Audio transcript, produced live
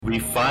we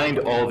find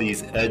all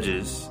these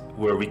edges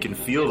where we can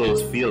feel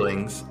those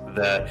feelings.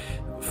 That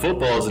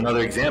football is another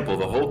example.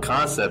 The whole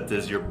concept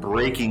is you're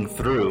breaking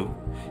through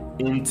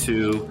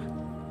into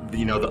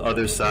the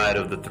other side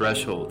of the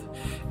threshold.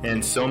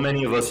 And so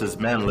many of us as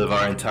men live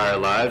our entire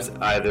lives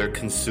either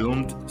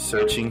consumed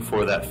searching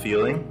for that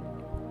feeling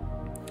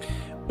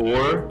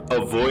or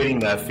avoiding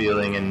that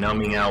feeling and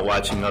numbing out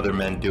watching other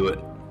men do it,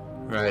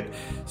 right?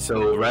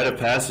 So Rite of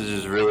Passage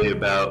is really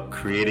about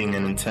creating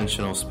an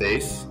intentional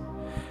space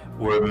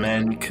where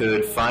men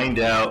could find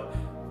out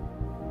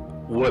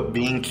what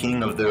being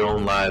king of their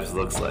own lives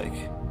looks like.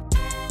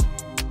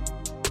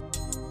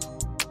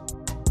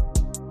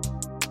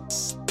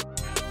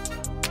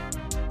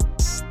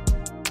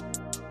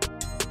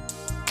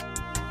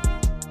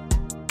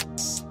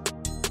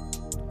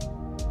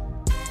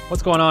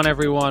 What's going on,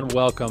 everyone?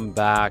 Welcome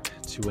back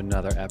to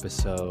another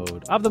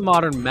episode of the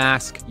Modern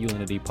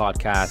Masculinity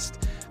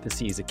Podcast. The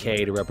C is a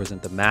K to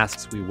represent the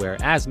masks we wear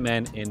as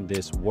men in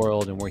this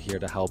world, and we're here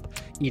to help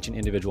each and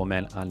individual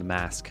men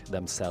unmask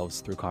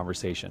themselves through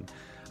conversation.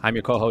 I'm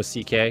your co-host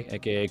CK,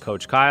 aka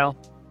Coach Kyle.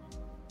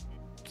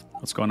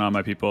 What's going on,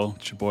 my people?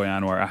 It's your boy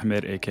Anwar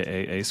Ahmed,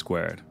 aka A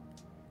Squared.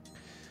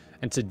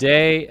 And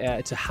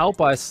today, to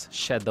help us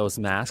shed those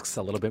masks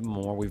a little bit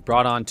more, we've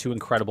brought on two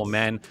incredible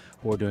men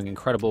who are doing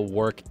incredible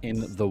work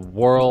in the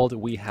world.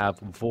 We have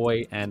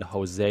Voy and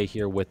Jose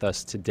here with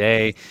us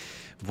today.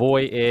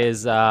 Voy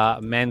is a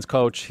men's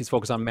coach. He's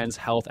focused on men's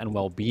health and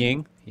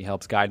well-being. He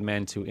helps guide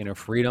men to inner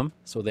freedom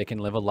so they can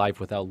live a life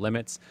without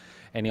limits.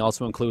 And he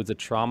also includes a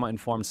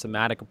trauma-informed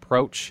somatic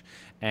approach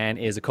and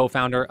is a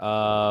co-founder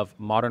of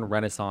Modern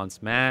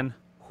Renaissance Man,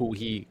 who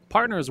he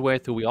partners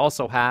with, who we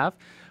also have,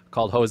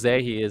 called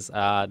Jose. He is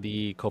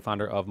the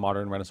co-founder of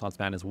Modern Renaissance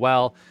Man as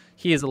well.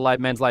 He is a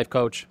men's life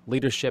coach,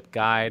 leadership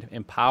guide,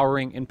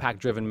 empowering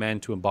impact-driven men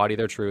to embody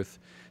their truth,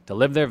 to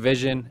live their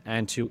vision,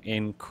 and to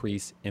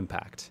increase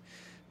impact.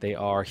 They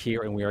are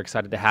here, and we are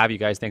excited to have you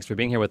guys. Thanks for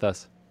being here with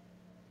us.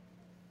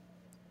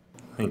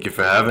 Thank you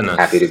for having us.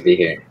 Happy to be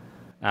here.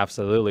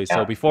 Absolutely. Yeah.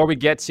 So before we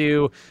get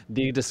to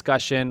the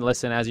discussion,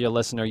 listen, as your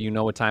listener, you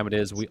know what time it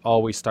is. We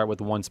always start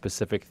with one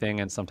specific thing,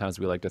 and sometimes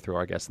we like to throw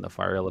our guests in the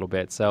fire a little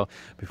bit. So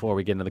before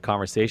we get into the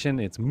conversation,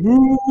 it's mood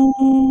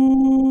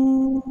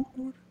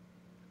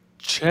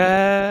check.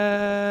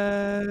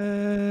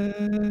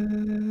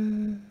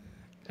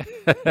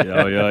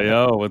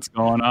 Yo, what's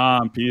going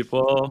on,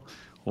 people?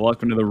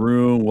 Welcome to the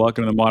room.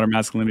 Welcome to the Modern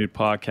Masculinity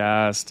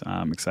Podcast.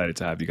 I'm excited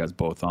to have you guys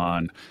both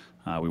on.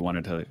 We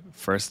wanted to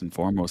first and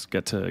foremost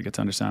get to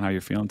understand how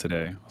you're feeling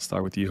today. I'll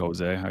start with you,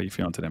 Jose. How are you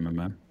feeling today, my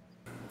man?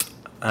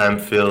 I'm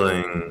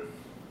feeling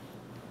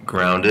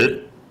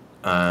grounded.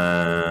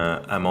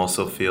 I'm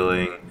also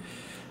feeling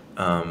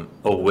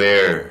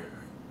aware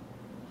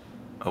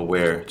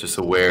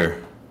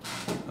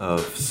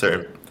of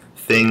certain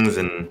things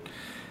and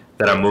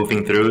that I'm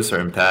moving through,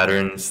 certain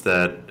patterns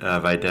that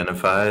I've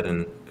identified,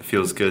 and it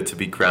feels good to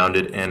be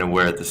grounded and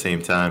aware at the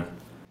same time.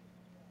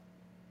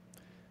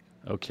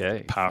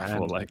 Okay.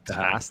 Powerful, like that.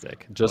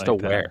 Fantastic. Just like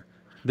aware.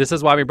 that. This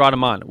is why we brought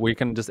him on. We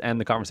can just end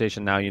the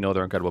conversation now. You know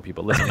they're incredible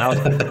people. Listen, that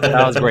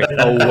was great.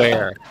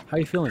 Aware. How are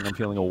you feeling? I'm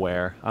feeling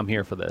aware. I'm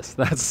here for this.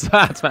 That's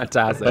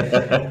fantastic.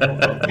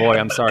 Boy,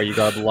 I'm sorry. You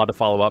got a lot to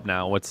follow up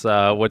now. What's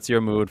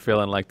your mood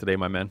feeling like today,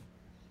 my man?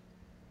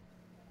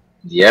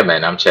 Yeah,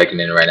 man, I'm checking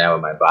in right now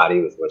with my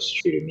body, with what's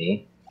true to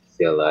me. I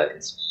feel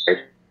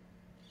inspired,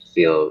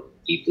 feel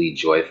deeply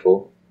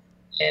joyful,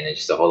 and it's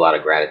just a whole lot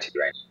of gratitude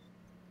right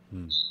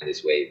now.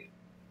 This wave.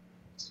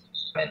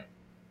 Man.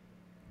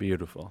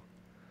 Beautiful.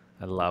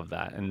 I love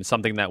that. And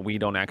something that we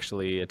don't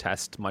actually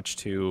attest much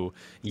to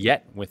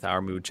yet with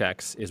our mood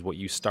checks is what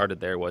you started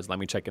there was, let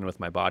me check in with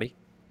my body.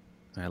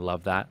 I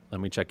love that. Let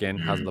me check in.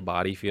 How's the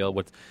body feel?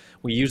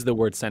 We use the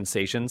word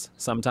sensations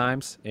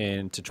sometimes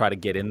to try to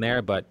get in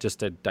there, but just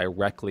to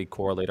directly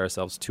correlate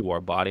ourselves to our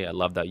body. I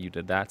love that you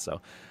did that.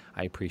 So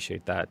I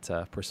appreciate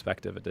that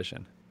perspective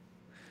addition.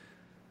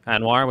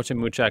 Anwar, what's your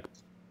mood check?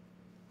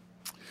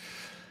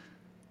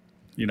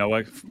 You know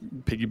what?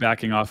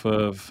 Piggybacking off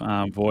of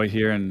Voy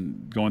here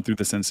and going through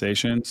the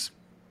sensations,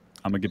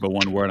 I'm going to give it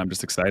one word. I'm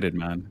just excited,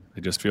 man.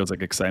 It just feels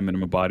like excitement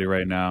in my body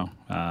right now.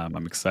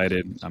 I'm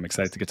excited. I'm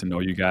excited to get to know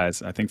you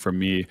guys. I think for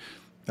me,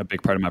 a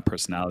big part of my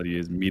personality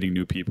is meeting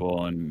new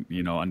people and,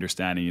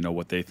 understanding,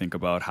 what they think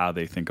about, how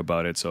they think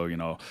about it. So,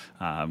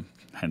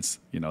 hence,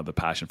 the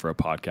passion for a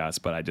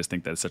podcast. But I just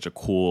think that it's such a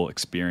cool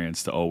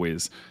experience to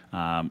always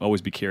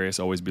be curious,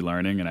 always be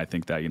learning. And I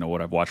think that,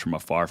 what I've watched from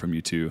afar from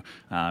you two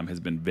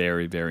has been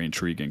very, very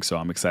intriguing. So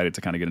I'm excited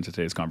to kind of get into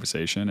today's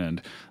conversation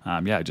and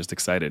just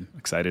excited.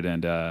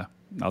 And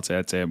I'd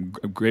say I'm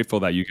grateful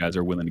that you guys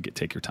are willing to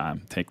take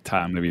time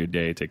out of your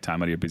day, take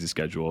time out of your busy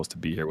schedules to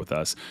be here with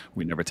us.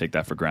 We never take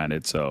that for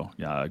granted. So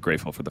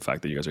grateful for the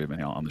fact that you guys are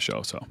even on the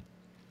show. So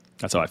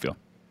that's how I feel.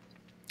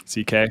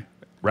 CK,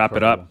 wrap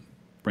it up.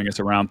 Bring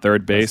us around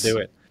third base. Let's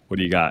do it. What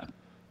do you got?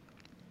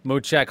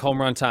 Mood check, home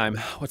run time.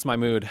 What's my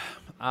mood?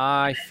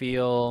 I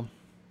feel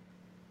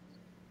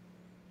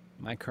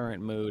my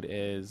current mood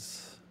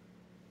is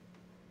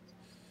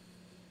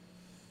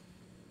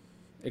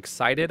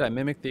excited. I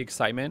mimic the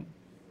excitement.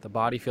 The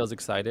body feels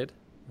excited.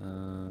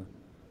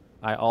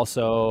 I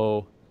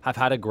also have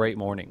had a great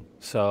morning.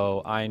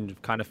 So I'm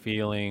kind of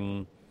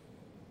feeling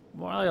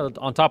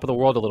on top of the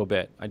world a little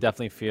bit. I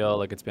definitely feel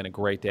like it's been a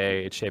great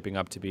day. It's shaping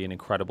up to be an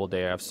incredible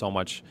day. I have so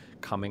much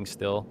coming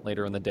still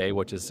later in the day,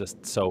 which is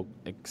just so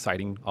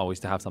exciting always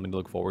to have something to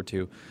look forward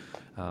to.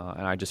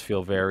 And I just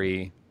feel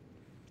very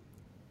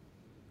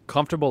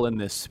comfortable in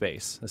this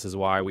space. This is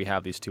why we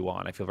have these two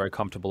on. I feel very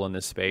comfortable in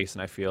this space,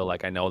 and I feel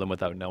like I know them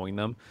without knowing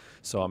them.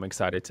 So I'm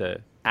excited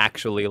to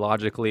actually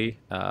logically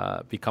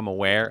become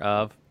aware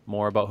of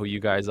more about who you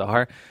guys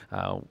are.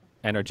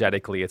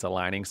 Energetically, it's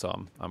aligning,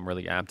 so I'm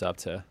really amped up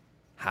to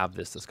have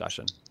this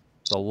discussion.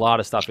 There's a lot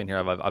of stuff in here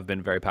I've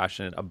been very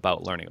passionate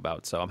about learning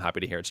about, so I'm happy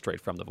to hear it straight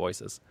from the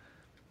voices.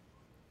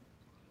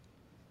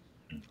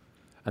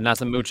 And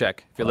that's a mood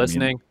check. If you're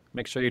listening,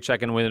 make sure you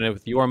check in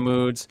with your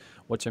moods.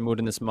 What's your mood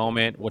in this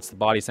moment? What's the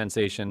body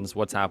sensations?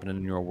 What's happening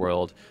in your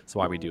world? That's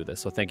why we do this.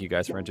 So thank you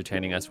guys for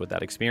entertaining us with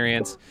that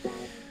experience.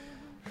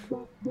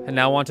 And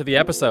now on to the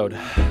episode.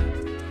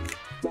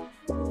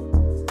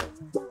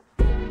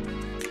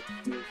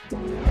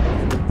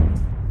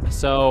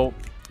 So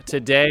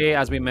today,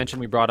 as we mentioned,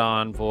 we brought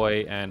on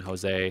Voy and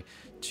Jose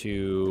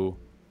to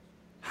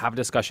have a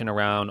discussion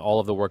around all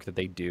of the work that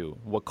they do.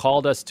 What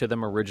called us to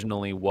them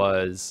originally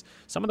was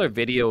some of their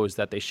videos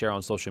that they share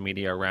on social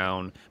media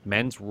around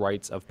men's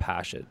rites of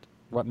passage,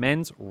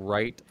 men's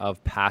rite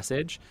of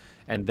passage,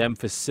 and them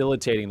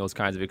facilitating those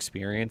kinds of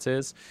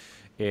experiences.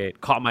 It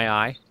caught my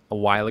eye a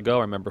while ago.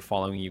 I remember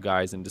following you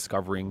guys and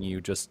discovering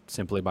you just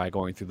simply by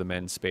going through the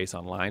men's space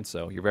online.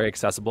 So you're very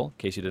accessible, in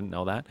case you didn't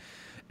know that.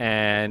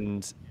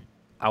 And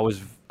I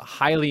was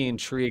highly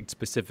intrigued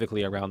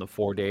specifically around the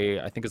 4-day,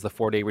 I think it's the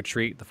 4-day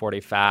retreat, the 4-day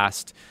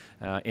fast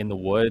in the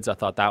woods. I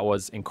thought that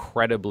was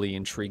incredibly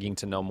intriguing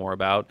to know more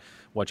about,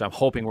 which I'm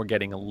hoping we're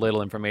getting a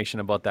little information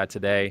about that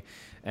today.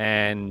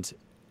 And,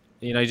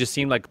 you know, you just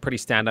seem like pretty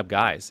stand-up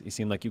guys. You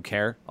seem like you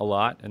care a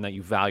lot and that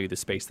you value the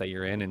space that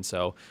you're in. And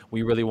so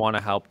we really want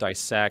to help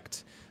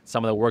dissect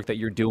some of the work that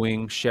you're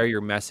doing, share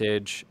your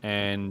message,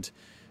 and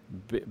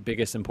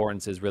biggest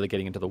importance is really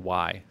getting into the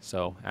why.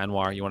 So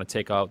Anwar, you want to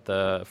take out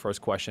the first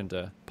question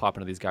to pop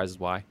into these guys'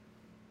 why?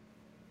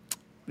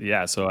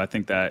 Yeah, so I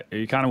think that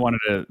you kind of wanted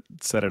to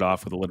set it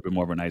off with a little bit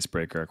more of an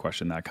icebreaker, a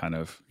question that kind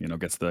of, you know,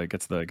 gets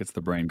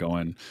the brain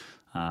going.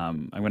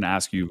 I'm going to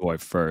ask you, Voy,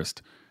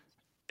 first.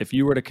 If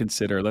you were to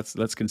consider,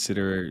 let's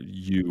consider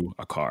you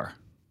a car.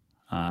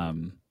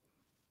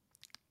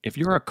 If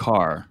you're a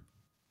car,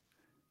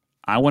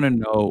 I want to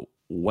know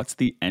what's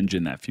the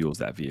engine that fuels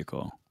that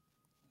vehicle.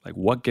 Like,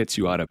 what gets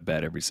you out of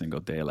bed every single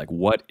day? Like,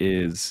 what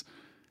is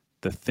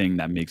the thing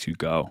that makes you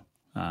go?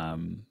 I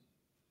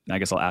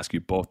guess I'll ask you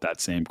both that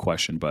same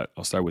question, but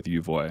I'll start with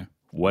you, Voy.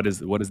 What is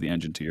the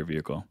engine to your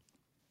vehicle?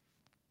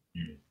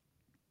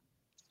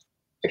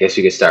 I guess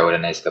you could start with a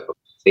nice cup of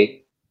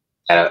coffee.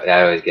 That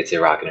always gets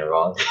you rocking and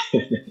rolling.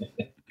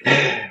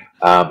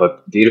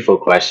 But beautiful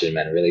question,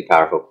 man. Really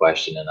powerful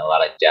question and a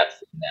lot of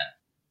depth in that.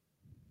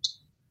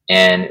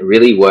 And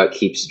really what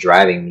keeps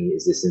driving me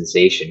is the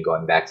sensation,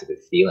 going back to the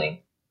feeling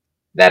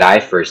that I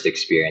first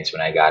experienced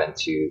when I got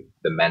into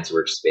the men's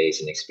workspace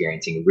and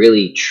experiencing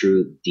really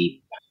true,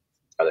 deep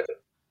brotherhood.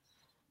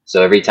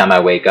 So every time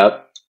I wake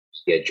up,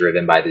 I get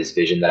driven by this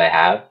vision that I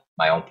have,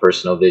 my own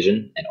personal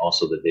vision, and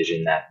also the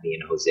vision that me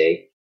and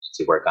Jose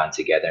to work on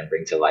together and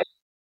bring to life.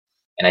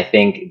 And I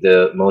think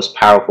the most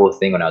powerful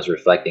thing when I was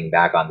reflecting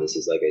back on this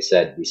is, like I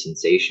said, the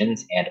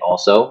sensations, and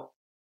also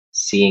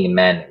seeing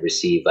men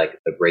receive like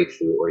a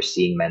breakthrough or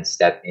seeing men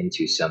step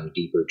into some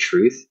deeper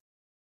truth.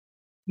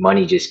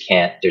 Money just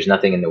can't, there's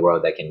nothing in the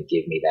world that can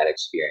give me that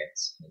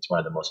experience. It's one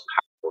of the most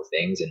powerful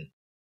things. And,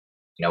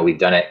 you know, we've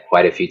done it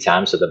quite a few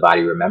times, so the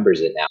body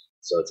remembers it now.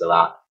 So it's a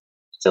lot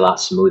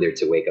smoother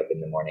to wake up in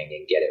the morning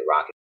and get it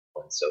rocking.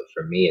 And so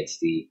for me, it's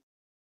the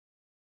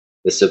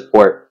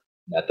support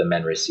that the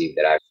men received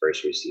that I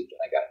first received when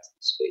I got into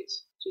the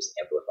space, just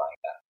amplifying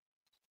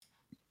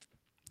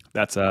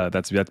that.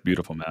 That's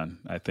beautiful, man.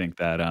 I think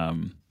that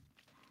I'm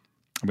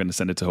going to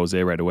send it to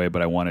Jose right away,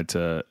 but I wanted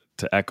to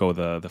echo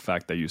the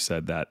fact that you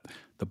said that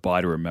the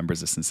body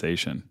remembers the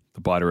sensation,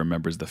 the body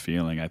remembers the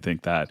feeling. I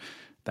think that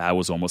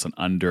was almost an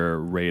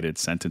underrated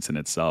sentence in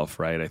itself,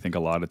 right? I think a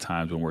lot of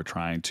times when we're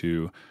trying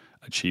to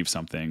achieve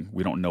something,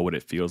 we don't know what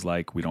it feels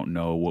like. We don't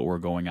know what we're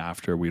going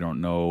after. We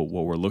don't know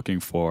what we're looking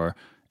for.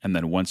 And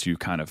then once you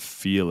kind of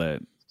feel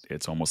it,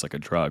 it's almost like a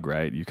drug,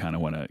 right? You kind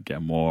of want to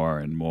get more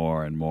and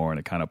more and more, and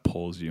it kind of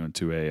pulls you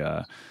into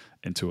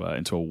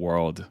a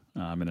world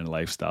and a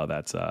lifestyle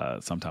that's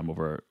sometimes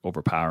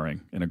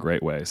overpowering in a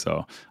great way.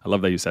 So I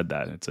love that you said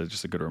that. It's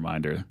just a good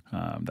reminder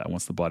that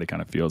once the body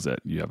kind of feels it,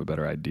 you have a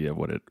better idea of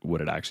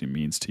what it actually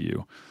means to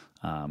you.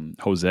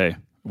 Jose,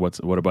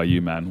 what about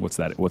you, man? What's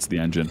the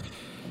engine?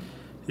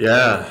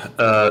 Yeah,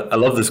 I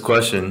love this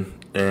question,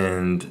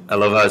 and I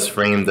love how it's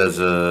framed as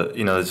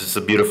it's just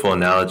a beautiful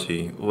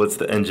analogy. What's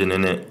the engine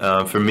in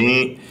it? For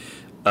me,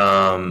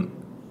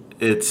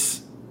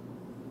 it's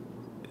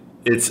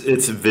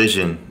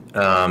vision.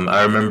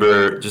 I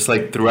remember just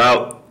like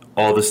throughout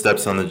all the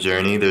steps on the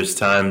journey, there's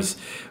times,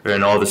 or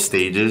in all the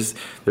stages,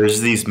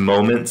 there's these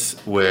moments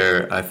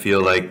where I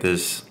feel like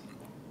this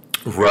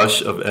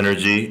rush of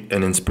energy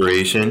and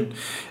inspiration,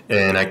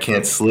 and I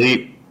can't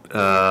sleep.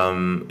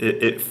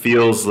 It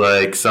feels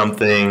like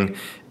something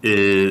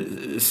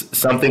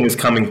is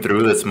coming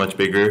through that's much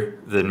bigger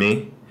than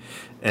me,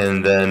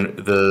 and then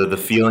the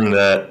feeling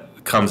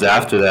that comes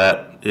after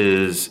that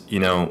is,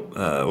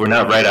 or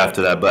not right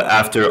after that, but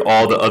after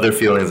all the other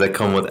feelings that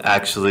come with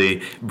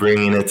actually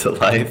bringing it to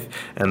life,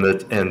 and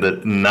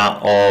the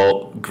not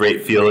all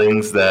great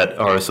feelings that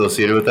are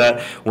associated with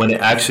that, when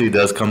it actually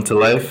does come to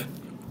life,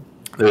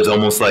 there's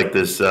almost like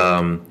this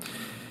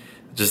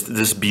just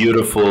this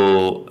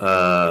beautiful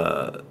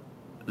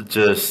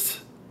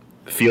just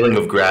feeling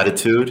of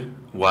gratitude,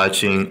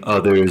 watching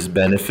others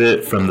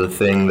benefit from the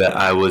thing that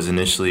I was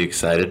initially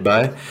excited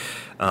by.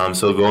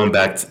 So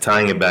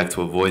tying it back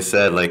to what Voy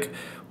said, like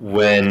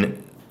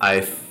when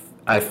I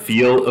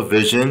feel a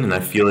vision and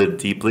I feel it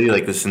deeply,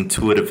 like this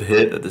intuitive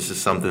hit that this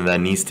is something that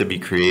needs to be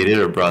created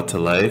or brought to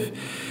life,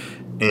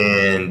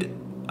 and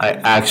I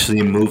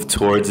actually move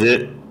towards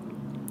it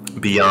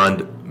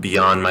beyond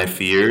my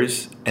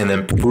fears, and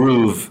then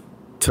prove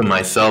to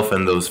myself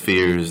and those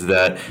fears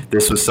that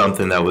this was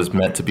something that was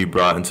meant to be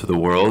brought into the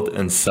world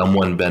and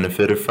someone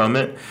benefited from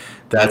it.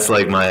 That's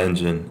like my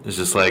engine. It's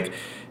just like,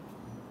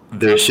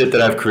 there's shit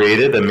that I've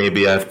created that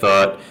maybe I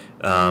thought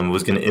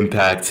was going to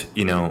impact,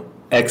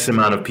 X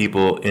amount of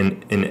people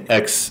in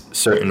X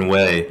certain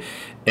way.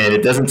 And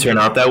it doesn't turn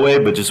out that way,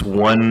 but just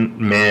one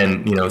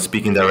man,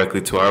 speaking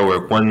directly to our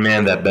work, one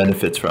man that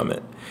benefits from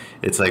it.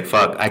 It's like,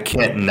 fuck, I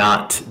can't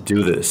not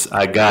do this.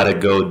 I got to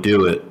go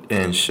do it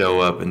and show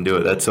up and do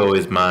it. That's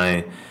always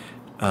my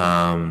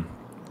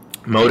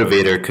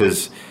motivator,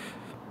 because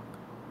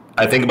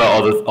I think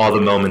about all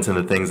the moments and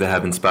the things that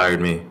have inspired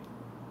me.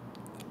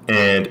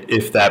 And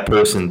if that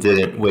person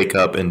didn't wake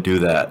up and do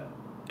that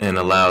and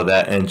allow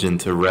that engine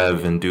to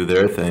rev and do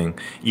their thing,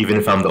 even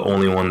if I'm the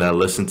only one that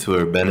listened to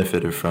it or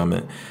benefited from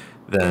it,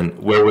 then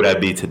where would I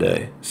be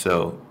today?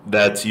 So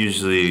that's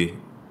usually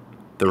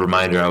the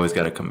reminder I always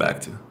got to come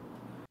back to.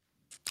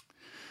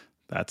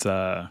 That's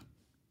I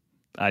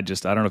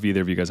don't know if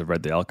either of you guys have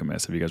read The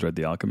Alchemist. Have you guys read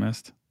The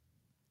Alchemist?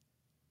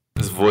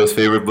 It's Voy's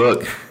favorite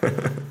book.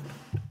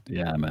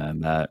 Yeah, man,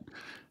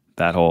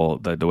 that whole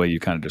the way you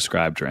kind of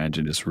described your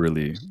engine just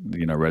really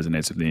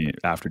resonates with me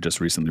after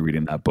just recently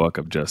reading that book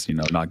of just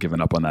not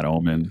giving up on that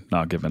omen,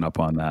 not giving up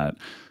on that,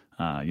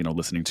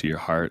 listening to your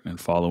heart and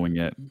following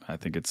it. I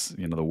think it's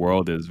the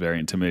world is very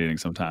intimidating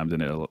sometimes,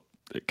 and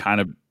it kind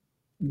of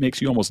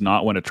makes you almost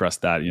not want to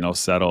trust that,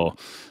 settle,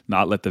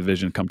 not let the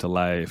vision come to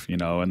life,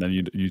 and then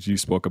you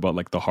spoke about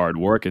like the hard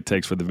work it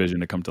takes for the vision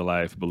to come to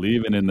life,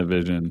 believing in the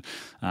vision.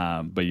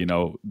 But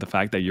the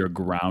fact that you're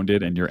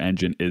grounded and your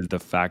engine is the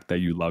fact that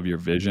you love your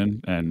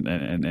vision,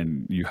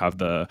 and you have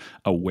the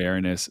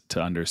awareness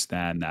to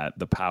understand that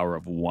the power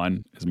of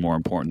one is more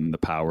important than the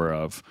power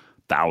of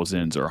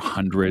thousands or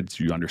hundreds.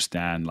 You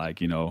understand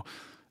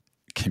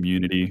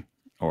community,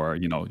 or,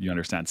 you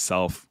understand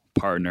self,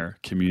 partner,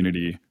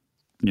 community,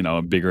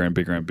 bigger and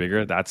bigger and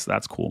bigger. That's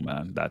cool,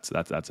 man. That's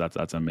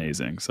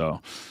amazing.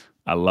 So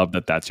I love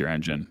that that's your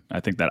engine.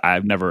 I think that I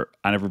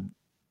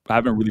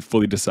haven't really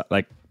fully decided,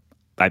 like,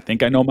 I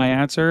think I know my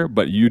answer,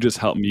 but you just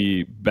helped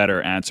me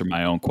better answer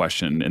my own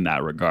question in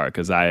that regard,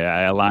 because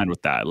I aligned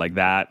with that. Like,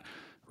 that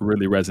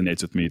really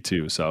resonates with me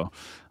too. So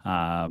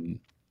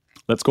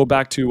let's go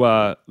back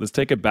to, let's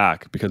take it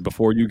back, because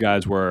before you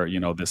guys were,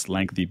 this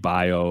lengthy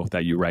bio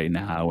that you write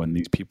now and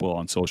these people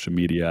on social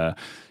media,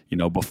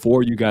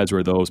 before you guys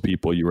were those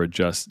people, you were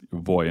just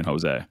Voy and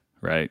Jose,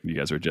 right? You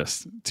guys were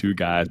just two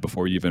guys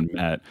before you even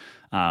met.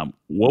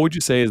 What would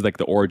you say is like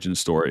the origin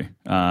story?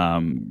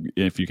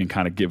 If you can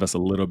kind of give us a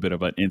little bit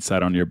of an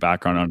insight on your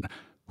background on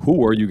who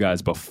were you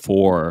guys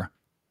before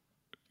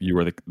you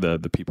were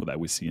the people that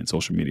we see in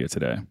social media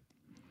today?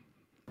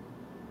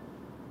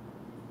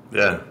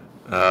 Yeah.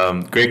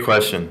 Great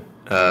question.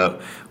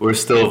 We're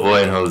still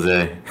Voy and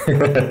Jose.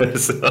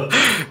 So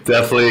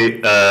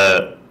definitely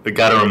we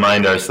got to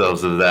remind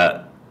ourselves of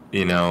that,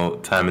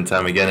 time and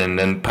time again. And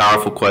then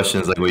powerful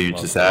questions like what you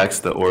just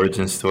asked, the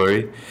origin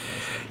story.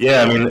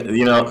 Yeah, I mean,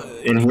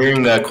 in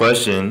hearing that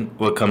question,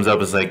 what comes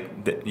up is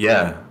like,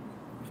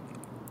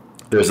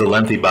 there's a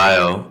lengthy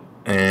bio.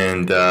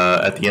 And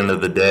at the end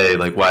of the day,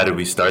 like, why did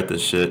we start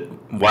this shit?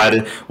 Why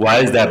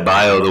is that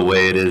bio the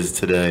way it is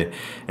today?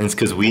 And it's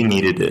because we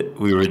needed it.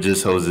 We were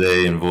just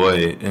Jose and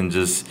Voy, and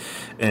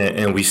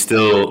we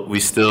still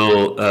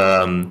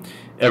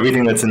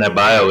everything that's in that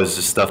bio is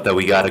just stuff that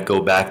we got to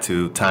go back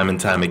to time and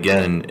time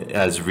again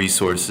as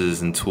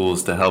resources and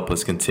tools to help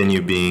us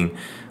continue being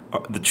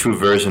the true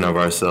version of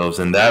ourselves.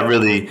 And that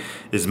really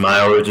is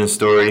my origin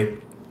story.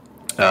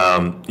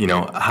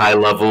 High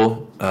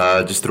level,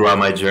 just throughout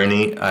my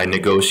journey, I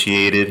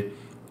negotiated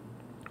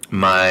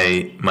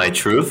my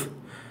truth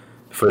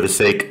for the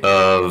sake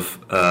of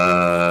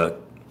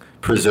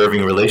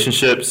preserving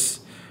relationships,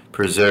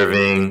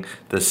 preserving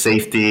the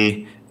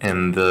safety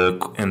and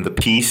the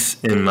peace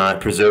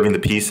preserving the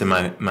peace in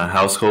my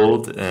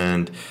household,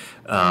 and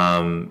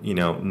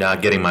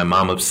not getting my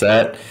mom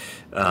upset,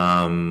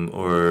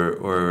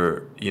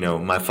 or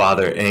my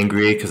father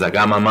angry because I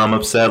got my mom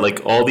upset.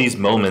 Like all these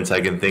moments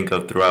I can think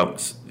of throughout,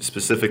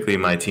 specifically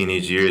my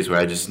teenage years, where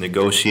I just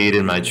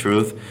negotiated my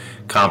truth,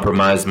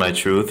 compromised my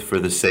truth for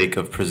the sake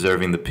of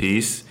preserving the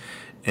peace,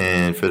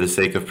 and for the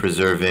sake of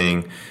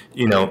preserving,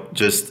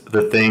 just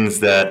the things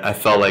that I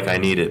felt like I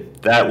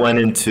needed. That went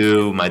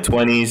into my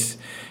 20s,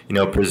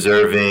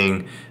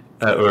 preserving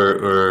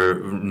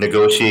or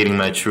negotiating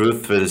my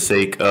truth for the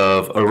sake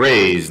of a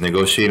raise,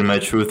 negotiating my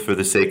truth for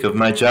the sake of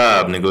my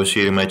job,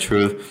 negotiating my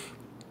truth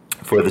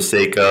for the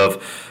sake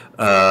of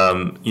a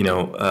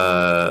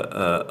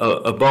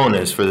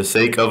bonus, for the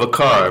sake of a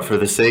car, for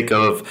the sake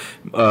of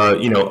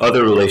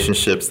other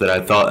relationships that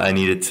I thought I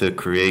needed to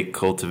create,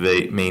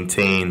 cultivate,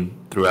 maintain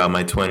throughout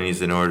my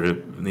 20s in order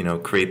to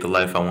create the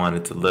life I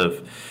wanted to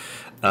live.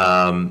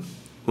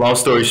 Long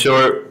story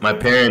short, my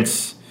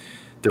parents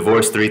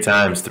divorced 3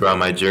 times throughout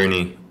my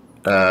journey,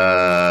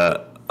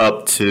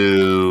 up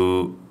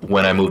to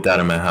when I moved out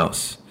of my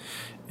house.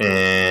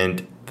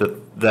 And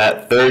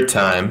that third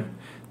time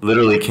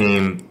literally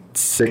came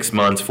 6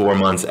 months, 4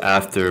 months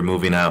after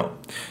moving out.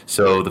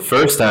 So the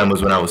first time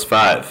was when I was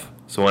 5.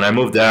 So when I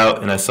moved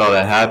out and I saw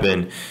that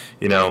happen,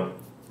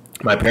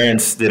 my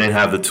parents didn't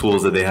have the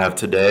tools that they have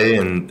today,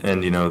 and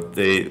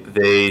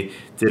they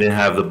didn't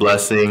have the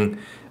blessing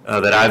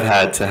that I've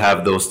had to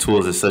have those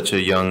tools at such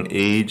a young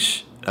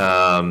age.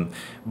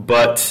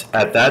 But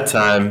at that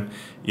time,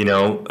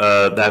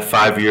 that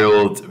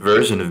 5-year-old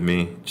version of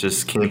me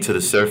just came to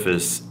the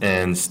surface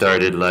and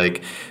started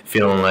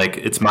feeling like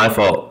it's my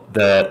fault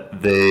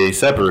that they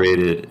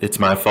separated. It's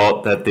my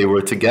fault that they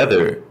were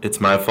together. It's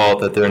my fault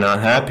that they're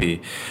not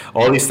happy.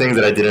 All these things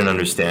that I didn't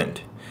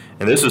understand.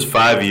 And this was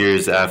 5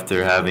 years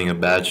after having a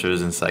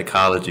bachelor's in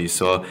psychology.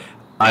 So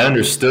I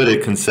understood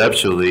it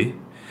conceptually,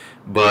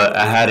 but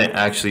I hadn't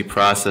actually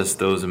processed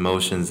those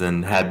emotions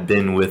and had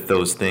been with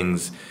those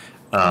things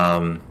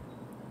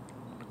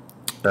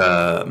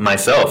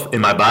myself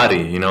in my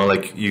body.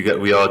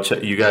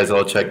 You guys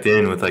all checked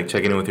in with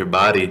checking in with your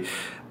body.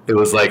 It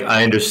was like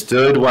I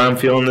understood why I'm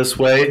feeling this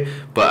way,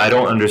 but I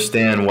don't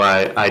understand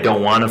why I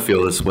don't want to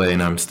feel this way,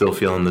 and I'm still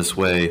feeling this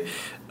way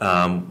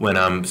when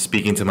I'm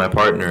speaking to my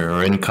partner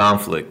or in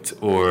conflict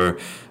or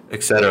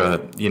etc.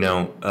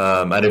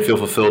 I didn't feel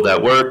fulfilled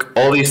at work.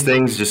 All these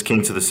things just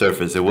came to the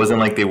surface. It wasn't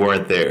like they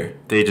weren't there.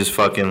 They just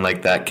fucking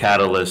that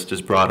catalyst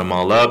just brought them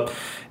all up,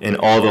 and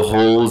all the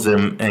holes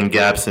and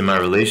gaps in my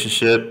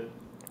relationship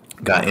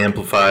got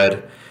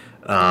amplified.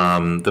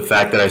 The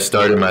fact that I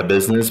started my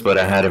business, but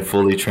I hadn't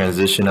fully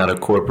transitioned out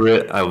of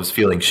corporate, I was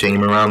feeling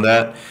shame around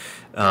that.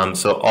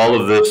 So all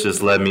of this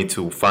just led me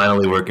to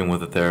finally working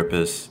with a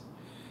therapist,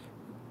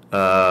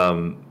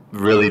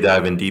 really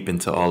diving deep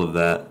into all of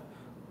that.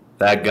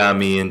 That got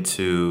me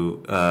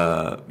into,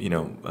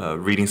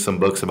 reading some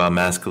books about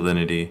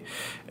masculinity.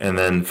 And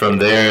then from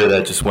there,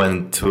 that just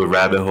went to a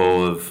rabbit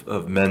hole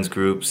of men's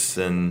groups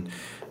and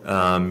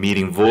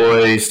meeting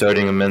Voy,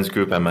 starting a men's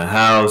group at my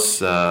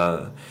house,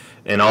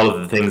 and all of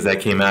the things that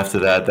came after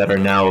that are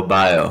now a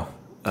bio.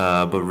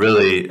 But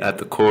really, at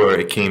the core,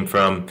 it came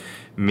from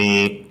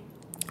me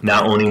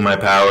not owning my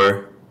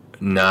power,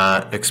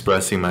 not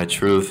expressing my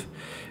truth,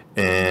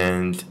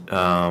 and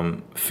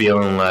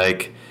feeling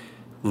like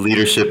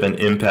leadership and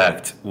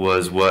impact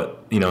was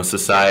what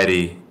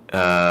society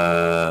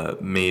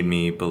made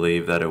me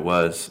believe that it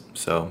was.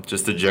 So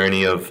just a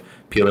journey of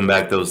peeling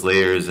back those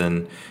layers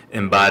and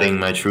embodying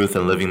my truth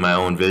and living my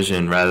own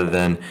vision rather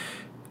than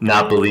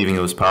not believing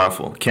it was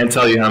powerful. Can't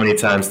tell you how many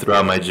times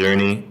throughout my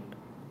journey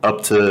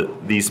up to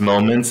these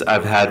moments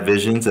I've had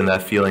visions and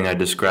that feeling I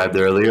described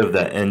earlier of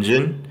that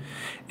engine.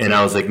 And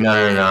I was like, no,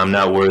 I'm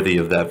not worthy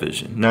of that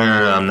vision. No,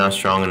 I'm not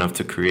strong enough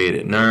to create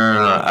it. No,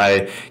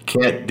 I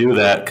can't do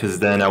that because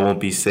then I won't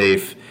be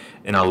safe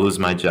and I'll lose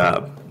my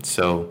job.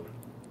 So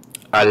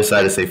I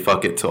decided to say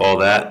fuck it to all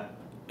that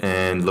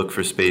and look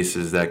for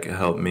spaces that could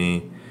help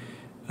me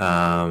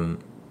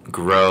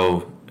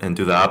grow and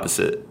do the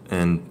opposite.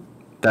 And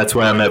that's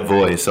where I met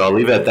Voy. So I'll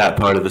leave it at that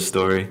part of the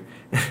story.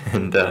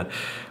 And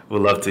we'd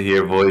love to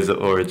hear Voy's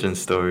origin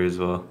story as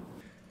well.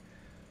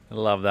 I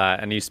love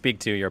that. And you speak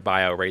to your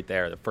bio right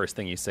there. The first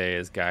thing you say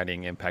is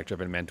guiding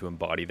impact-driven men to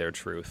embody their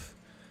truth,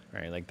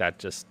 right? That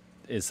just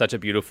is such a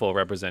beautiful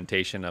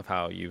representation of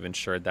how you've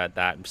ensured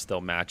that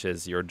still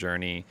matches your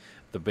journey,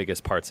 the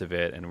biggest parts of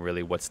it, and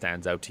really what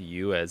stands out to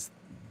you as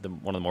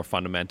one of the more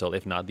fundamental,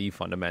 if not the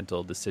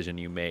fundamental decision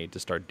you made to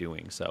start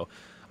doing. So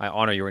I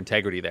honor your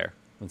integrity there.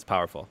 It's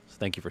powerful. So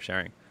thank you for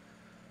sharing.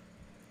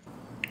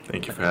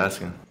 Thank you for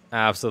asking.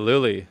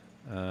 Absolutely.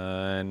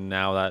 And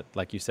now that,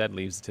 like you said,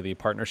 leads to the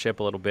partnership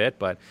a little bit.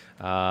 But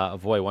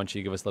Voy, why don't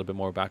you give us a little bit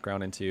more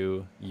background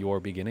into your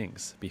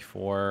beginnings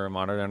before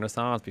Modern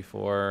Renaissance,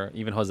 before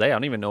even Jose? I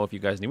don't even know if you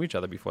guys knew each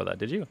other before that.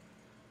 Did you?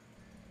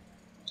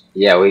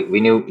 Yeah, we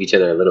knew each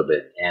other a little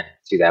bit. And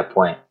to that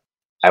point,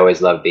 I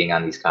always love being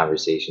on these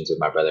conversations with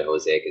my brother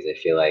Jose because I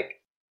feel like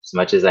as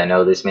much as I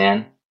know this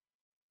man,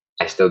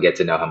 I still get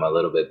to know him a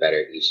little bit better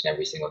each and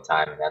every single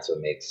time. And that's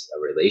what makes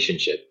a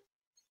relationship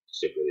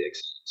Super really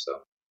excited. So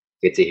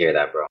good to hear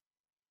that, bro.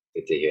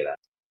 Good to hear that.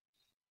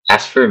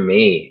 As for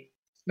me,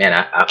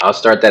 man, I'll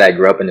start that I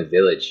grew up in a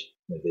village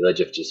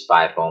of just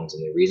 5 homes.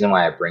 And the reason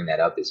why I bring that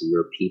up is we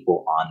were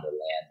people on the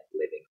land,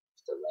 living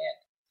off the land.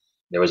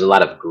 There was a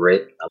lot of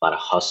grit, a lot of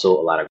hustle,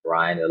 a lot of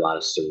grind, a lot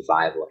of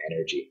survival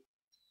energy.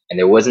 And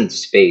there wasn't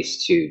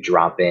space to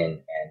drop in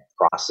and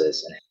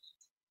process and have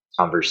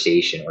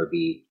conversation or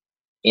be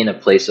in a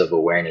place of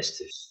awareness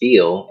to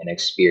feel and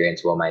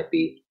experience what might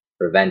be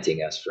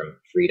preventing us from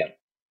freedom.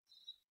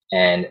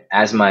 And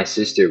as my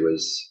sister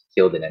was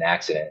killed in an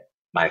accident,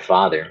 my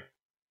father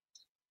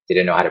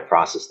didn't know how to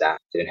process that,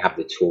 didn't have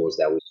the tools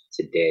that we have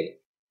today.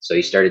 So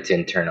he started to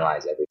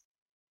internalize everything.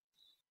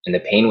 And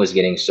the pain was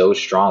getting so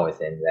strong with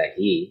him that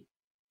he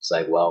was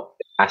like, well,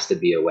 there has to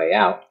be a way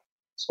out.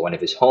 So one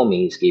of his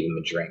homies gave him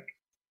a drink.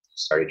 He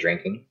started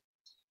drinking,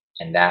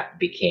 and that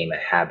became a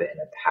habit and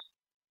a pattern.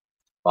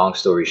 Long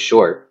story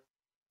short,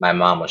 my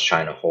mom was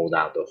trying to hold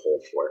out the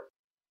whole fort.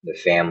 The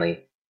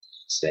family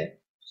spent.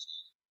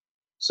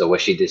 So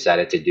what she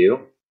decided to do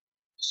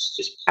was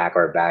just pack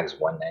our bags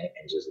one night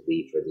and just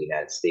leave for the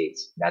United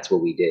States. And that's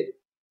what we did.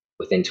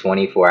 Within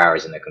 24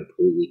 hours in a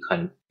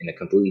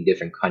completely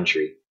different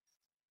country,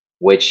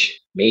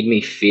 which made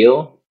me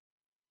feel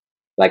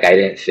like I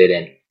didn't fit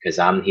in, because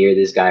I'm here,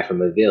 this guy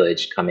from a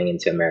village coming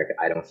into America.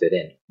 I don't fit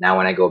in. Now,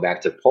 when I go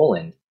back to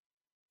Poland,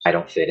 I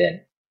don't fit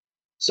in.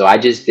 So I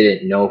just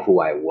didn't know who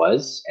I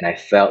was, and I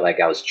felt like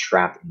I was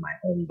trapped in my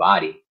own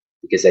body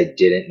because I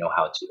didn't know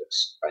how to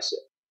express it.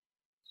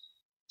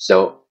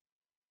 So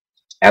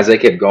as I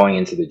kept going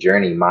into the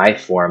journey, my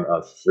form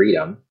of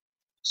freedom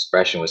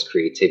expression was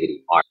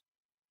creativity, art,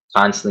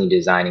 constantly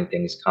designing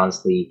things,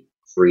 constantly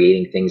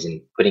creating things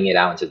and putting it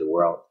out into the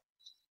world.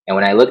 And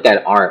when I looked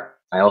at art,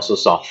 I also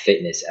saw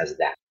fitness as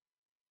that.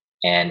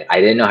 And I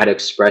didn't know how to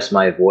express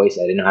my voice.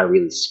 I didn't know how to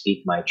really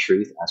speak my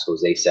truth, as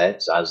Jose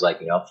said. So I was like,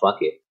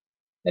 fuck it.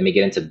 Let me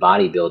get into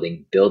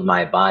bodybuilding, build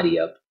my body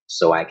up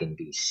so I can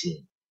be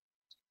seen.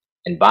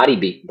 And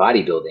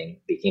bodybuilding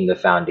became the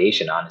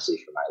foundation, honestly,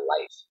 for my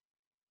life.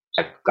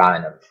 I've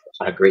gotten a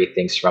lot of great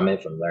things from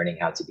it, from learning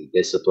how to be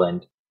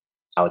disciplined,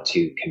 how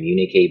to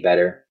communicate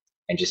better,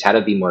 and just how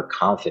to be more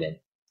confident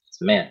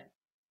as a man.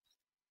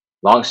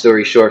 Long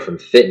story short, from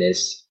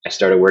fitness, I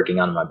started working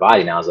on my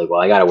body, and I was like,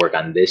 well, I got to work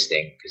on this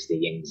thing because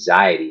the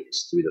anxiety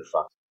is through the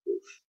fucking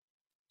roof.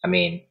 I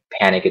mean,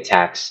 panic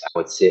attacks. I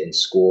would sit in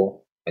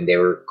school when they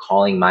were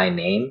calling my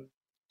name.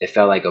 It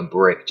felt like a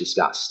brick just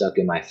got stuck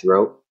in my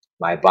throat.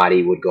 My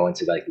body would go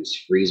into like this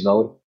freeze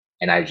mode,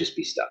 and I'd just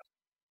be stuck.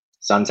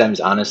 Sometimes,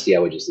 honestly, I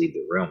would just leave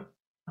the room.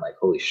 I'm like,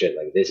 holy shit,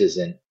 like this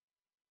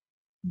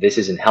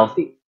isn't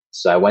healthy.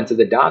 So I went to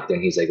the doctor,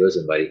 and he's like,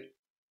 listen, buddy,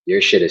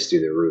 your shit is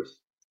through the roof.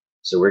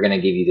 So we're going to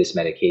give you this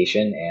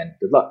medication and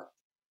good luck.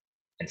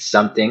 And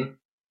something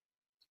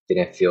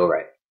didn't feel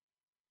right.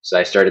 So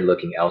I started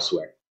looking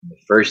elsewhere. And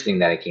the first thing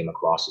that I came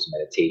across was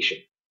meditation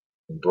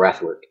and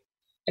breath work,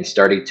 and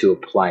starting to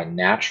apply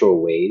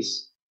natural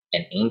ways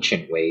and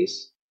ancient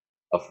ways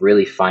of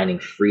really finding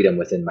freedom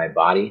within my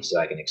body so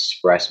I can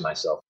express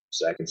myself,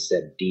 so I can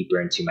step deeper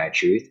into my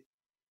truth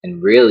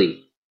and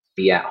really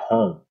be at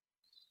home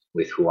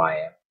with who I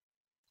am.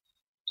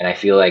 And I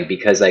feel like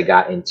because I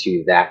got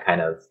into that kind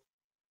of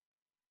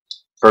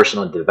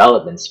personal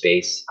development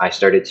space, I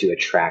started to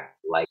attract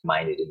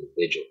like-minded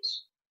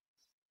individuals.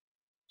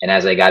 And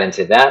as I got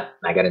into that,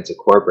 I got into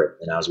corporate,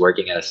 and I was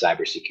working at a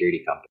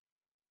cybersecurity company.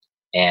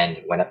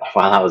 And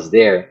while I was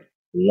there,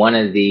 one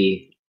of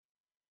the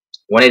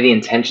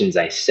intentions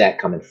I set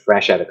coming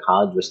fresh out of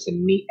college was to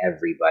meet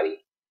everybody,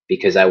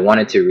 because I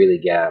wanted to really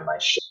get out of my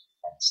shit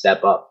and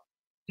step up.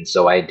 And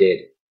so I did.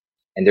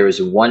 And there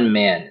was one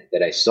man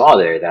that I saw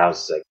there that I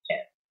was like, man,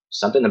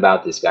 something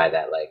about this guy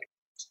that, like,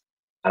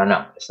 I don't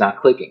know, it's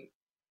not clicking.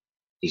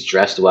 He's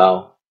dressed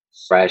well,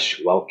 fresh,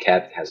 well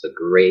kept, has a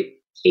great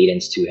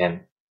cadence to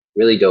him.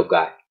 Really dope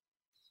guy.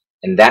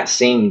 And that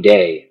same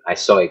day, I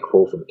saw a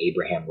quote from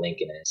Abraham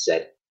Lincoln, and it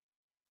said,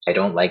 I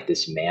don't like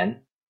this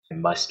man. I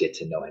must get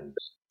to know him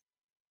better.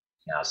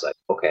 And I was like,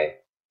 okay,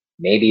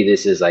 maybe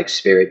this is like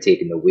spirit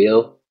taking the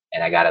wheel,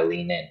 and I got to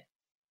lean in.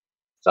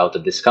 Felt the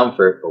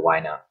discomfort, but why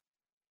not?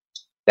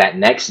 That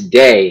next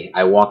day,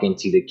 I walk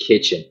into the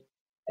kitchen,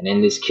 and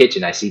in this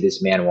kitchen, I see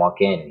this man walk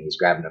in, and he's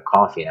grabbing a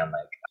coffee, and I'm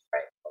like, all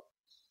right,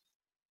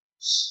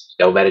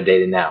 no better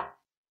day than now.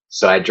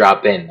 So I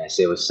drop in, and I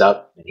say, what's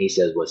up? And he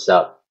says, what's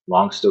up?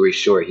 Long story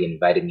short, he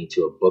invited me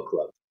to a book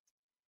club.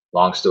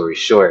 Long story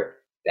short,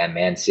 that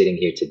man sitting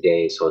here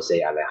today is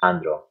Jose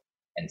Alejandro.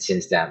 And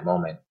since that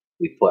moment,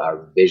 we put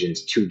our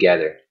visions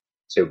together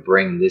to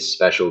bring this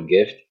special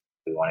gift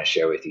we want to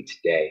share with you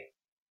today,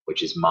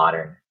 which is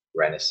modern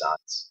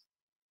Renaissance.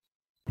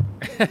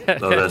 Love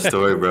that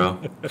story, bro.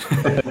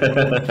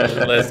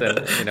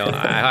 Listen,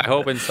 I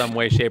hope in some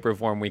way, shape, or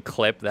form we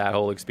clip that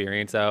whole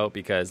experience out,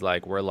 because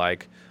we're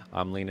like,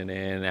 I'm leaning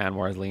in,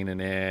 Anwar's leaning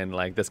in.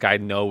 Like, this guy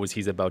knows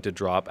he's about to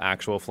drop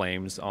actual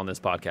flames on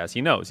this podcast.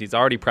 He knows. He's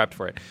already prepped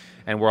for it.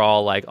 And we're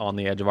all like on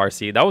the edge of our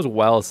seat. That was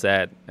well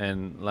said.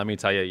 And let me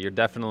tell you, you're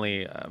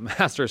definitely a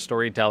master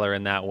storyteller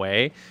in that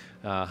way.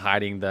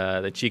 hiding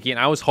the cheeky. And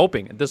I was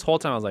hoping this whole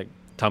time, I was like,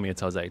 tell me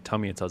it's Jose. Tell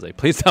me it's Jose.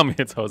 Please tell me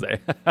it's Jose.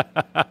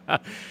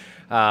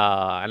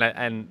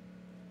 And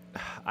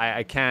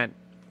I can't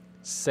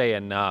say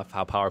enough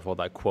how powerful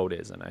that quote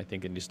is. And I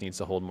think it just needs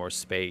to hold more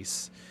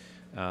space.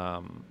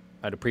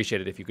 I'd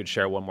appreciate it if you could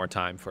share one more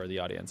time for the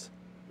audience.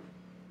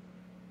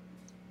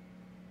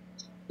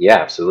 Yeah,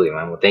 absolutely,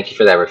 man. Well, thank you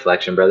for that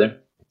reflection, brother.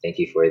 Thank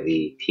you for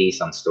the piece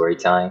on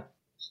storytelling.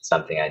 It's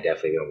something I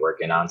definitely been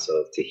working on.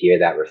 So to hear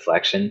that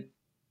reflection,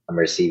 I'm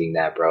receiving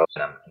that, bro,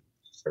 and I'm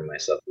for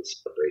myself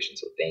this celebration.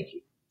 So thank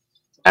you.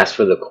 As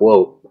for the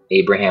quote,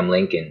 Abraham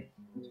Lincoln,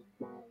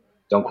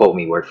 don't quote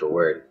me word for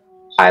word,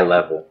 high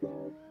level.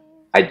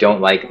 I don't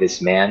like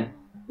this man.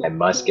 I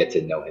must get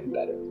to know him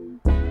better.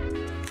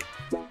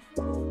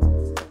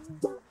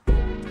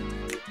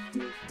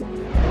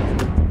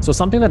 So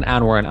something that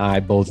Anwar and I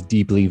both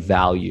deeply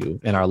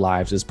value in our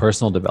lives is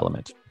personal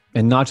development,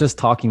 and not just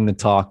talking the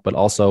talk, but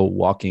also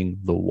walking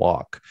the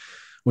walk,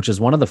 which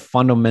is one of the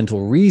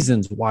fundamental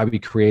reasons why we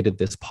created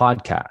this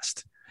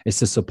podcast, is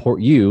to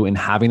support you in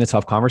having the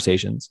tough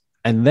conversations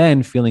and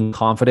then feeling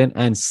confident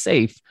and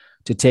safe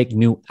to take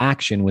new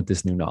action with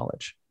this new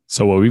knowledge.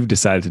 So what we've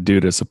decided to do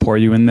to support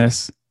you in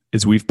this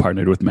is we've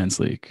partnered with Men's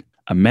League,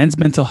 a men's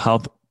mental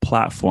health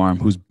platform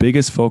whose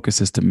biggest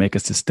focus is to make a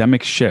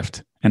systemic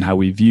shift in how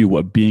we view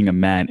what being a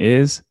man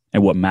is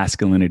and what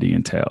masculinity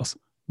entails.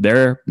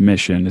 Their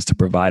mission is to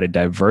provide a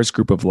diverse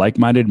group of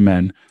like-minded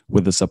men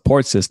with a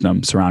support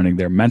system surrounding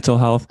their mental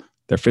health,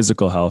 their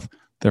physical health,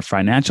 their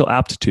financial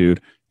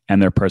aptitude,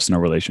 and their personal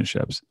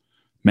relationships.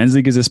 Men's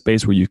League is a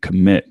space where you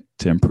commit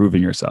to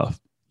improving yourself.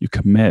 You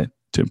commit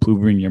to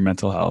improving your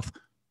mental health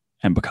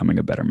and becoming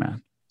a better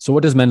man. So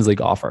what does Men's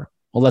League offer?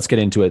 Well, let's get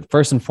into it.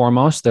 First and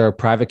foremost, they're a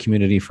private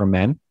community for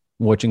men,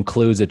 which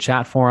includes a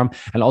chat forum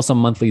and also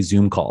monthly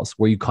Zoom calls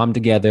where you come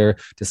together,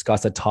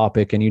 discuss a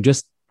topic, and you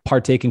just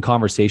partake in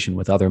conversation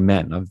with other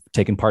men. I've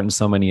taken part in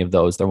so many of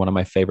those. They're one of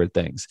my favorite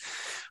things.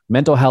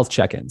 Mental health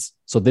check-ins.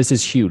 So this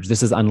is huge.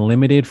 This is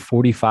unlimited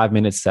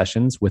 45-minute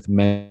sessions with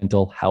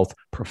mental health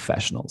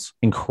professionals.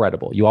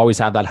 Incredible. You always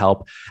have that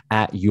help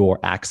at your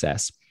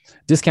access.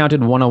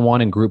 Discounted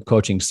one-on-one and group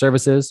coaching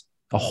services,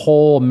 a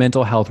whole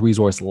mental health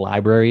resource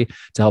library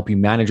to help you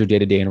manage your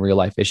day-to-day and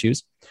real-life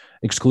issues.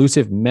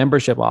 Exclusive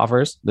membership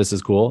offers. This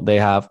is cool. They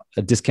have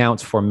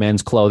discounts for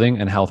men's clothing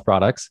and health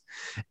products.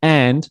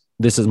 And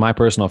this is my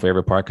personal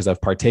favorite part because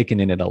I've partaken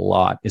in it a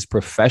lot, is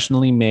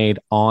professionally made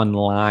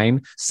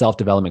online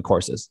self-development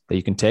courses that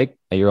you can take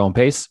at your own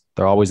pace.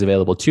 They're always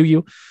available to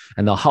you,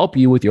 and they'll help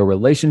you with your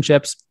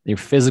relationships, your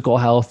physical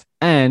health,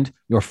 and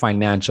your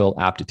financial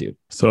aptitude.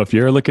 So if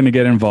you're looking to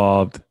get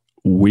involved,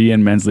 we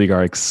in Men's League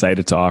are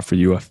excited to offer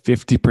you a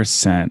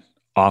 50%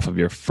 off of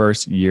your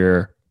first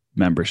year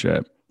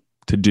membership.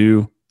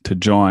 To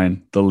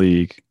join the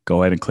league,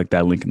 go ahead and click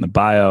that link in the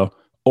bio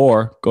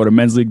or go to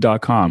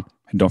mensleague.com.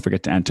 And don't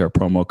forget to enter a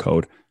promo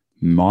code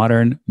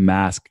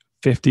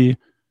ModernMask50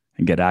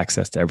 and get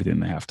access to everything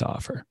they have to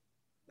offer.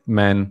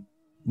 Men,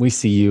 we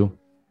see you,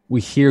 we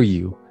hear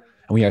you,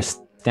 and we are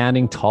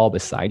standing tall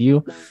beside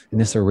you in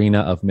this arena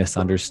of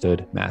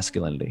misunderstood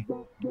masculinity.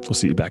 We'll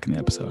see you back in the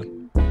episode.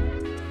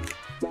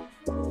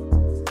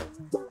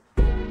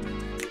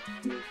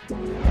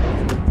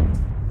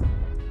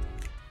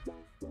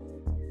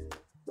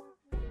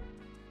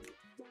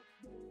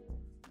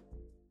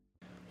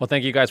 Well,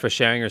 thank you guys for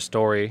sharing your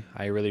story.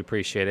 I really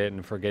appreciate it,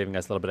 and for giving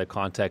us a little bit of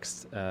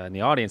context in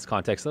the audience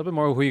context, a little bit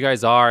more of who you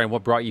guys are and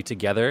what brought you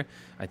together.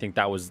 I think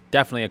that was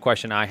definitely a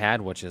question I had,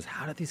 which is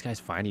how did these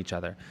guys find each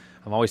other?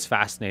 I'm always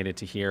fascinated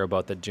to hear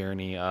about the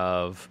journey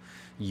of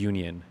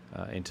union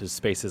into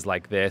spaces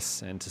like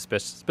this, and to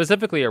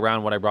specifically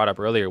around what I brought up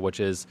earlier, which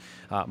is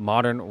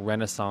modern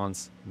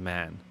Renaissance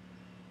man.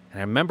 And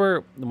I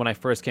remember when I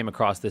first came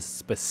across this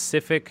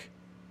specific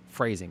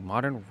phrasing,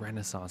 modern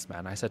Renaissance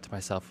man, I said to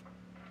myself,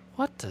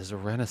 what does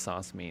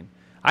Renaissance mean?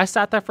 I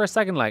sat there for a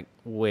second like,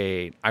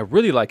 wait, I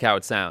really like how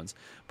it sounds,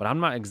 but I'm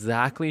not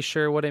exactly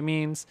sure what it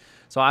means.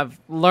 So I've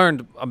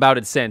learned about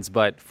it since,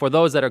 but for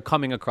those that are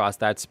coming across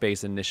that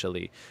space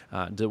initially,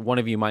 do one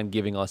of you mind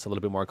giving us a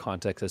little bit more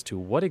context as to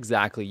what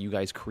exactly you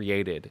guys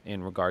created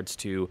in regards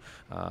to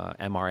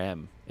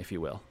MRM, if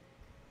you will?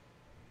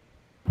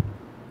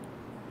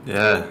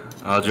 Yeah,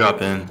 I'll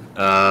drop in.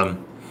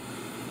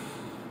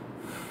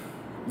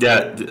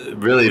 Yeah,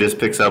 really just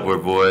picks up where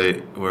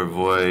Voy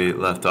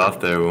left off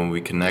there when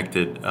we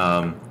connected.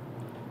 I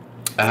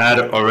had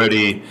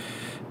already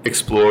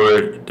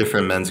explored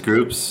different men's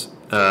groups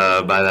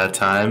by that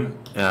time.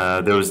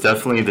 There was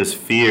definitely this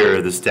fear,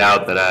 this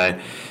doubt that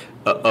I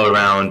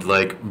around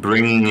like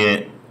bringing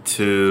it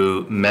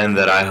to men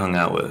that I hung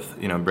out with,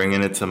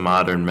 bringing it to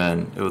modern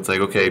men. It was like,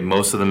 okay,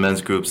 most of the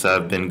men's groups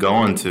I've been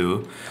going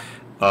to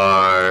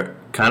are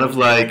kind of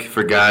like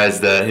for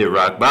guys that hit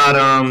rock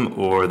bottom,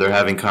 or they're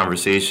having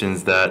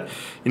conversations that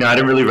I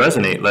didn't really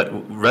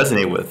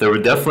resonate with. There were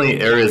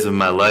definitely areas of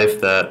my life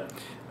that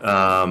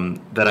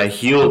that I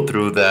healed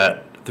through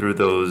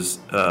those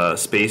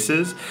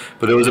spaces,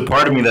 but there was a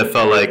part of me that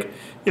felt like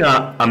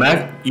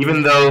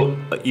Even though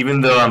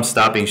I'm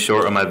stopping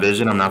short on my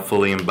vision, I'm not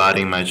fully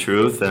embodying my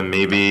truth, and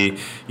maybe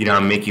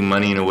I'm making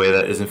money in a way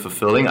that isn't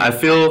fulfilling. I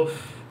feel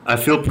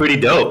pretty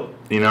dope.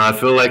 I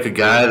feel like a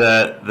guy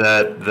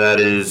that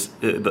is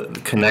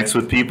that connects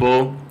with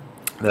people,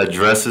 that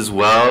dresses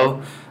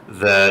well,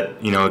 that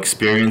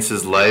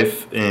experiences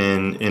life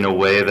in a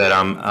way that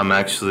I'm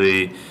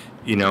actually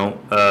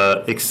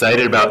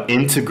excited about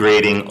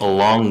integrating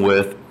along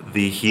with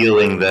the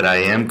healing that I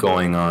am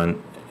going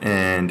on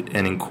and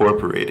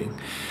incorporating.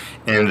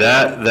 And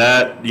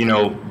that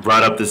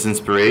brought up this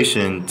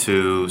inspiration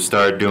to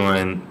start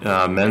doing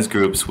men's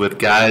groups with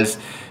guys.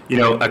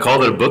 I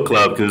called it a book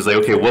club because it was like,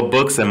 okay, what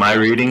books am I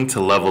reading to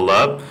level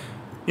up?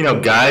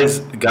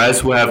 Guys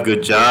who have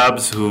good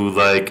jobs, who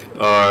like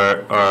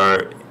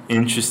are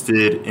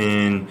interested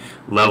in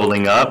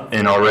leveling up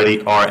and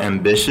already are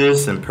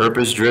ambitious and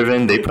purpose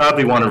driven, they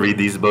probably want to read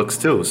these books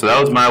too. So that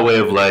was my way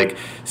of like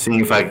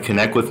seeing if I could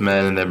connect with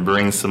men and then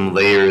bring some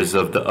layers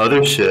of the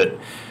other shit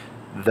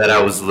that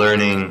I was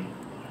learning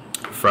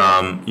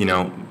from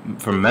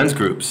men's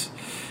groups.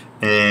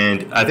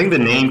 And I think the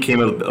name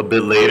came a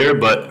bit later,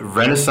 but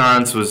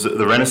Renaissance was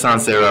the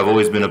Renaissance era. I've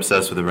always been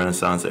obsessed with the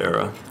Renaissance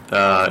era,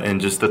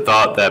 and just the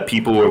thought that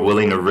people were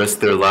willing to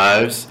risk their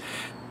lives.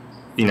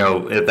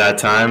 At that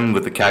time,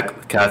 with the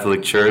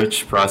Catholic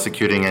Church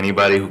prosecuting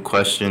anybody who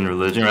questioned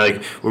religion,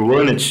 like we're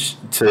willing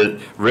to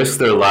risk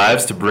their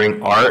lives to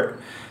bring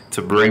art,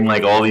 to bring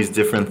like all these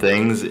different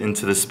things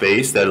into the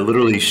space that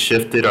literally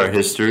shifted our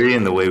history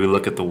and the way we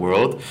look at the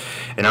world.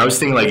 And I was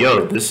thinking like,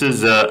 yo, this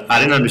is I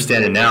didn't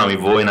understand it now. I mean,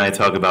 Voy and I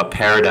talk about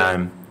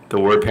paradigm,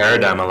 the word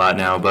paradigm a lot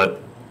now, but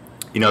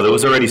there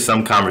was already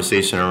some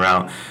conversation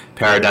around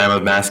paradigm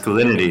of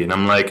masculinity, and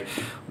I'm like,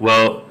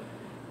 well,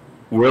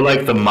 we're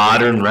like the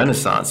modern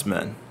Renaissance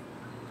men,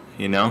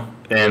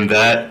 And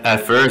that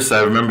at first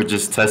I remember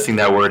just testing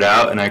that word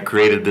out, and I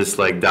created this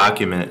like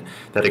document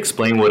that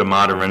explained what a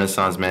modern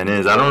Renaissance man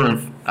is.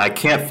 I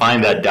can't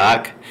find that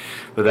doc,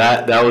 but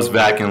that was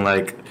back in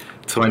like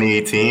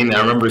 2018.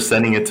 I remember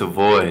sending it to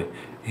Voy.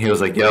 He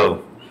was like,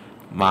 "Yo,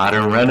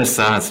 modern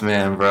Renaissance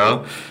man,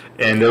 bro."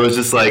 And there was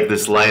just like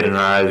this light in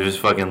our eyes, just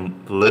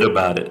fucking lit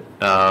about it.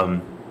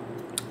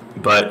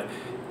 But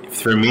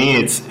for me,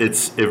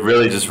 it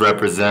really just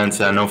represents,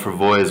 and I know for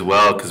Voy as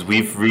well, because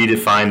we've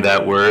redefined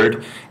that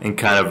word and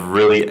kind of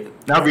really,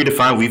 not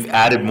redefined, we've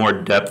added more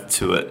depth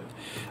to it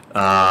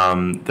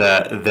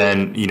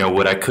than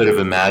what I could have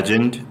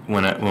imagined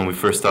when we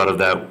first thought of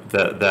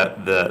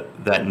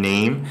that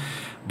name.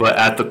 But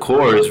at the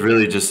core is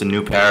really just a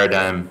new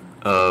paradigm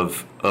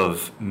of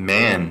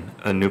man,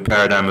 a new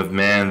paradigm of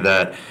man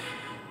that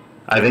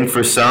I think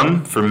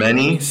for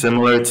many,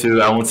 similar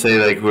to, I won't say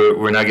like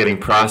we're not getting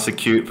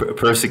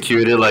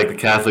persecuted like the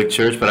Catholic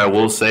Church, but I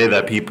will say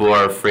that people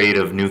are afraid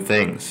of new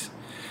things.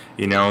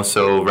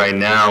 So right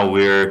now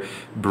we're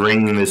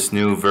bringing this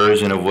new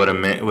version of what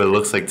it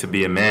looks like to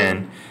be a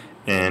man,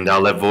 and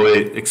I'll let Voy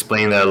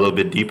explain that a little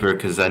bit deeper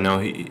because I know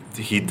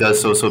he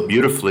does so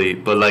beautifully.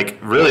 But like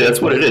really,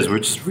 that's what it is. We're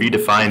just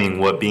redefining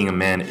what being a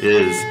man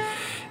is.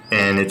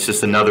 And it's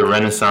just another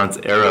Renaissance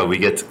era. We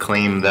get to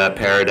claim that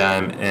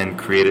paradigm and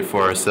create it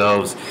for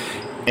ourselves.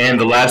 And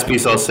the last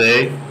piece I'll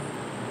say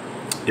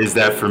is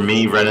that for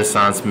me,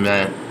 Renaissance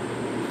meant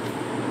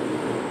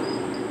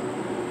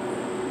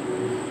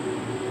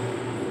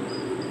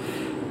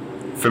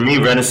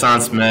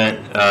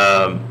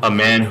a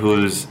man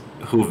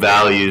who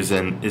values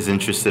and is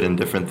interested in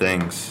different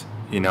things.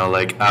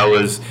 Like I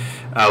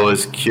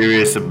was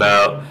curious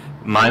about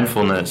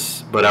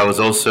mindfulness, but I was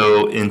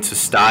also into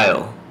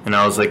style. And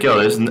I was like, yo,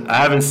 I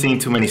haven't seen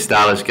too many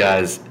stylish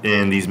guys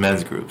in these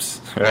men's groups,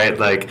 right?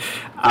 Like,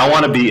 I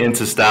want to be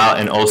into style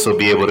and also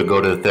be able to go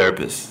to the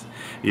therapist,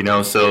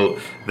 So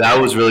that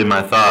was really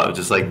my thought, of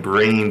just like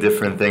bringing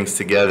different things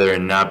together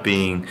and not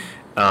being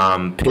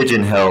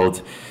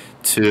pigeonholed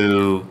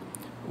to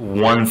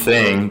one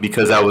thing,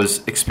 because I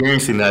was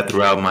experiencing that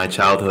throughout my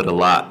childhood a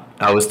lot.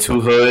 I was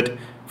too hood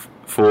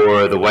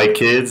for the white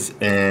kids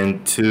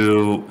and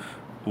too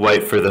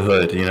white for the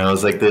hood. It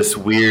was like this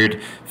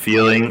weird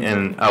feeling,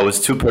 and I was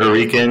too Puerto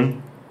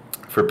Rican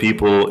for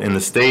people in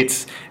the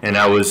States, and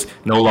I was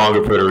no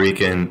longer Puerto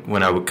Rican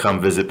when I would come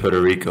visit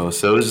Puerto Rico.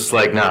 So it was just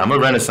like, nah, I'm a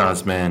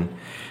Renaissance man,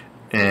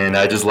 and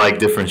I just like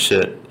different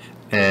shit.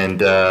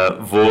 And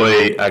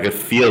Voy, I could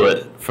feel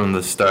it from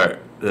the start.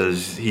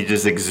 He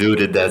just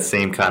exuded that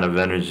same kind of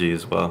energy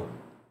as well.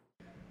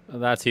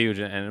 That's huge,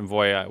 and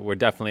Voy, we're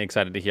definitely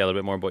excited to hear a little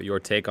bit more about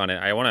your take on it.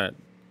 I want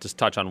to just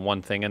touch on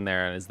one thing in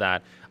there, and is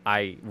that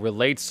I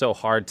relate so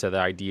hard to the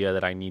idea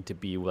that I need to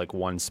be like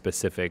one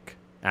specific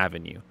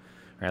avenue,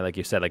 right? Like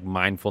you said, like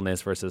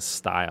mindfulness versus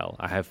style.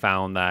 I have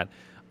found that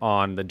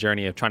on the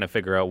journey of trying to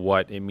figure out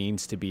what it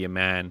means to be a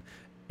man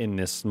in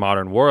this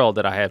modern world,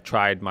 that I have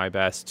tried my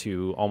best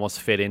to almost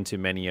fit into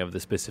many of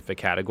the specific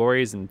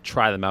categories and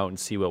try them out and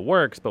see what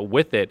works. But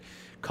with it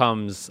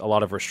comes a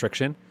lot of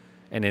restriction.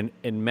 And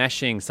in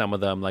meshing some of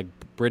them, like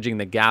bridging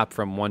the gap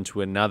from one to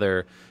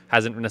another,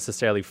 hasn't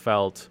necessarily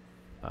felt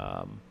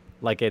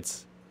like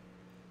it's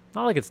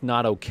not like it's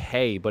not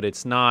okay, but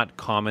it's not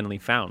commonly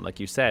found. Like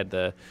you said,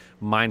 the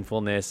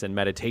mindfulness and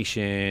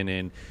meditation,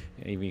 and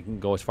even you can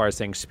go as far as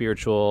saying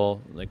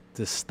spiritual, like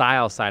the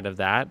style side of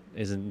that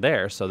isn't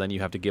there. So then you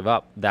have to give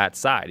up that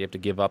side. You have to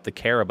give up the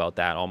care about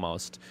that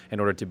almost in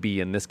order to be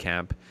in this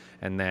camp.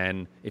 And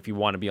then if you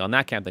want to be on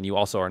that camp, then you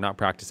also are not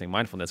practicing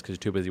mindfulness because you're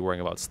too busy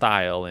worrying about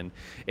style. And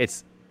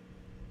it's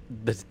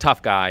the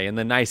tough guy and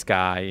the nice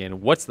guy,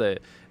 and what's the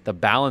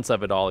balance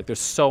of it all. Like there's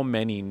so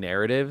many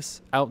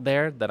narratives out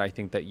there that I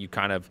think that you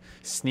kind of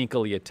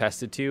sneakily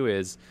attested to,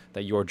 is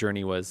that your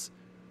journey was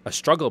a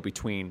struggle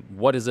between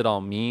what does it all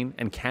mean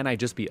and can I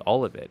just be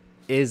all of it?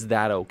 Is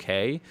that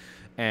okay?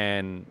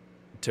 And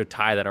to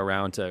tie that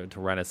around to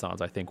Renaissance,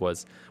 I think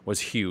was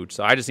huge.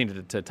 So I just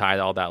needed to tie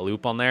all that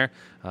loop on there.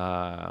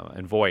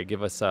 And Voy,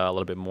 give us a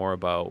little bit more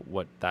about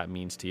what that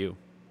means to you.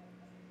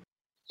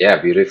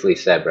 Yeah, beautifully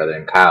said, brother.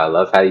 And Kyle, I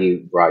love how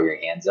you brought your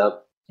hands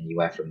up and you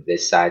went from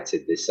this side to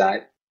this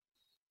side.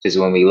 Because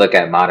when we look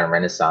at modern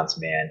Renaissance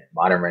man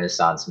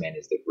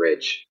is the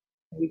bridge.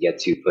 We get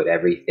to put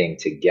everything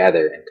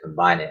together and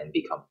combine it and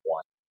become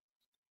one.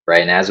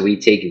 Right. And as we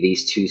take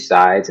these two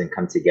sides and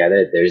come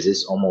together, there's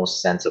this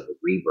almost sense of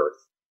rebirth.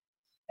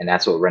 And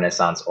that's what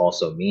Renaissance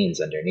also means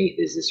underneath,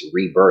 is this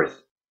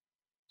rebirth,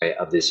 right,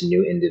 of this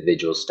new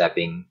individual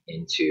stepping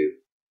into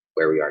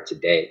where we are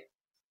today.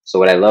 So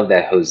what I love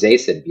that Jose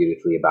said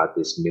beautifully about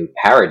this new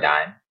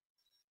paradigm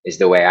is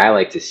the way I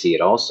like to see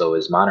it also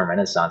is modern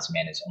Renaissance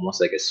man is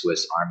almost like a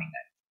Swiss Army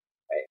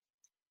knife, right?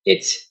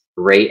 It's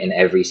great in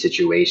every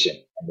situation,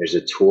 and there's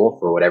a tool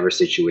for whatever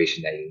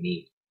situation that you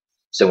need.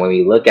 So when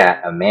we look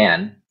at a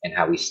man and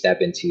how we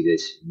step into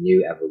this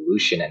new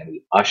evolution and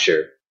we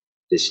usher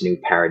this new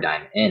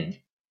paradigm in,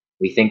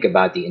 we think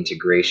about the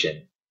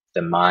integration,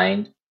 the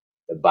mind,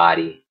 the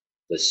body,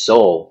 the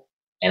soul,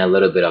 and a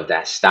little bit of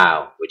that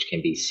style, which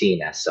can be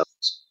seen as self.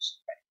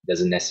 It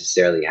doesn't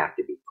necessarily have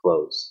to be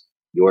clothes.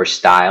 Your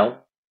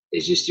style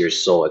is just your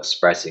soul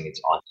expressing its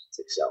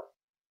authentic self.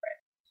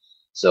 Right?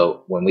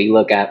 So when we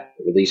look at,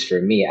 at least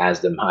for me as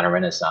the modern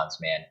Renaissance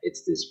man,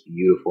 it's this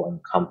beautiful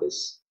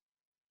encompass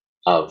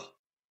of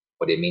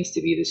what it means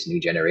to be this new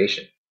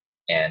generation.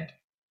 And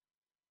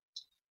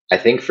I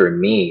think for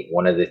me,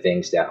 one of the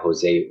things that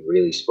Jose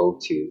really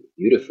spoke to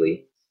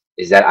beautifully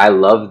is that I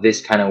love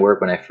this kind of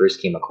work when I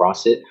first came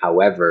across it.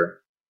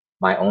 However,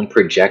 my own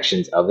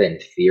projections of it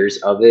and fears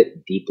of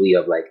it deeply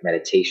of like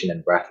meditation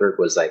and breathwork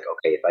was like,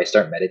 okay, if I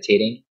start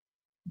meditating,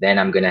 then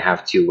I'm going to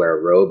have to wear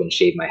a robe and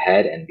shave my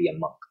head and be a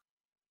monk,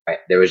 right?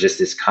 There was just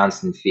this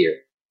constant fear.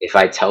 If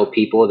I tell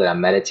people that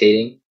I'm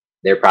meditating,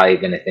 they're probably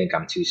going to think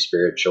I'm too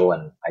spiritual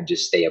and I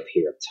just stay up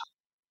here up top.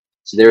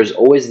 So there was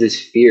always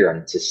this fear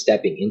into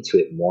stepping into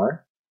it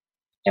more.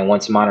 And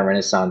once modern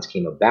Renaissance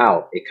came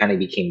about, it kind of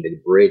became the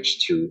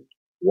bridge to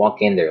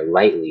walk in there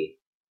lightly,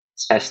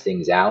 test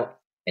things out,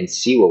 and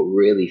see what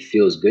really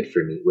feels good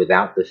for me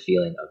without the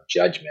feeling of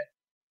judgment.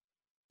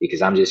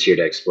 Because I'm just here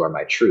to explore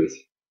my truth.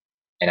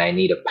 And I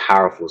need a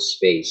powerful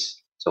space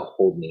to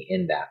hold me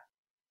in that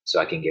so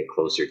I can get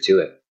closer to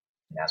it.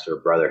 And that's where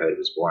brotherhood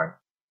was born.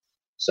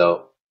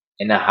 So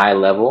in a high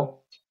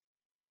level,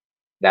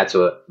 that's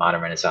what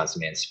modern Renaissance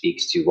man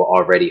speaks to what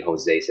already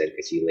Jose said,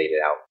 because he laid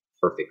it out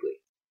perfectly.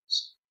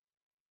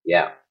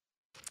 Yeah.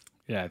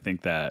 Yeah, I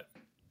think that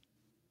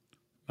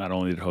not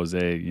only did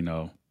Jose,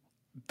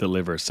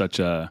 deliver such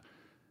a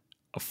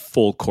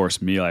full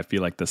course meal, I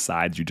feel like the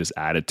sides you just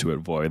added to it,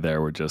 Voy,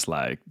 there were just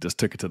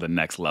took it to the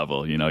next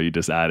level. You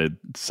just added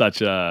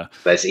such a...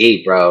 Let's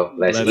eat, bro.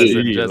 Let's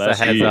eat. Just a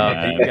heads up.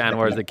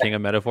 Anwar's the king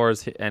of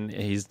metaphors, and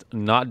he's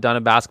not done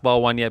a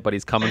basketball one yet, but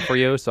he's coming for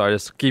you. So I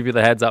just give you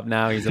the heads up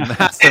now. He's a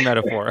master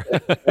metaphor.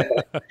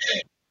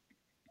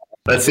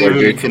 Let's see if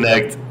we can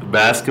connect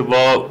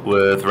basketball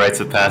with rites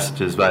of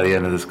passages by the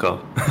end of this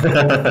call.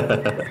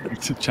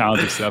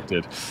 Challenge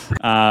accepted.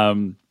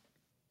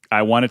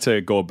 I wanted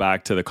to go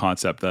back to the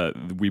concept that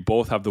we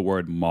both have the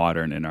word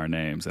modern in our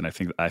names, and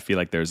I feel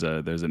like there's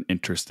an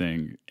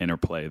interesting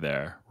interplay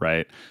there,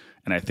 right?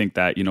 And I think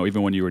that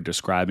even when you were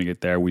describing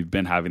it there, we've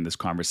been having this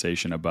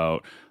conversation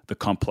about the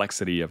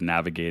complexity of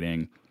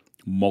navigating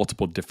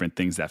multiple different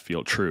things that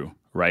feel true,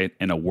 right?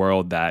 In a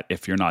world that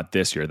if you're not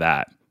this, you're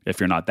that. If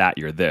you're not that,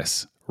 you're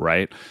this,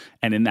 right?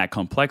 And in that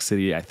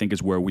complexity, I think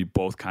is where we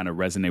both kind of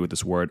resonate with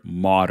this word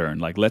modern.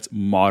 Like, let's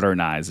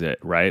modernize it,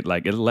 right?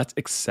 Like, let's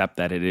accept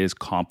that it is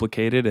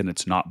complicated and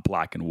it's not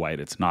black and white.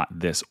 It's not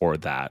this or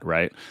that,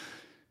 right?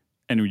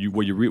 And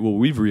what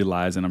we've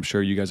realized, and I'm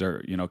sure you guys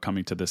are,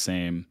 coming to the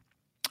same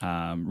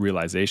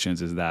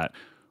realizations, is that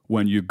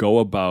when you go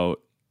about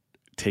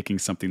taking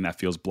something that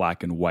feels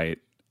black and white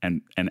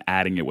and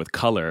adding it with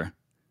color,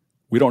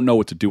 we don't know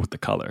what to do with the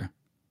color.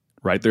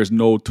 Right? There's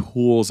no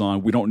tools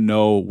on, we don't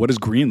know, what does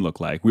green look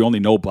like? We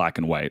only know black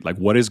and white. Like,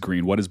 what is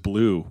green? What is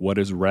blue? What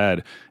is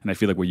red? And I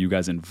feel like what you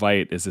guys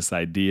invite is this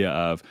idea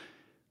of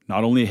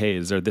not only, hey,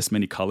 is there this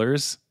many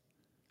colors?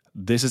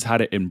 This is how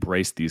to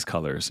embrace these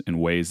colors in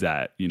ways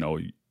that,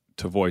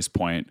 to Voy's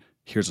point,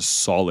 here's a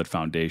solid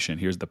foundation.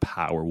 Here's the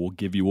power.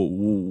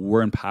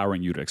 We're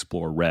empowering you to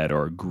explore red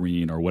or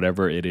green or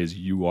whatever it is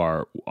you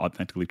are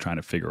authentically trying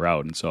to figure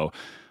out. And so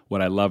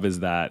what I love is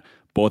that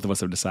both of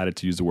us have decided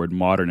to use the word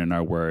modern in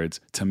our words.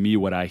 To me,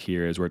 what I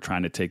hear is we're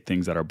trying to take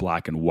things that are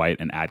black and white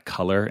and add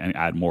color and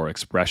add more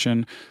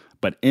expression.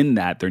 But in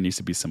that, there needs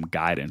to be some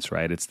guidance,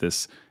 right? It's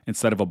this,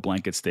 instead of a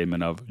blanket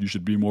statement of you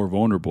should be more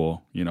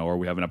vulnerable, or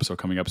we have an episode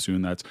coming up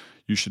soon that's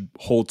you should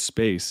hold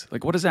space.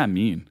 Like, what does that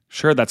mean?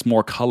 Sure, that's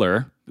more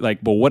color.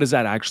 Like, but what does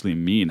that actually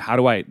mean? How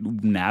do I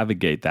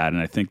navigate that?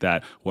 And I think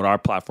that what our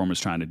platform is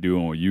trying to do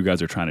and what you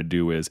guys are trying to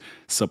do is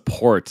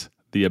support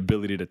the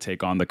ability to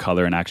take on the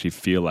color and actually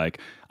feel like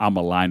I'm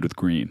aligned with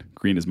green.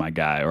 Green is my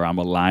guy, or I'm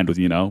aligned with,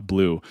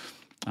 blue.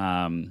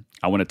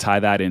 I want to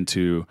tie that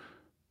into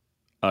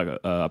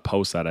a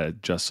post that I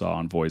just saw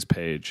on Voi's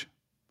page.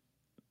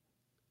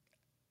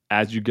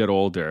 As you get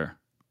older,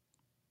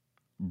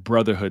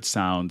 brotherhood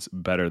sounds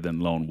better than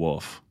lone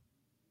wolf.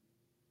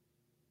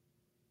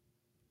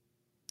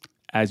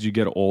 As you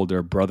get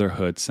older,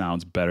 brotherhood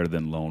sounds better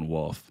than lone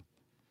wolf.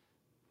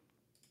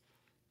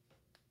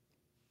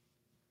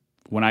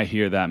 When I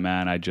hear that,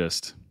 man,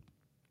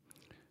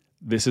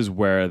 this is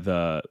where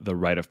the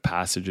rite of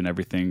passage and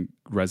everything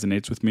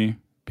resonates with me,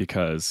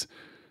 because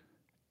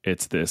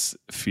it's this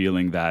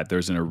feeling that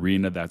there's an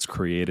arena that's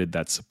created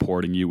that's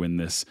supporting you in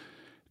this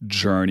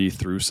journey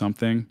through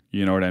something.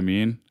 You know what I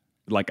mean?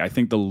 Like, I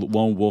think the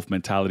lone wolf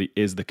mentality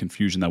is the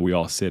confusion that we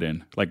all sit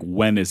in. Like,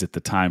 when is it the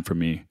time for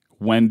me?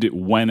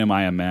 When am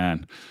I a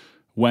man?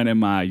 When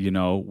am I,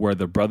 where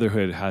the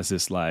brotherhood has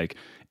this like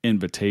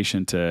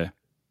invitation to,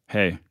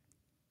 hey,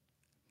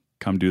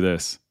 come do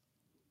this.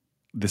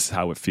 This is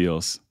how it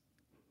feels.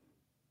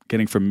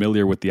 Getting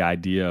familiar with the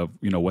idea of,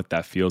 what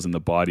that feels in the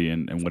body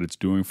and what it's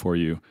doing for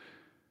you.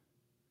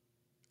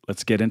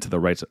 Let's get into the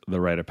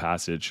rite of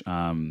passage.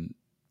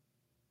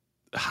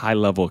 High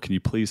level, can you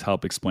please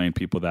help explain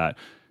people that,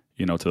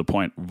 to the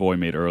point Voy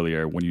made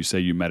earlier, when you say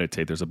you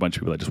meditate, there's a bunch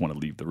of people that just want to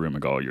leave the room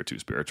and go, oh, you're too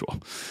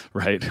spiritual,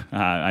 right?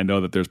 I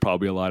know that there's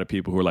probably a lot of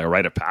people who are like,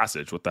 rite of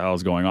passage, what the hell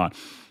is going on?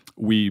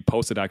 We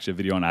posted actually a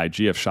video on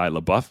IG of Shia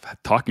LaBeouf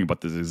talking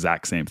about this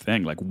exact same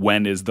thing. Like,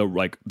 when is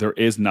there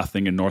is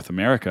nothing in North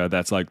America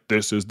that's like,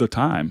 this is the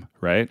time,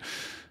 right?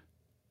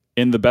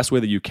 In the best way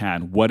that you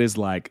can, what is,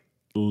 like,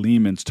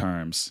 layman's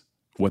terms,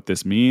 what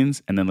this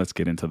means? And then let's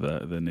get into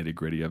the nitty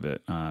gritty of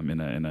it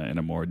in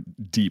a more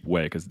deep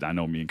way, because I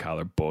know me and Kyle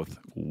are both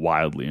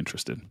wildly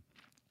interested.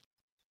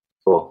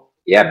 Cool.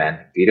 Yeah,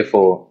 man.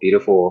 Beautiful,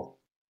 beautiful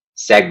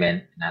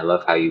segment. And I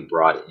love how you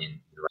brought in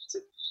the rites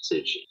of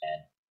passage.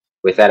 And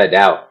without a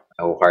doubt,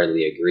 I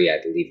wholeheartedly agree.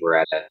 I believe we're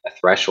at a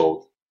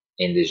threshold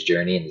in this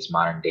journey, in this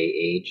modern day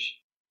age,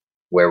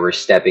 where we're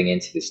stepping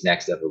into this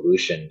next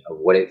evolution of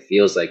what it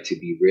feels like to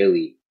be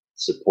really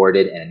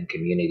supported and in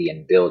community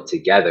and build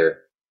together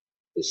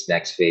this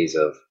next phase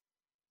of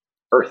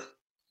Earth.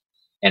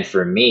 And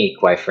for me,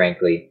 quite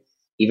frankly,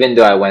 even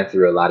though I went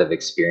through a lot of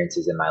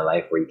experiences in my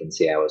life where you can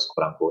say I was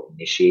quote unquote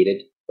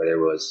initiated, whether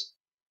it was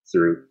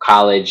through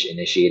college,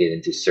 initiated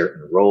into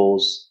certain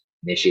roles,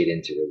 initiated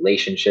into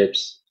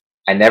relationships,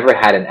 I never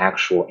had an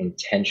actual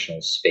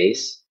intentional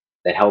space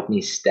that helped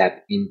me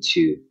step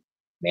into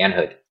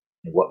manhood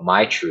and what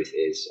my truth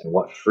is and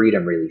what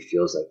freedom really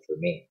feels like for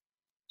me.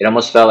 It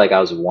almost felt like I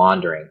was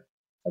wandering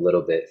a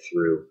little bit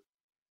through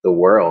the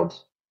world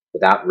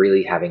without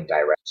really having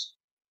direction.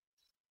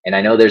 And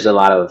I know there's a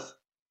lot of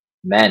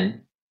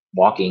men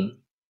walking,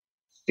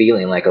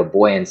 feeling like a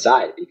boy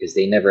inside because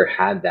they never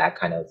had that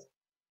kind of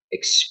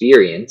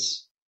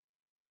experience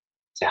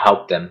to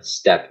help them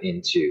step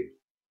into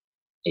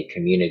a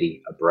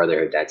community, a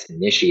brotherhood that's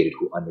initiated,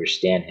 who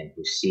understand him,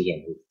 who see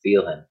him, who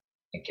feel him,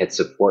 and can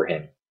support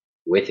him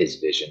with his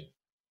vision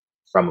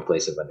from a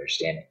place of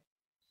understanding.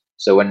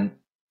 So when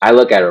I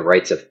look at a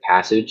rites of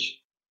passage,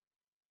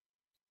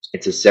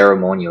 it's a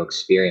ceremonial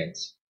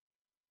experience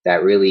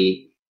that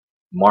really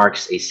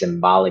marks a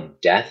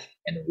symbolic death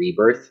and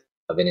rebirth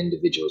of an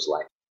individual's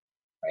life.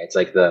 Right? It's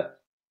like the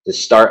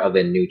start of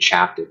a new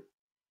chapter.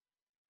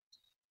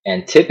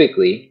 And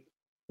typically,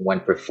 when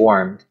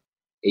performed,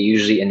 it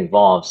usually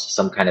involves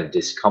some kind of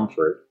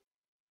discomfort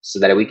so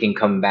that we can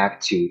come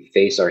back to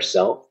face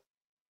ourselves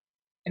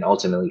and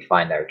ultimately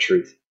find our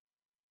truth.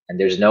 And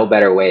there's no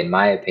better way, in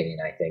my opinion,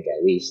 I think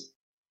at least,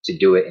 to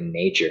do it in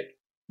nature,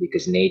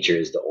 because nature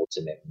is the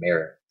ultimate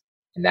mirror.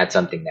 And that's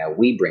something that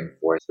we bring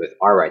forth with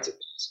our rites of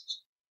passage,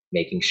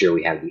 making sure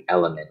we have the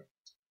element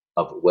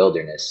of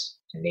wilderness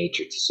and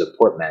nature to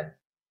support men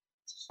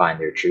to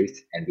find their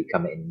truth and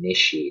become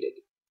initiated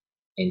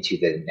into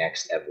the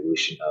next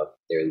evolution of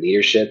their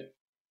leadership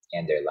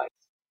and their life.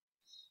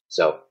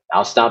 So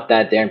I'll stop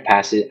that there and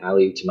pass it. I'll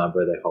leave it to my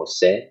brother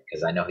Jose,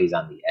 because I know he's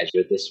on the edge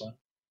with this one.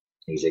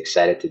 He's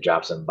excited to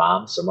drop some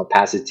bombs. So I'm going to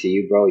pass it to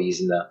you, bro,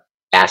 using the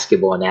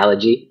basketball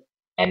analogy,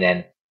 and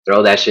then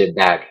throw that shit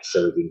back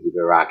so we can keep it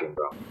rocking,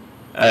 bro.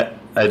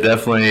 I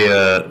definitely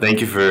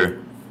thank you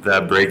for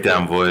that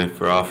breakdown, Voy,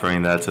 for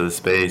offering that to the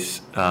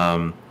space.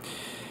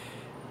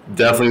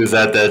 Definitely was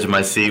at the edge of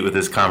my seat with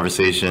this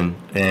conversation,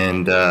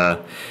 and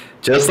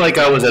Just like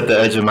I was at the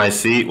edge of my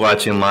seat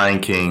watching Lion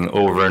King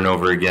over and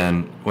over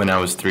again when I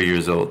was 3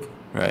 years old,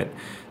 right?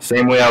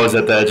 Same way I was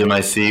at the edge of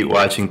my seat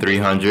watching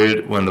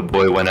 300 when the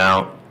boy went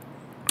out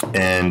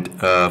and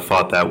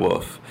fought that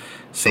wolf.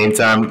 Same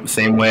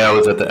way I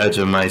was at the edge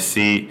of my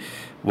seat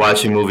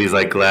watching movies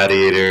like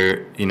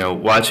Gladiator,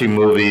 watching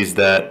movies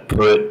that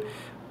put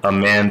a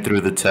man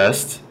through the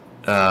test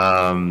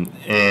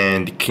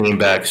and came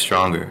back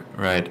stronger,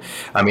 right?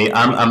 I mean,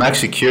 I'm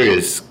actually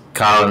curious,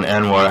 Kyle and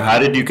Anwar, how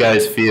did you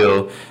guys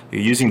feel,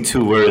 using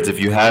two words, if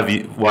you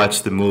have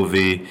watched the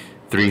movie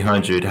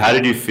 300, how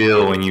did you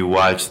feel when you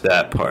watched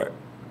that part?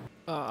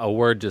 A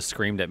word just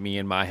screamed at me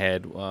in my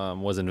head,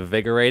 was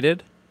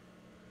invigorated,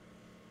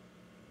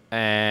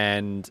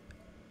 and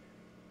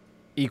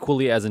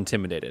equally as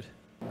intimidated.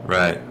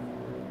 Right.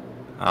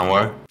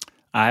 Anwar?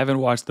 I haven't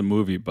watched the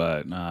movie,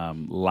 but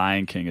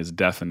Lion King is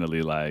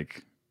definitely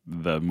like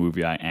the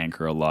movie I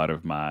anchor a lot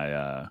of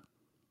my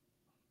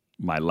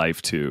my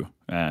life to,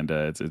 and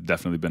it's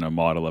definitely been a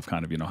model of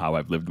kind of how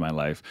I've lived my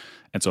life.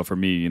 And so for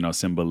me,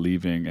 Simba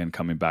leaving and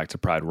coming back to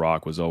Pride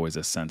Rock was always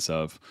a sense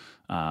of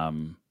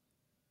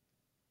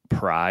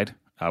pride,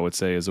 I would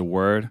say, is a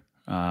word.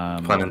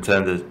 Pun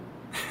intended.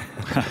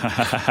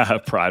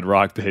 Pride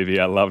Rock, baby,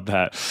 I love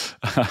that.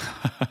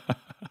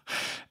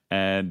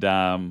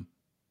 And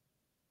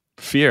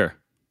fear.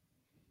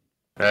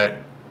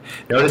 Right.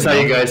 Notice how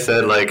you guys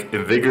said like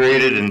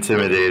invigorated,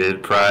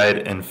 intimidated,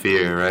 pride, and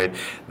fear, right?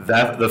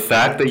 That the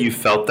fact that you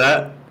felt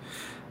that,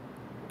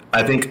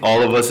 I think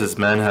all of us as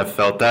men have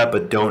felt that,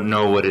 but don't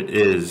know what it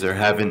is or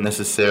haven't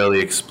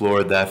necessarily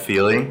explored that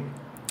feeling.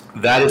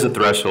 That is a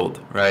threshold,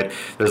 right?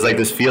 There's like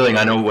this feeling,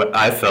 I know what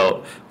I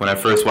felt when I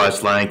first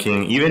watched Lion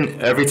King. Even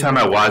every time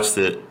I watched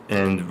it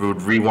and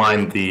would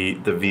rewind the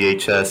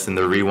VHS and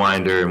the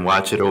rewinder and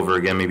watch it over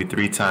again, maybe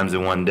 3 times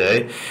in one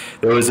day,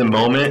 there was a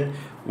moment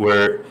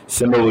where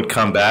Simba would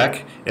come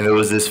back and there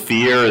was this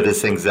fear or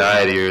this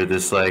anxiety or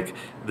this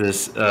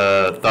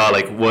thought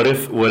like, what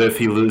if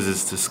he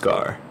loses to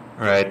Scar,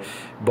 right?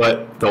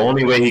 But the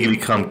only way he can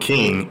become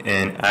king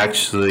and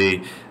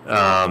actually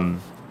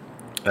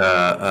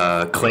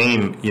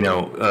claim,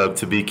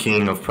 to be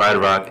king of Pride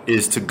Rock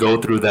is to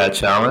go through that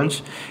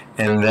challenge.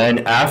 And then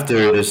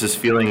after, there's this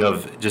feeling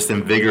of just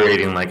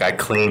invigorating, like I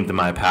claimed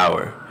my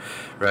power,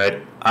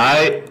 right?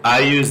 I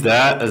use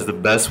that as the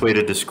best way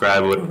to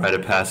describe what a rite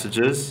of passage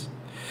is,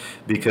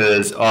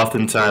 because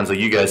oftentimes, like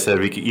you guys said,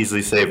 we could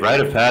easily say rite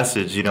of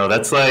passage.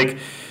 That's like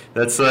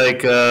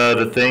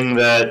the thing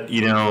that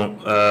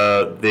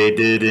they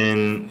did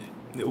in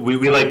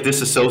we like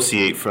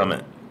disassociate from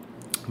it.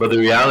 But the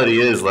reality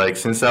is, like,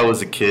 since I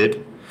was a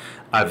kid,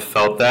 I've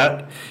felt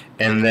that.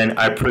 And then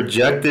I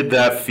projected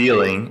that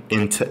feeling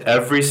into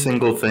every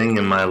single thing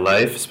in my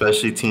life,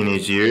 especially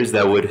teenage years,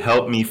 that would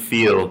help me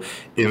feel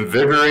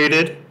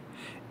invigorated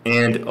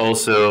and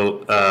also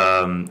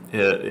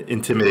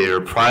intimidated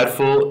or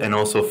prideful and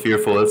also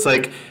fearful. It's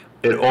like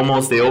they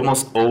almost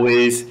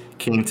always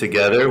came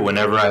together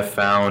whenever I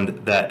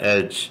found that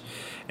edge.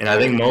 And I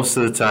think most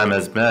of the time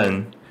as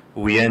men,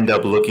 we end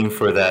up looking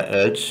for that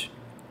edge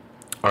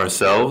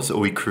ourselves.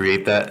 We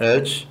create that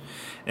edge,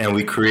 and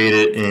we create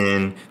it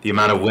in the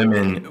amount of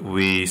women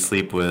we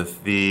sleep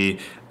with.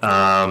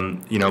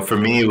 For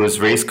me, it was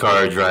race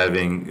car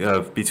driving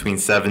between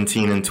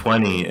 17 and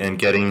 20 and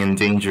getting in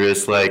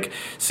dangerous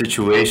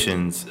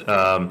situations. We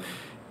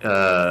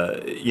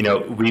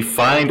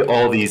find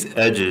all these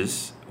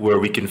edges where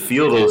we can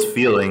feel those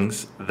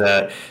feelings.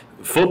 That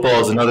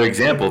football is another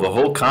example. The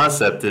whole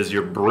concept is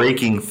you're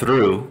breaking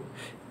through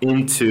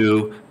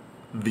into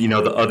the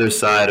other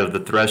side of the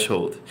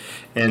threshold.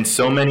 And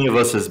so many of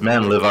us as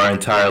men live our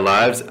entire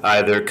lives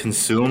either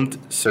consumed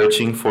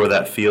searching for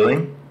that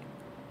feeling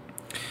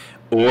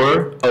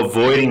or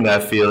avoiding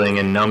that feeling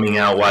and numbing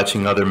out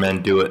watching other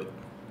men do it,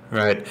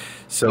 right?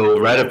 So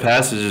rite of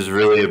passage is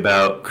really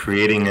about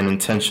creating an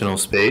intentional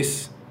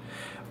space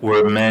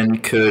where men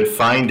could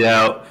find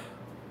out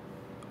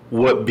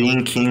what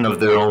being king of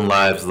their own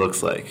lives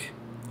looks like.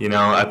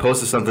 I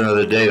posted something the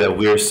other day that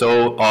we're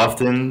so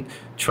often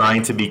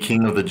trying to be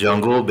king of the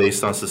jungle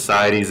based on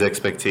society's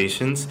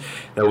expectations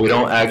that we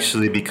don't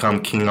actually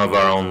become king of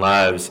our own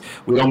lives.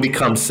 We don't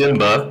become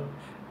Simba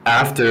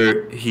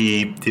after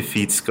he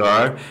defeats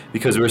Scar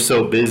because we're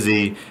so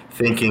busy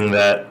thinking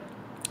that,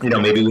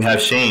 maybe we have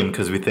shame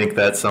because we think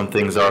that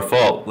something's our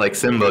fault, like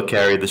Simba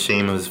carried the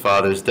shame of his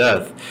father's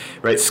death,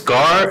 right?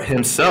 Scar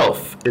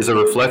himself is a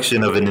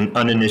reflection of an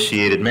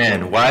uninitiated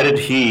man. Why did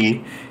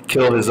he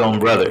kill his own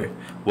brother?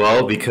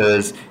 Well,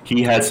 because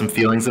he had some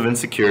feelings of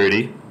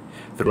insecurity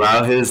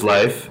throughout his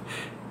life,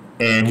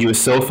 and he was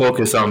so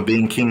focused on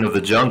being king of the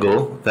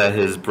jungle that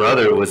his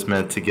brother was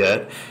meant to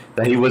get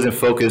that he wasn't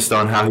focused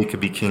on how he could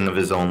be king of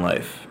his own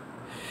life.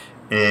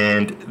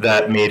 And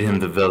that made him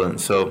the villain.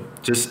 So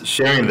just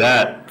sharing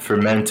that for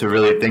men to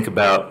really think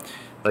about,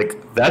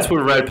 that's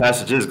what a rite of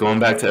passage is, going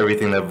back to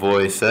everything that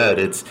Voy said.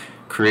 It's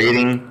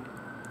creating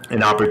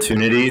an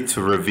opportunity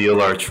to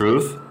reveal our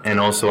truth and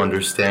also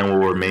understand what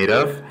we're made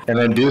of, and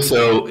then do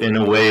so in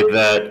a way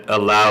that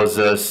allows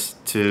us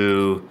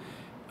to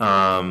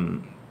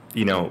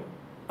you know,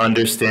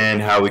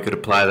 understand how we could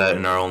apply that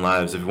in our own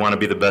lives. If we want to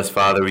be the best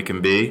father we can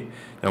be,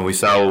 and we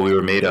saw what we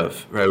were made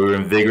of, right? We were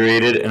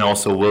invigorated and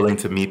also willing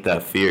to meet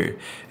that fear.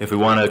 If we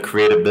want to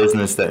create a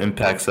business that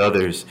impacts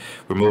others,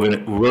 we're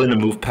willing to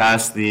move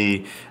past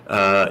the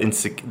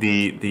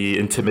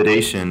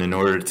intimidation in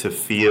order to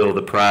feel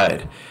the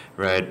pride,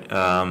 right?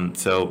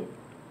 So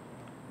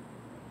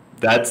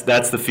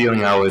that's the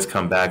feeling I always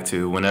come back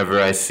to whenever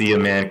I see a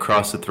man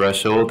cross the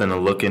threshold and a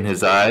look in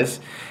his eyes.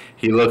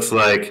 He looks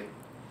like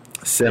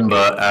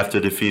Simba after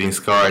defeating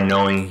Scar,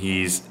 knowing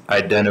he's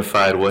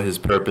identified what his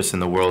purpose in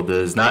the world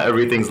is. Not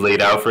everything's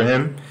laid out for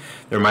him.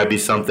 There might be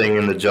something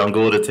in the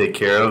jungle to take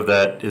care of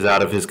that is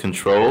out of his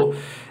control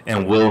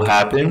and will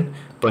happen,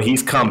 but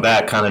he's come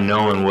back kind of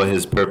knowing what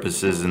his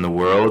purpose is in the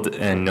world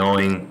and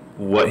knowing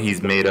what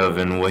he's made of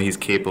and what he's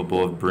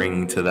capable of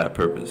bringing to that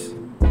purpose.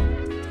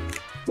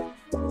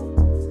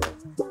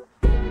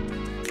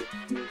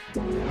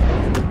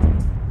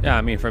 Yeah,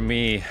 I mean, for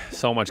me,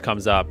 so much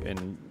comes up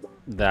in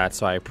that,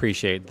 so I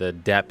appreciate the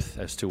depth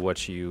as to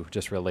what you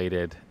just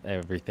related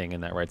everything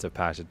in that rites of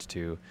passage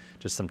to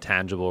just some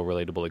tangible,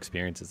 relatable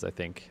experiences. I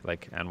think,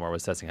 like Anwar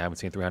was testing, I haven't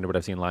seen 300, but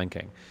I've seen Lion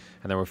King.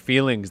 And there were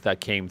feelings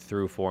that came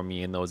through for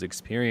me in those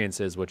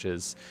experiences, which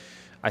is,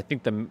 I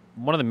think,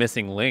 one of the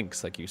missing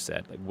links, like you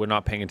said. Like, we're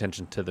not paying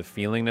attention to the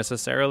feeling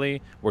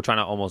necessarily. We're trying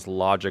to almost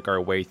logic our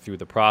way through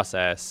the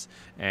process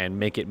and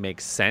make it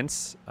make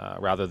sense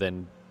rather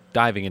than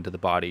diving into the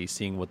body,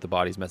 seeing what the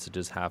body's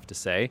messages have to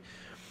say.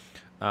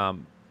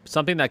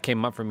 Something that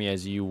came up for me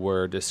as you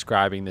were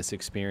describing this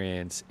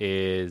experience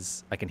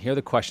is I can hear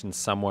the question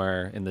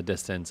somewhere in the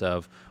distance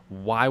of,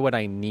 why would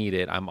I need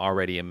it? I'm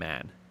already a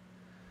man.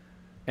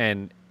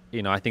 And,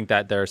 you know, I think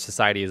that their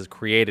society has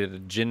created a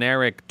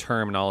generic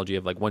terminology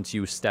of, like, once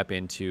you step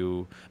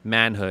into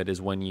manhood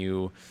is when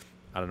you,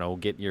 I don't know,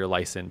 get your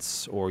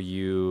license, or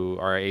you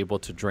are able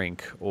to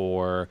drink,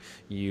 or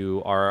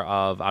you are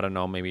of, I don't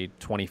know, maybe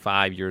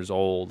 25 years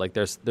old. Like,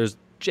 there's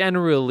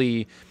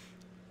generally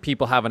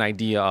people have an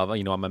idea of,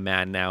 you know, I'm a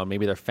man now, and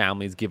maybe their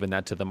family's given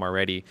that to them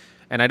already.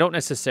 And I don't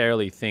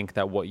necessarily think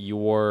that what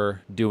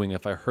you're doing,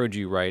 if I heard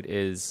you right,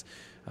 is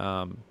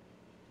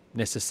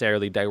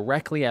necessarily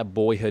directly at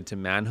boyhood to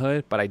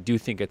manhood, but I do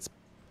think it's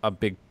a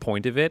big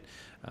point of it.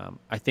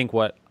 I think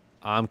what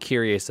I'm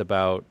curious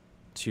about,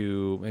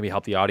 to maybe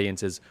help the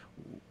audience, is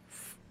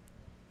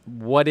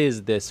what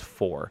is this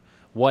for?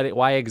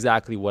 Why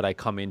exactly would I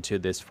come into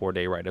this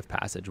 4-day rite of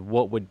passage?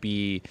 What would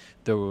be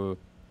the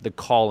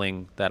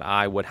calling that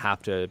I would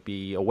have to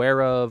be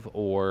aware of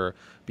or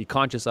be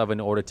conscious of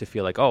in order to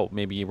feel like, oh,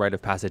 maybe rite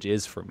of passage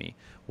is for me?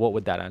 What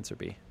would that answer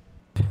be?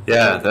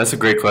 Yeah, that's a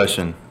great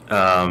question.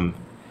 And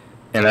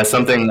that's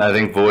something I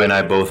think Voy and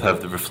I both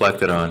have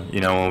reflected on.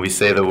 You know, when we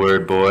say the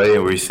word boy,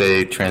 or we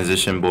say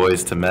transition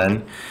boys to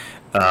men,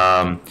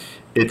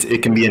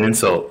 it can be an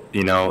insult.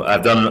 You know,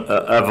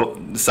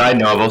 side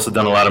note, I've also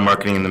done a lot of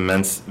marketing in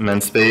the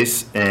men's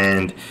space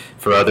and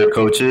for other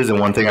coaches. And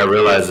one thing I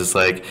realized is,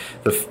 like,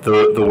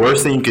 the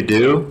worst thing you could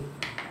do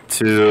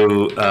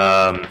to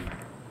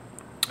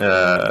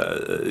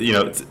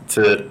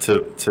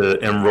to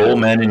enroll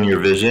men in your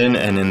vision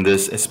and in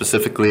this,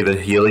 specifically the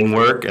healing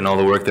work and all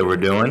the work that we're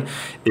doing,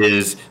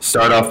 is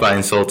start off by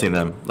insulting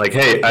them. Like,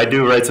 hey, I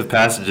do rites of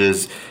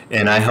passages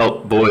and I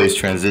help boys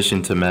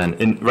transition to men.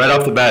 And right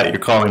off the bat, you're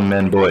calling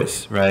men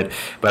boys, right?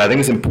 But I think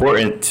it's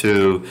important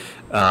to,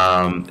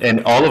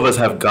 and all of us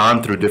have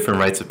gone through different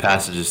rites of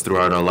passages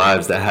throughout our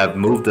lives that have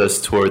moved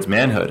us towards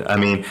manhood. I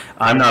mean,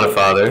 I'm not a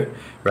father,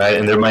 right?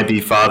 And there might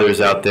be fathers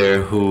out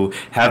there who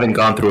haven't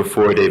gone through a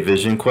 4-day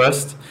vision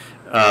quest,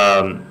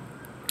 or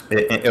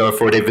a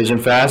 4-day vision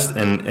fast,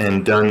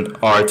 and done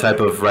our type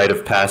of rite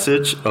of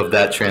passage of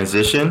that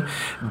transition,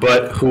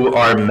 but who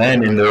are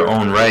men in their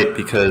own right,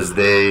 because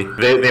they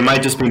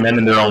might just be men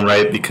in their own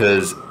right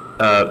because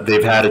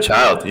they've had a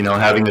child. You know,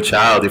 having a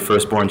child, your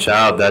firstborn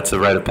child, that's a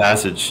rite of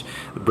passage.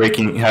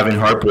 Having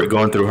heartbreak,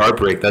 going through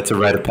heartbreak, that's a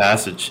rite of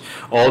passage.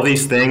 All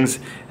these things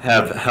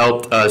have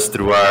helped us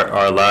through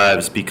our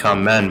lives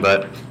become men.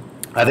 But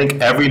I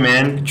think every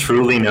man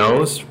truly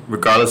knows,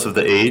 regardless of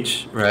the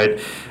age, right,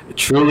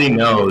 truly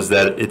knows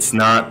that it's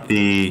not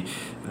the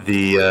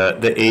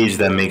age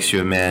that makes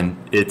you a man.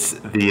 It's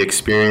the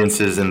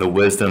experiences and the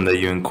wisdom that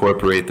you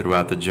incorporate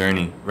throughout the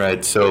journey,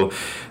 right? So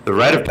the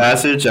rite of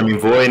passage, I mean,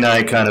 Voy and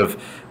I kind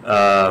of,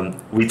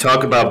 we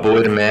talk about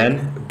boy to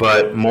man,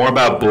 but more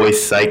about boy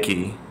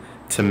psyche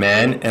to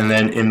man. And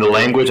then in the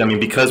language, I mean,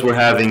 because we're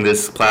having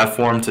this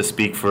platform to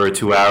speak for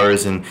 2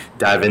 hours and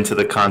dive into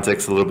the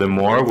context a little bit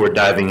more, we're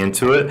diving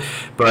into it.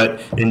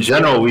 But in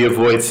general, we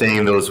avoid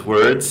saying those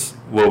words.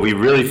 What we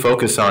really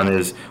focus on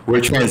is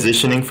we're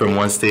transitioning from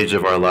one stage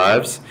of our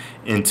lives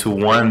into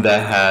one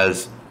that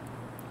has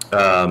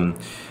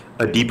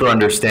a deeper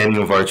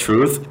understanding of our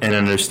truth and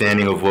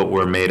understanding of what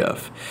we're made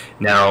of.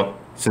 Now,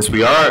 since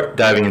we are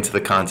diving into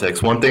the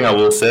context, one thing I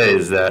will say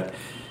is that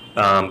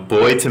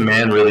boy to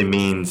man really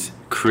means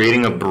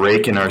creating a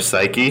break in our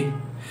psyche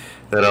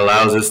that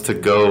allows us to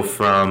go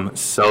from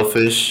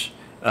selfish,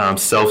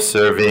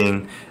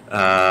 self-serving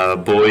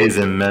boys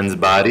in men's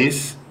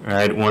bodies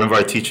right? One of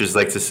our teachers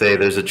likes to say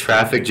there's a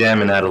traffic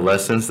jam in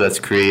adolescence that's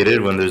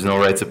created when there's no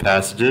rites of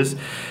passages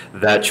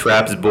that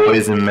traps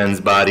boys in men's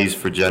bodies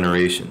for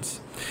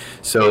generations.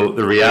 So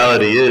the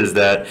reality is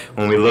that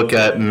when we look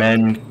at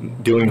men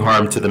doing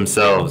harm to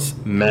themselves,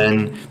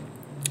 men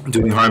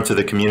doing harm to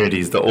the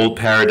communities, the old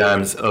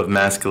paradigms of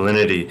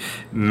masculinity,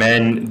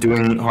 men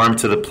doing harm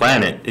to the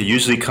planet, it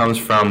usually comes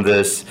from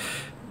this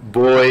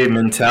boy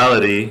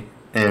mentality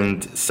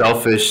and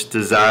selfish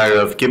desire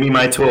of give me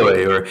my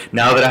toy, or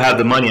now that I have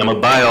the money I'm gonna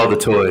buy all the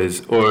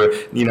toys, or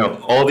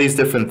all these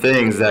different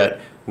things that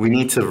we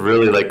need to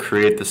really like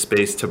create the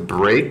space to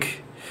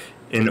break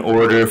in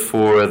order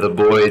for the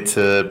boy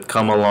to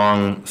come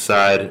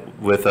alongside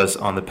with us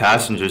on the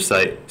passenger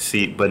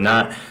seat, but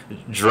not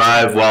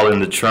drive while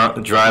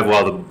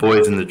the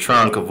boy's in the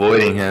trunk,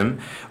 avoiding him,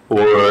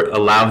 or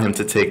allow him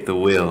to take the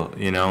wheel.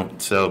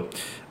 So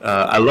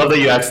I love that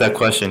you asked that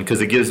question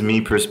because it gives me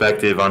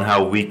perspective on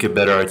how we could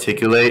better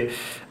articulate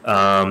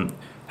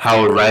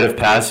how a rite of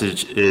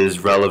passage is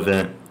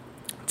relevant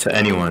to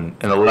anyone.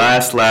 And the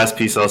last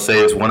piece I'll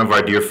say is one of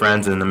our dear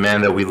friends and the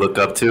man that we look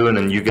up to, and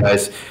then you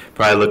guys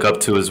probably look up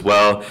to as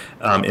well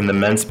in the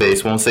men's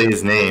space. Won't say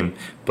his name,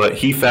 but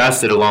he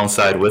fasted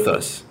alongside with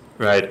us,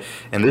 right?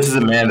 And this is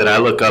a man that I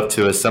look up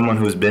to as someone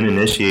who's been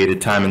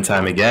initiated time and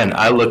time again.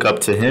 I look up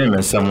to him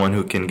as someone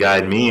who can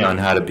guide me on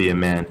how to be a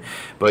man.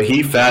 But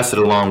he fasted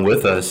along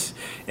with us,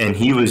 and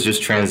he was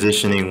just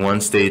transitioning one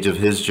stage of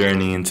his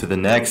journey into the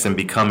next and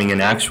becoming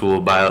an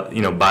actual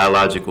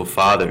biological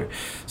father.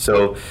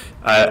 So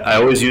I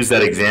always use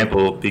that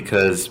example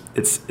because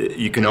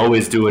you can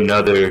always do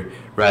another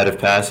rite of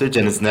passage,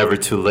 and it's never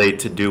too late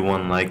to do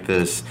one like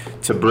this,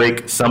 to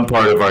break some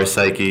part of our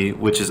psyche,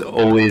 which is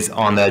always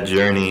on that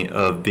journey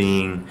of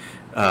being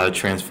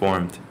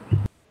transformed.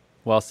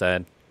 Well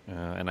said.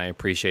 And I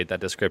appreciate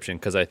that description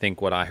because I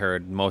think what I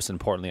heard most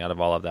importantly out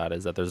of all of that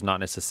is that there's not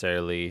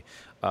necessarily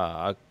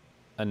a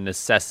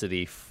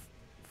necessity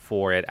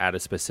for it at a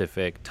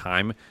specific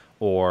time,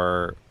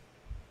 or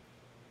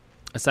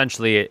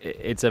essentially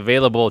it's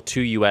available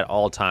to you at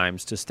all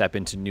times to step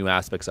into new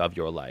aspects of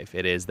your life.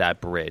 It is that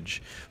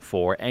bridge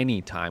for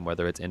any time,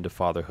 whether it's into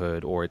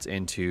fatherhood or it's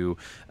into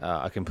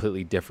a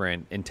completely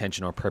different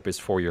intention or purpose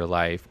for your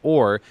life,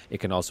 or it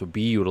can also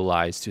be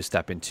utilized to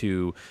step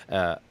into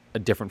a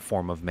different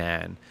form of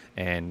man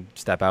and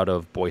step out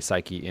of boy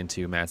psyche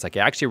into man psyche.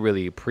 I actually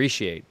really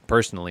appreciate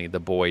personally the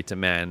boy to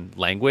man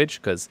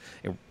language because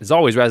it's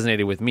always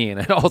resonated with me,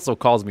 and it also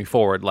calls me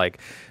forward like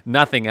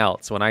nothing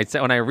else. When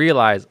I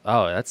realize,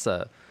 oh, that's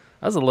a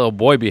little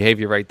boy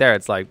behavior right there,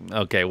 it's like,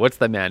 okay, what's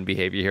the man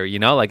behavior here?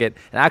 Like it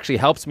actually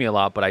helps me a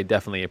lot, but I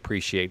definitely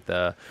appreciate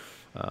the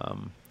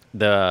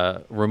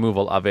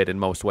removal of it in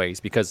most ways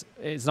because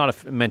it's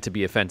not meant to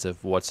be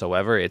offensive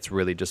whatsoever. It's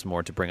really just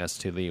more to bring us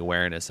to the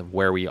awareness of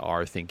where we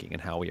are thinking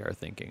and how we are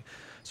thinking.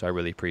 So I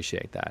really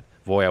appreciate that.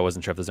 Voy, I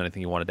wasn't sure if there's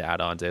anything you wanted to add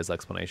on to his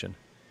explanation.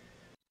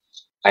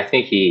 I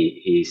think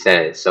he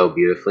said it so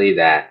beautifully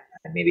that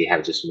I maybe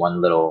have just one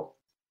little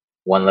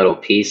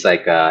piece,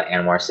 like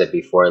Anwar said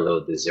before, a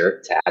little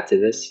dessert to add to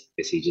this,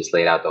 because he just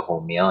laid out the whole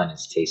meal and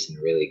it's tasting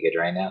really good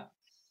right now.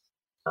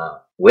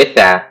 With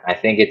that, I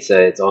think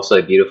it's also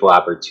a beautiful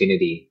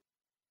opportunity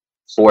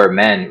for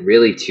men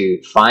really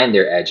to find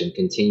their edge and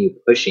continue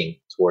pushing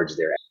towards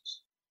their edge.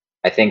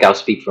 I think I'll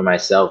speak for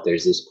myself.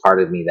 There's this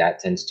part of me that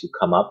tends to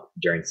come up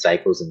during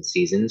cycles and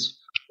seasons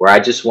where I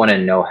just want to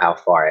know how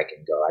far I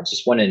can go. I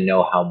just want to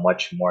know how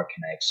much more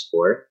can I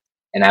explore,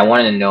 and I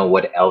want to know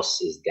what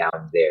else is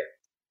down there.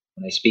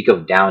 When I speak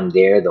of down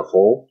there, the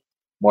whole,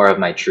 more of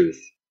my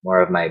truth,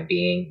 more of my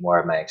being, more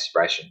of my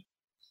expression.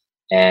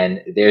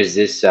 And there's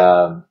this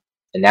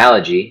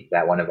analogy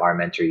that one of our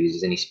mentors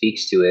uses, and he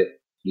speaks to it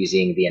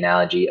using the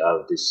analogy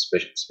of this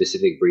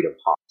specific breed of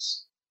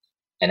hawks.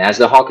 And as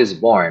the hawk is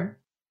born,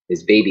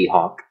 this baby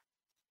hawk,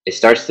 it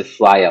starts to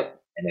fly up,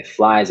 and it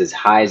flies as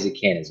high as it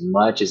can, as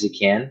much as it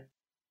can,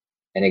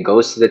 and it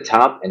goes to the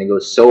top, and it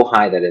goes so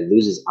high that it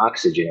loses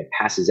oxygen, it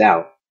passes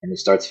out, and it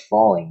starts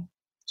falling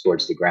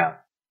towards the ground.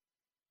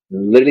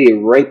 And literally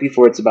right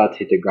before it's about to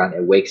hit the ground,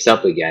 it wakes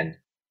up again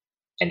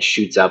and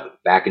shoots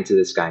up back into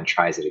the sky and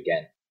tries it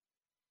again.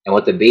 And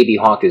what the baby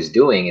hawk is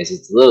doing is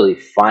it's literally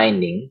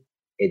finding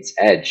its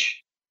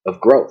edge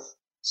of growth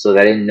so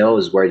that it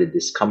knows where the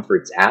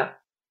discomfort's at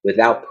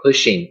without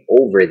pushing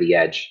over the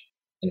edge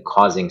and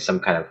causing some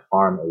kind of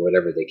harm or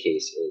whatever the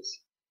case is.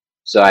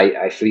 So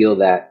I feel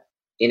that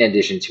in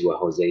addition to what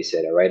Jose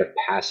said, a rite of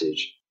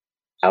passage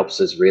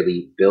helps us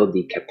really build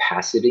the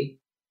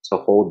capacity to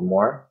hold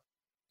more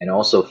and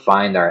also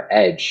find our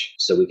edge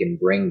so we can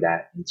bring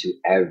that into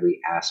every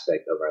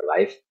aspect of our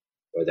life,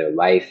 whether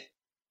life,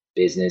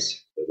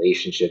 business,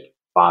 relationship,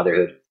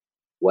 fatherhood,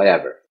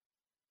 whatever.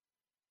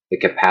 The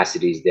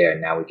capacity is there,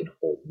 and now we can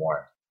hold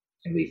more.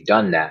 And we've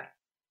done that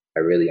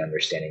by really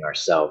understanding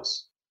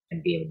ourselves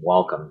and being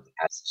welcomed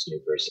as this new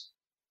person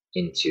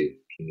into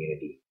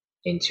community,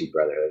 into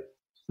brotherhood,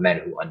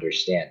 men who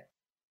understand.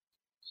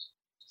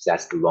 So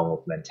that's the lone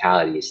wolf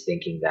mentality, is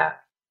thinking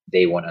that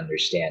they won't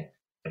understand,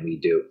 and we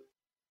do.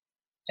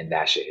 And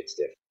that shit hits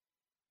different.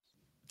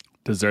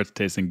 Dessert's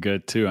tasting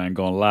good too. I ain't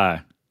gonna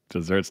lie.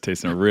 Dessert's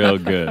tasting real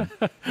good.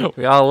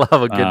 We all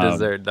love a good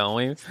dessert, don't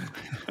we?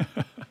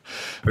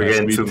 We're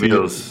getting 2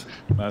 meals.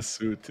 My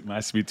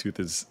sweet tooth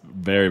is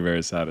very,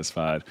 very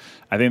satisfied.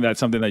 I think that's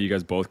something that you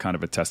guys both kind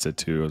of attested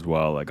to as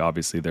well. Like,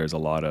 obviously, there's a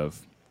lot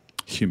of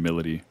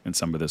humility in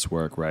some of this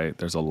work, right?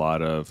 There's a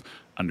lot of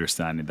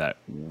understanding that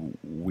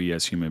we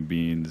as human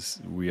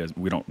beings, we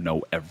don't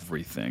know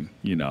everything.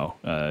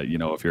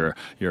 If you're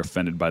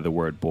offended by the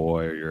word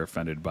boy, or you're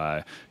offended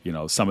by,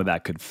 some of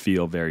that could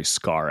feel very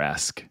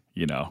Scar-esque.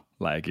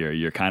 Like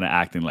you're kind of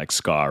acting like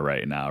Scar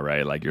right now,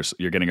 right? Like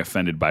you're getting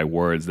offended by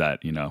words that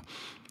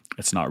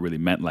it's not really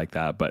meant like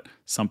that. But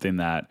something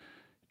that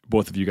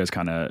both of you guys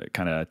kind of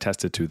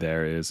attested to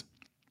there is,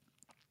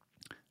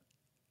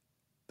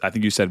 I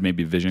think you said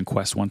maybe Vision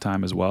Quest one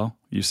time as well.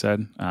 You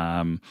said,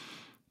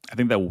 I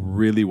think that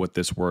really what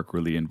this work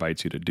really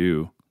invites you to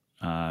do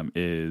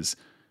is,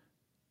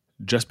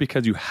 just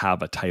because you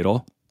have a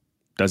title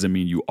doesn't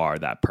mean you are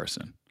that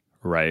person,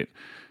 right?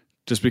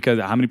 Just because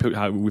how many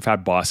people we've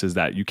had bosses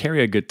that you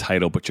carry a good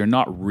title, but you're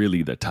not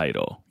really the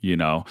title,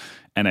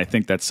 And I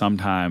think that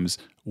sometimes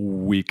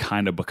we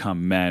kind of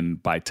become men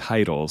by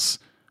titles,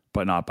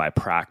 but not by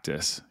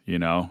practice,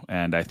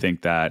 And I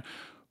think that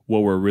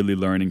what we're really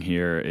learning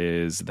here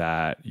is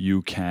that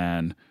you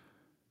can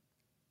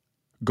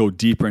go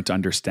deeper into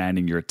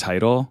understanding your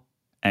title,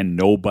 and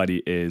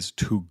nobody is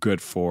too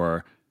good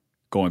for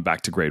going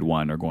back to grade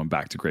 1 or going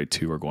back to grade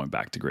 2 or going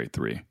back to grade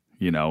 3.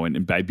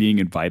 And by being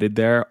invited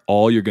there,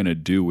 all you're going to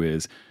do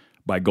is,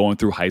 by going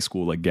through high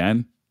school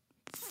again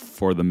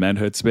for the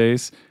menhood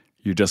space,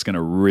 you're just going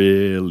to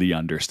really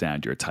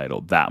understand your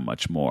title that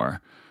much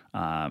more.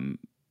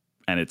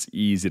 And it's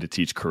easy to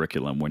teach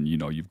curriculum when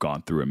you've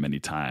gone through it many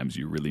times.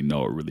 You really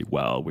know it really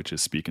well, which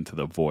is speaking to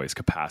the voice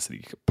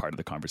capacity part of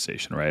the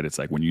conversation, right? It's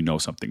like when you know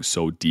something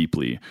so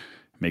deeply, it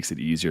makes it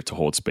easier to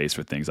hold space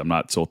for things. I'm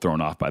not so thrown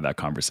off by that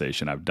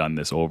conversation. I've done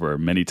this over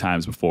many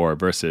times before,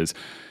 versus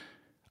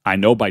I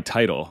know by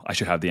title I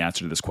should have the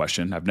answer to this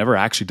question. I've never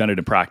actually done it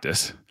in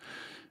practice.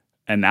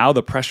 And now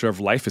the pressure of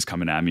life is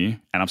coming at me,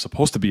 and I'm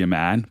supposed to be a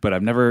man, but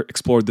I've never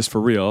explored this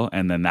for real.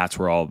 And then that's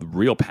where all the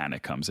real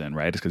panic comes in,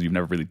 right? It's because you've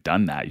never really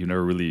done that. You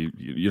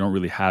don't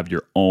really have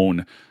your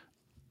own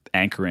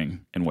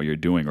anchoring in what you're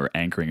doing, or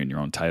anchoring in your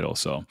own title.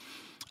 So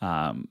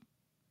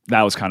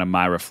that was kind of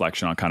my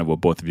reflection on kind of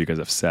what both of you guys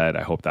have said.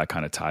 I hope that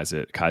kind of ties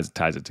it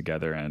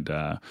together. And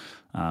I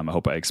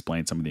hope I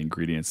explained some of the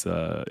ingredients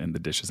in the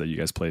dishes that you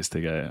guys placed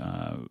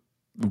together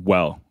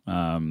well.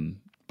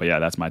 But yeah,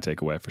 that's my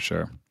takeaway for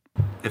sure.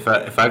 If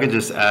I could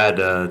just add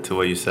to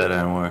what you said,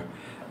 Anwar,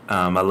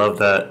 I love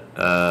that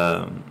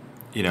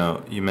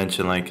you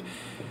mentioned like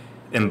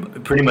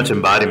pretty much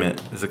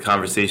embodiment. There's a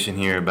conversation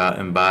here about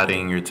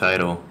embodying your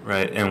title,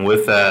 right? And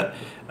with that,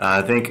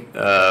 I think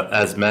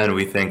as men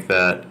we think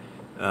that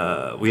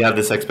we have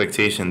this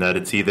expectation that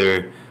it's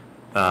either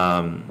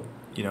that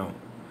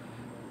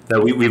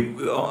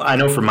I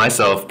know for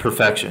myself,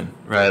 perfection,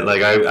 right?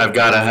 Like I've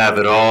got to have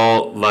it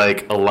all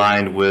like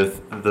aligned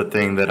with the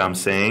thing that I'm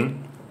saying.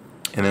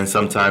 And then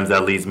sometimes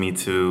that leads me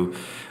to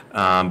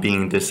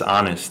being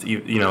dishonest,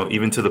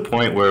 even to the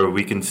point where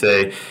we can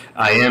say,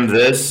 I am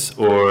this,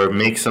 or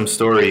make some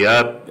story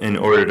up in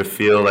order to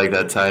feel like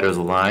that title is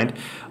aligned.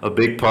 A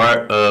big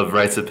part of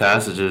rites of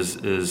passage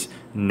is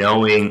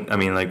knowing,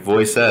 like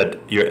Voy said,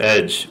 your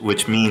edge,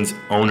 which means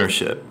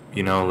ownership.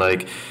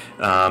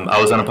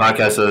 I was on a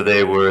podcast the other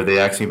day where they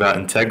asked me about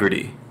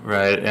integrity,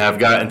 right? And I've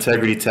got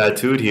integrity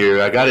tattooed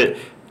here. I got it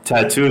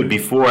tattooed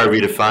before I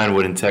redefined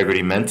what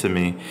integrity meant to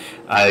me.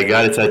 I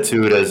got it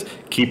tattooed as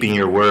keeping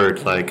your word,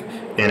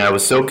 and I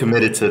was so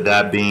committed to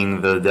that being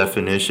the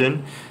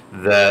definition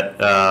that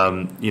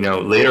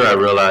later I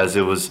realized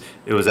it was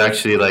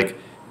actually like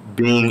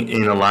being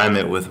in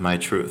alignment with my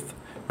truth,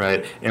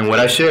 right? And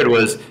what I shared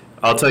was,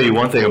 I'll tell you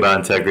one thing about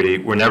integrity: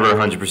 we're never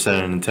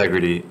 100% in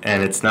integrity,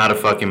 and it's not a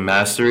fucking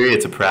mastery;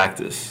 it's a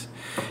practice.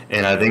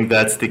 And I think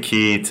that's the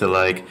key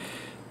to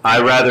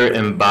I rather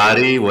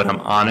embody what I'm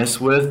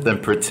honest with than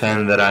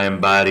pretend that I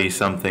embody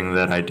something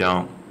that I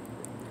don't.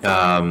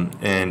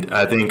 And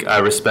I think I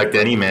respect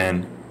any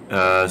man,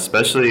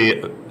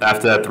 especially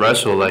after that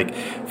threshold.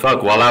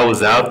 While I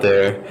was out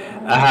there,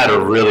 I had a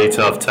really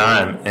tough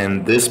time.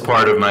 And this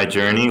part of my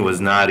journey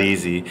was not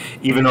easy.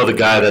 Even though the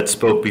guy that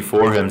spoke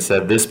before him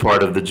said this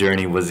part of the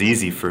journey was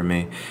easy for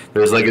me.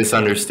 There's this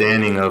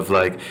understanding of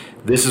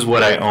this is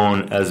what I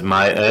own as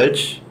my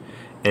edge.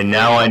 And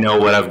now I know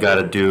what I've got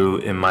to do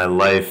in my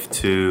life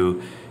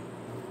to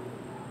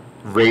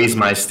raise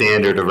my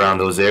standard around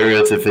those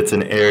areas if it's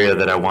an area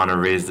that I want to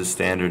raise the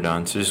standard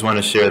on. So I just want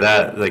to share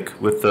that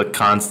with the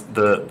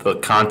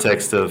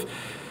context of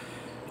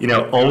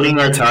owning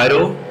our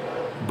title,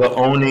 but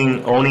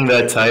owning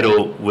that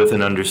title with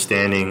an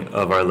understanding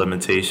of our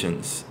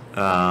limitations.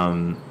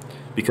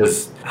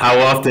 Because how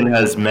often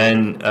has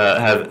men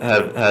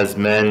has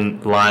men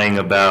lying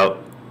about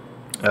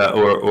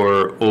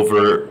or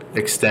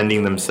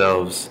overextending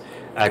themselves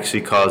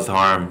actually caused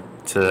harm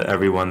to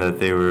everyone that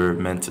they were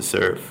meant to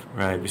serve,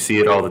 right? We see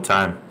it all the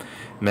time.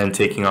 Men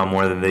taking on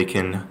more than they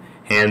can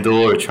handle,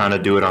 or trying to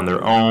do it on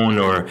their own,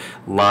 or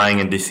lying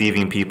and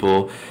deceiving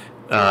people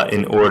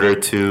in order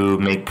to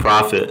make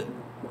profit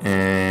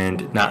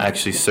and not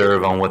actually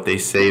serve on what they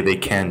say they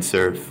can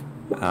serve.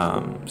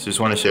 So just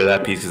want to share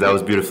that piece because that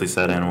was beautifully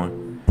said, Anwar.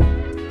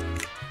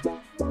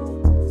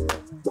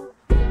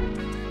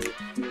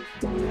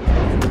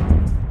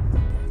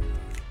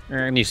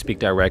 And you speak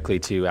directly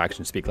to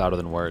actions speak louder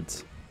than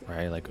words,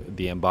 right? Like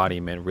the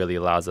embodiment really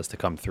allows us to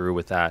come through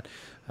with that.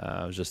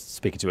 I was just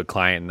speaking to a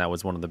client, and that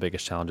was one of the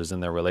biggest challenges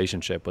in their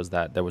relationship, was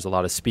that there was a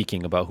lot of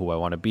speaking about who I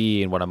want to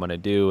be and what I'm going to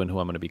do and who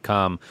I'm going to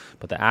become,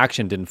 but the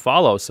action didn't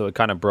follow. So it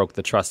kind of broke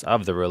the trust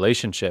of the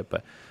relationship.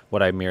 But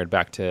what I mirrored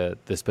back to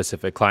the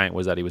specific client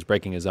was that he was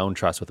breaking his own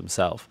trust with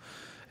himself.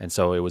 And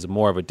so it was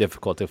more of a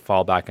difficult to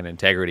fall back in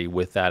integrity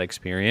with that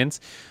experience.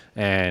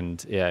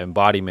 And yeah,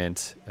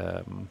 embodiment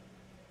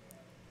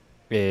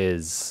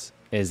is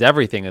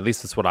everything. At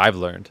least that's what I've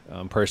learned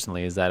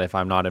personally, is that if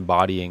I'm not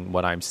embodying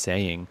what I'm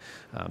saying,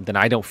 then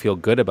I don't feel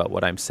good about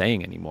what I'm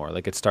saying anymore.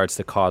 Like it starts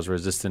to cause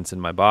resistance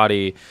in my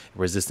body,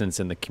 resistance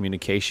in the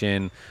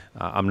communication.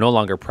 I'm no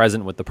longer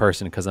present with the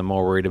person because I'm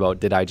more worried about,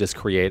 did I just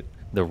create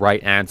the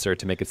right answer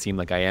to make it seem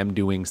like I am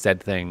doing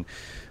said thing?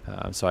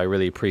 So I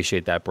really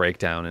appreciate that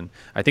breakdown. And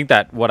I think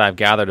that what I've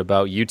gathered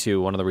about you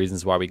two, one of the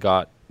reasons why we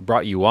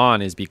brought you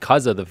on is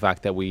because of the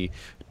fact that we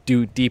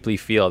do deeply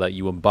feel that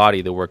you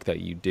embody the work that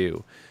you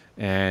do.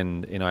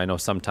 And, you know, I know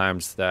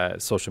sometimes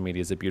that social media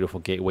is a beautiful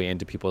gateway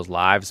into people's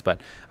lives, but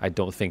I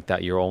don't think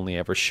that you're only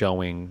ever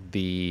showing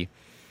the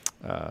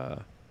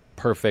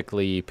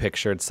perfectly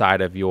pictured side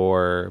of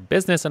your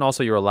business and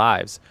also your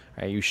lives,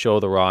 right? You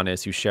show the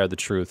rawness, you share the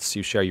truths,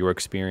 you share your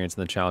experience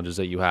and the challenges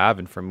that you have.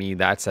 And for me,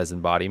 that says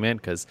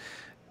embodiment, because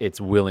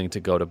it's willing to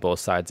go to both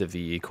sides of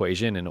the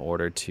equation in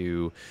order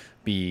to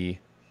be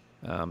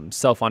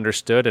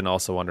self-understood and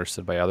also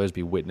understood by others,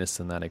 be witnessed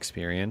in that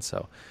experience.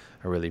 So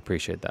I really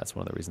appreciate that. It's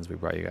one of the reasons we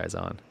brought you guys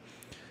on.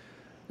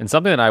 And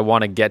something that I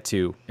want to get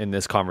to in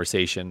this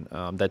conversation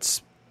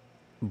that's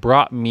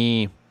brought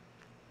me,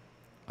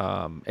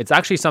 it's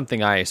actually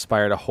something I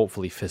aspire to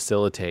hopefully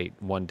facilitate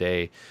one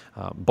day.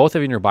 Both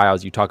of you in your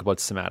bios, you talk about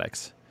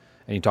somatics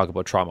and you talk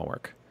about trauma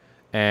work.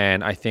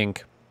 And I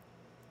think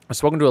I've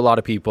spoken to a lot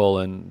of people,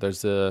 and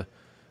there's the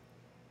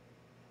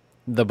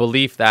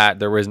belief that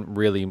there isn't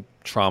really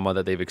trauma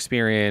that they've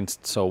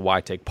experienced, so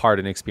why take part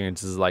in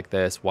experiences like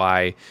this?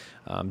 Why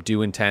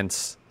do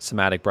intense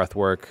somatic breath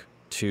work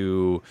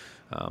to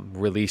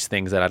release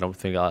things that I don't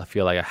think I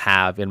feel like I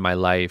have in my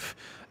life?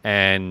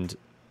 And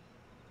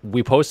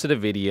we posted a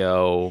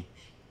video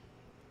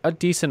a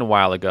decent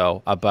while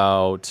ago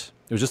about,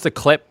 it was just a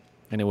clip,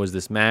 and it was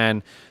this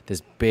man,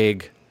 this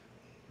big,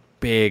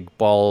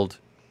 bald,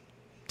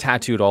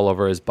 tattooed all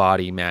over his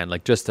body man,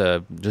 like just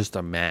a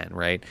man,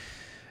 right?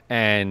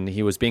 And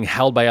he was being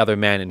held by other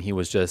men, and he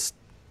was just,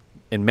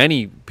 in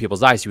many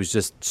people's eyes, he was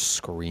just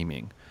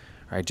screaming,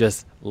 right?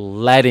 Just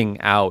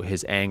letting out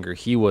his anger.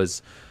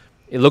 It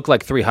looked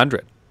like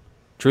 300,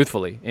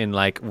 truthfully, in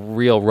like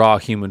real raw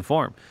human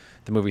form,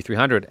 the movie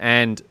 300.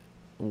 And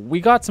we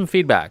got some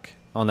feedback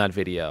on that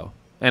video.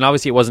 And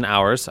obviously it wasn't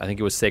ours. I think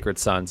it was Sacred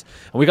Sons.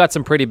 And we got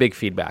some pretty big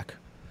feedback.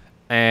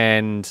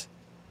 And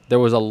there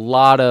was a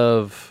lot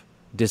of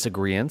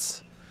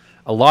disagreements,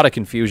 a lot of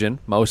confusion,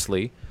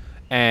 mostly,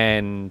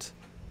 and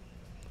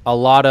a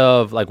lot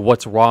of like,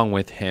 what's wrong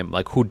with him?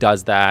 Like, who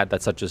does that?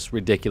 That's such a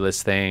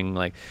ridiculous thing.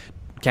 Like,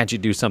 can't you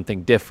do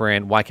something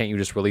different? Why can't you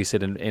just release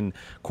it in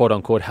quote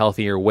unquote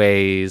healthier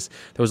ways?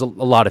 There was a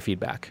lot of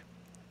feedback.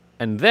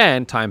 And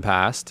then time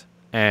passed,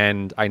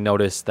 and I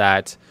noticed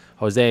that,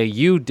 Jose,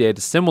 you did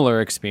a similar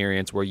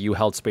experience where you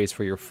held space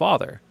for your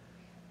father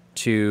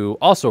to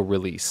also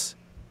release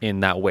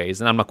in that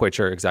ways. And I'm not quite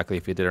sure exactly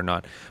if you did or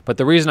not. But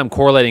the reason I'm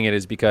correlating it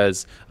is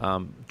because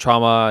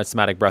trauma,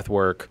 somatic breath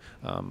work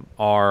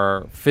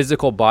are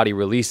physical body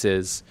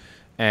releases.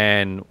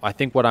 And I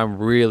think what I'm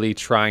really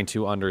trying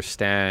to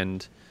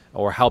understand,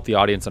 or help the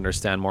audience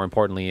understand more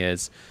importantly,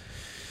 is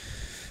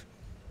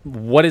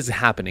what is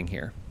happening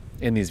here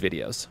in these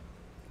videos,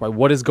 right?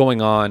 What is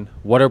going on?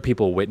 What are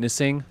people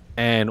witnessing?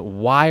 And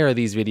why are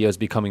these videos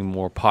becoming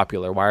more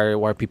popular? Why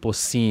are people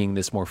seeing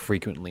this more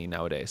frequently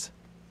nowadays?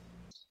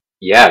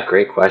 Yeah,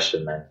 great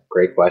question, man.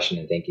 Great question.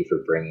 And thank you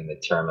for bringing the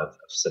term of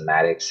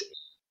somatics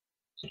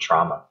and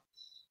trauma.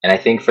 And I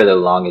think for the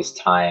longest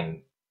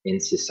time in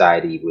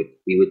society,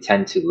 we would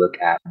tend to look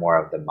at more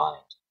of the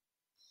mind,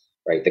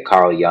 right? The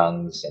Carl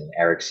Jungs and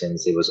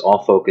Ericksons, it was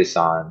all focused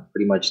on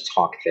pretty much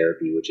talk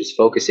therapy, which is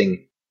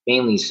focusing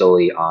mainly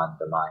solely on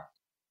the mind.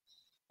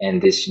 And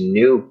this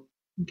new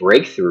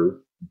breakthrough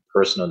in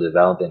personal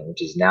development,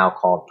 which is now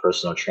called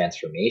personal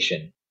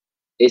transformation,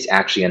 is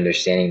actually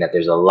understanding that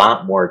there's a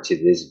lot more to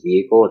this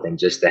vehicle than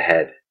just the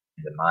head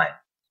and the mind.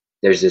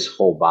 There's this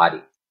whole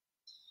body.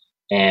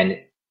 And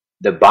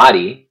the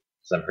body,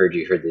 as I've heard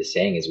you heard this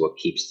saying, is what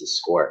keeps the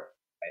score.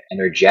 Right?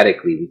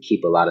 Energetically, we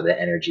keep a lot of the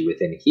energy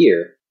within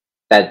here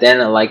that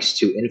then likes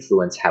to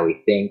influence how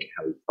we think,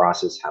 how we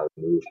process, how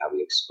we move, how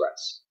we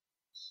express.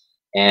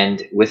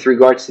 And with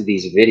regards to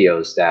these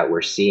videos that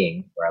we're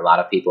seeing, where a lot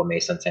of people may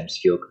sometimes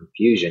feel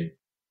confusion,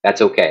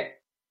 That's okay.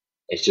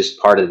 It's just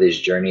part of this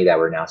journey that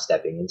we're now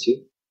stepping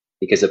into,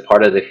 because a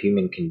part of the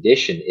human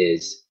condition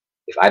is,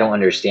 if I don't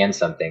understand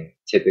something,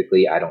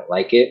 typically I don't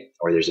like it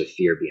or there's a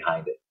fear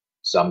behind it.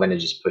 So I'm going to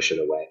just push it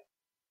away,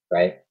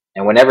 right?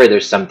 And whenever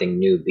there's something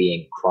new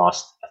being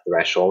crossed a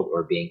threshold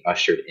or being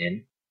ushered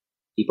in,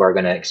 people are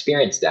going to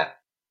experience that.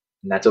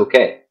 And that's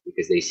okay,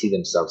 because they see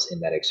themselves in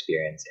that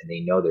experience and they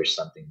know there's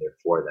something there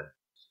for them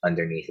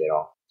underneath it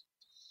all.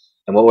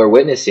 And what we're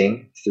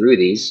witnessing through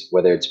these,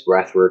 whether it's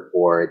breath work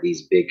or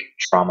these big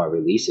trauma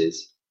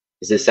releases,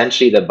 is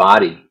essentially the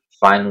body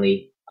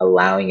finally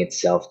allowing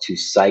itself to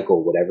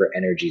cycle whatever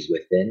energy is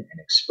within and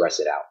express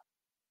it out.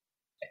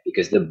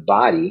 Because the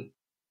body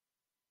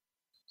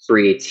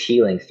creates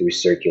healing through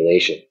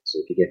circulation. So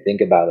if you can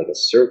think about like a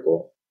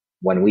circle,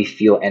 when we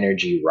feel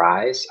energy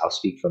rise, I'll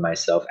speak for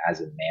myself as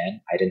a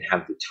man, I didn't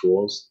have the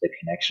tools, the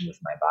connection with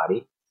my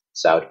body,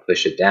 so I would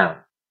push it down.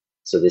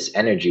 So this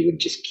energy would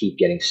just keep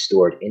getting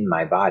stored in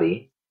my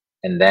body.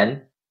 And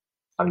then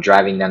I'm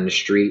driving down the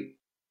street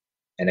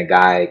and a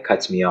guy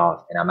cuts me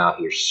off and I'm out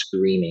here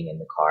screaming in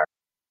the car,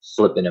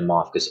 flipping him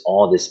off because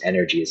all this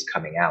energy is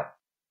coming out,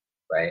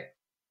 right?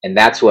 And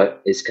that's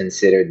what is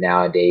considered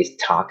nowadays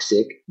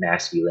toxic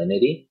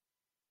masculinity,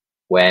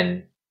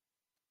 when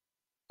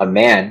a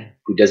man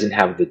who doesn't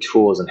have the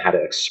tools on how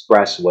to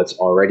express what's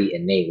already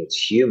innate, what's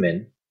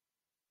human,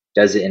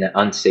 does it in an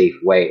unsafe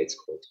way. It's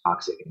called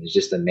toxic. And it's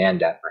just a man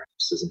that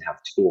perhaps doesn't have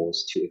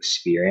tools to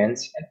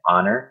experience and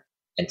honor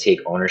and take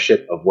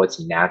ownership of what's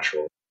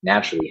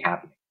naturally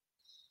happening.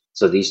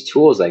 So these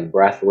tools like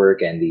breath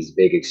work and these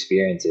big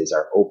experiences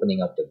are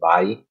opening up the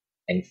body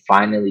and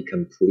finally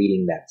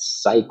completing that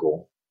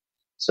cycle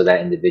so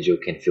that individual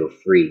can feel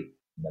free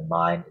in the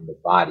mind and the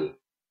body,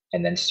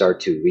 and then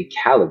start to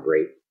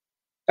recalibrate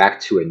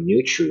back to a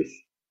new truth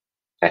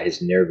that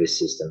his nervous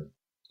system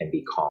can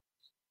be calm.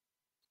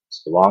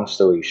 So long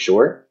story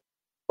short,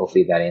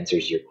 hopefully that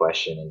answers your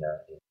question in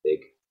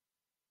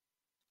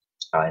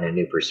a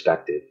new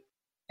perspective.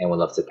 And we'd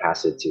love to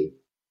pass it to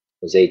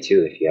Jose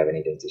too, if you have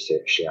anything to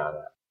share on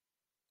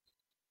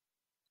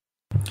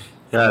that.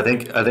 Yeah, I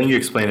think you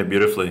explained it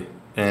beautifully,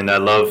 and I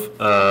love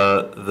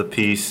the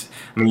piece.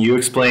 I mean, you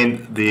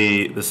explained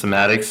the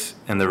somatics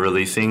and the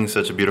releasing in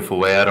such a beautiful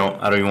way. I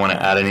don't even want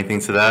to add anything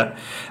to that.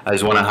 I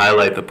just want to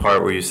highlight the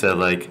part where you said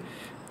like,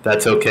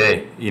 that's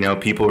okay. You know,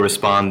 people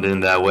respond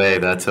in that way.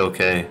 That's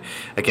okay.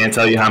 I can't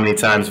tell you how many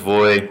times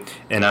Voy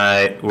and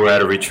I were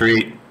at a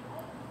retreat,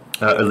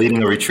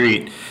 leading a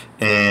retreat,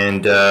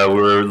 and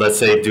we're, let's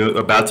say,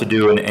 about to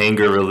do an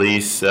anger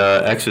release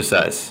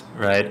exercise,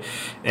 right?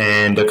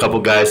 And a couple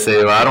guys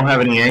say, well, I don't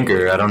have any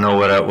anger. I don't know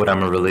what I'm going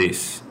to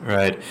release,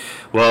 right?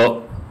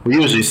 Well, we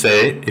usually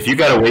say, if you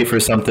got to wait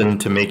for something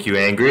to make you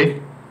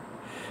angry,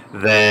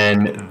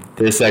 then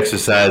this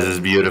exercise is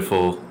a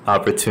beautiful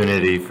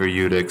opportunity for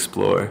you to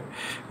explore,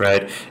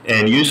 right?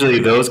 And usually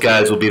those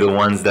guys will be the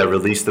ones that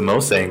release the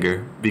most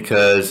anger,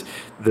 because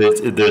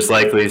there's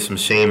likely some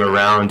shame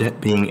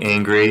around being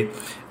angry.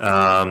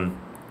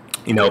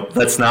 You know,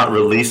 let's not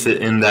release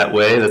it in that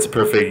way. That's a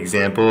perfect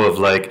example of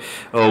like,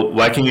 oh,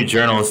 why can you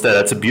journal instead?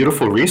 That's a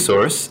beautiful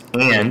resource.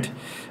 And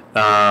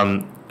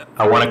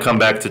I want to come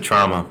back to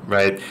trauma,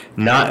 right?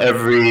 Not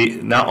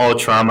all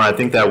trauma. I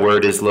think that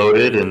word is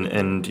loaded,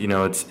 and you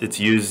know, it's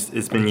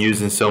been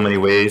used in so many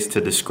ways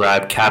to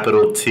describe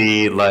capital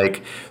T,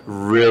 like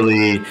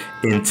really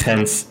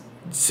intense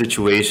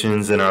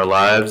situations in our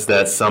lives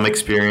that some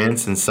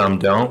experience and some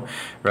don't,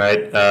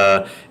 right?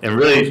 And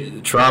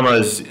really, trauma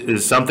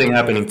is something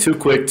happening too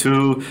quick,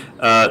 too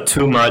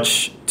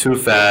much, too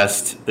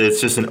fast. It's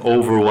just an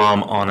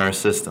overwhelm on our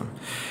system.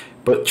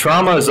 But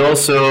trauma is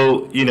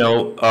also, you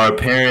know, our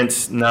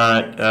parents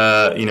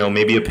not, you know,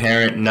 maybe a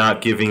parent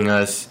not giving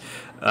us,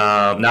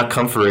 not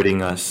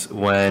comforting us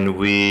when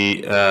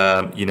we,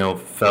 you know,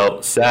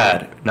 felt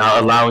sad,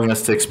 not allowing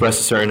us to express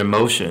a certain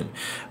emotion,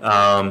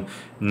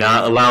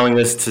 not allowing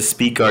us to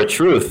speak our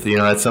truth. You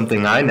know, that's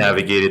something I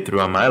navigated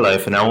throughout my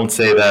life. And I won't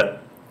say that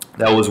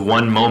was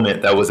one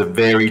moment that was a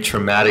very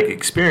traumatic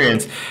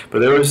experience, but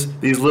there was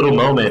these little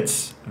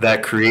moments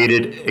that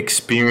created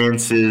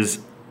experiences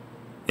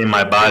in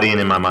my body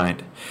and in my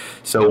mind.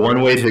 So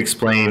one way to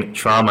explain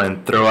trauma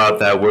and throw out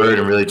that word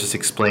and really just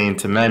explain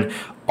to men,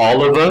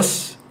 all of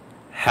us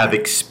have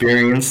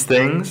experienced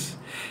things,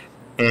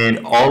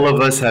 and all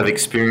of us have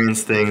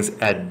experienced things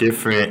at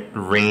different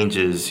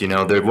ranges. You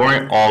know, they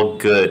weren't all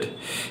good,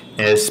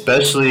 and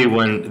especially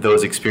when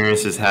those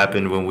experiences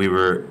happened when we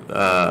were,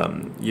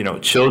 you know,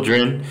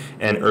 children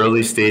and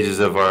early stages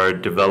of our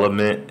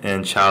development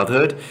and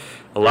childhood.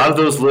 A lot of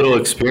those little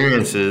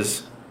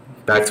experiences,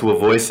 back to what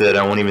Voy said,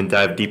 I won't even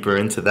dive deeper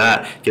into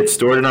that, get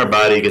stored in our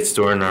body, get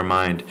stored in our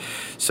mind.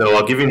 So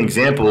I'll give you an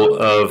example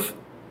of,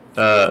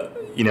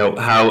 you know,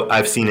 how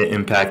I've seen it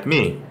impact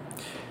me.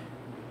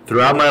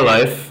 Throughout my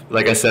life,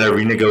 like I said, I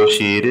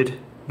renegotiated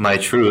my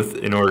truth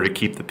in order to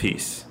keep the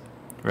peace,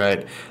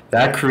 right?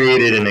 That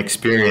created an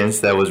experience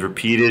that was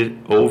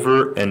repeated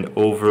over and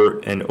over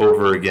and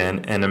over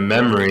again, and a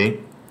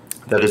memory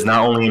that is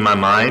not only in my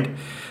mind,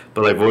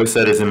 but like Voice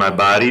said, is in my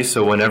body.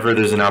 So whenever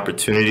there's an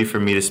opportunity for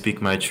me to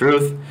speak my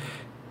truth,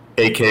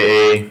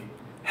 aka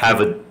have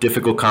a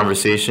difficult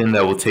conversation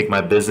that will take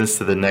my business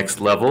to the next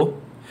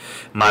level,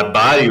 my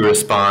body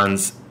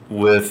responds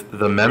with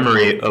the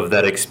memory of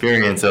that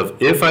experience of,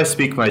 if I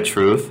speak my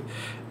truth,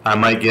 I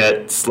might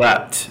get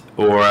slapped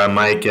or I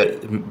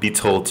might be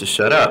told to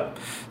shut up.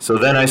 So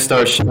then I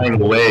start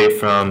shying away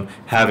from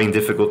having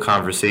difficult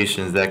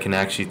conversations that can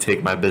actually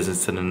take my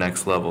business to the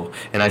next level.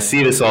 And I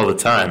see this all the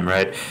time,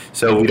 right?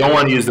 So we don't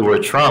want to use the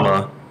word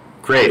trauma.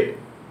 Great.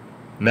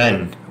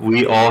 Men,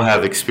 we all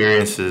have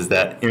experiences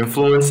that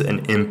influence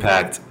and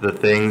impact the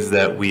things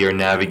that we are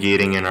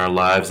navigating in our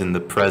lives in the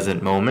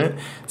present moment.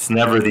 It's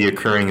never the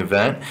occurring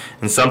event.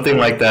 And something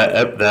like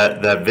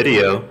that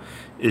video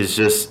is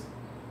just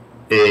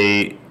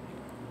a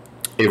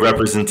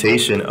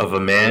representation of a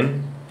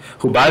man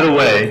who, by the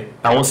way,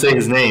 I won't say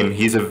his name,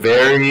 he's a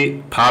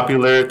very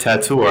popular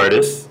tattoo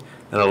artist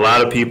that a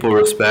lot of people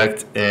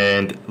respect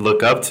and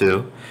look up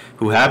to,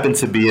 who happened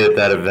to be at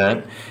that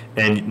event.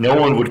 And no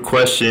one would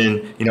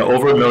question,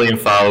 over 1 million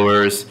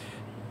followers.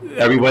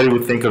 Everybody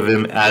would think of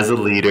him as a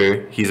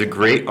leader. He's a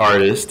great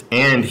artist,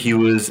 and he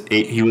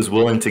was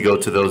willing to go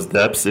to those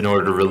depths in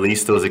order to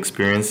release those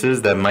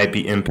experiences that might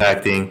be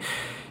impacting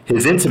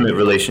his intimate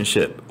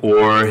relationship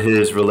or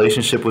his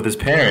relationship with his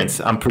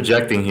parents. I'm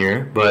projecting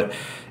here, but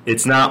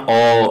it's not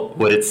all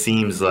what it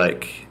seems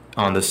like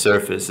on the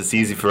surface. It's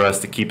easy for us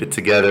to keep it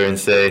together and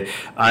say,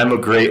 I'm a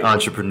great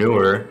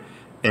entrepreneur,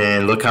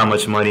 and look how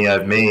much money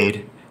I've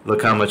made.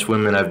 Look how much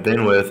women I've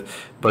been with.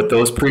 But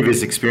those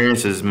previous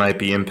experiences might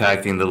be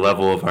impacting the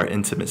level of our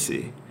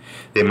intimacy.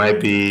 They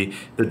might be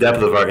the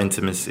depth of our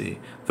intimacy,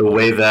 the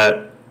way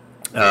that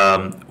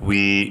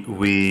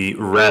we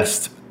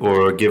rest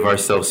or give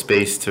ourselves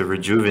space to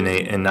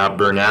rejuvenate and not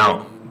burn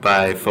out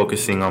by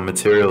focusing on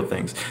material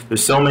things.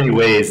 There's so many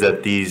ways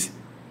that these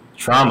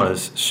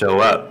traumas show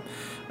up.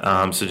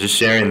 So just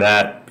sharing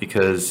that,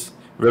 because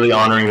really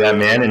honoring that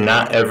man, and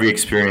not every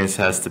experience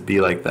has to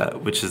be like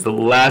that, which is the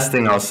last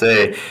thing I'll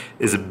say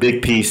is a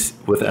big piece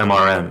with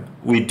MRM.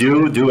 We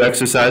do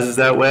exercises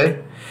that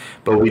way,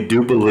 but we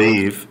do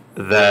believe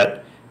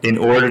that in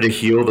order to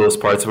heal those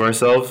parts of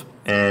ourselves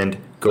and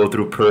go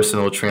through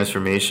personal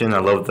transformation, I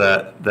love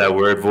that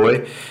word,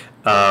 Voy,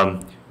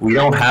 we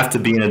don't have to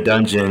be in a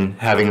dungeon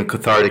having a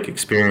cathartic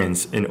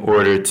experience in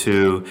order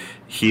to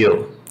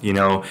heal.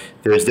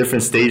 There's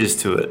different stages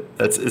to it.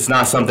 It's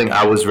not something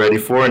I was ready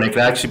for, and it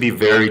can actually be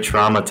very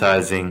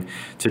traumatizing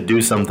to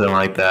do something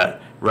like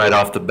that right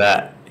off the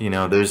bat.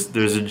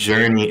 There's a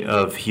journey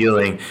of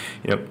healing.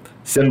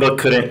 Simba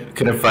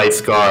couldn't fight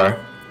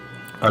Scar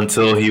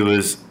until he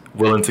was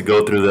willing to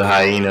go through the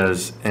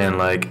hyenas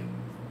and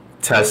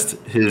test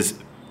his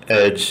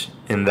edge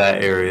in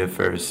that area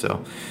first.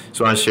 So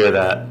just want to share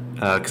that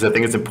because I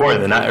think it's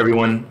important that not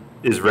everyone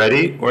is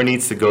ready or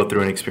needs to go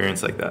through an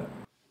experience like that.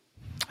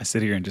 I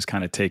sit here and just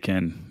kind of take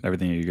in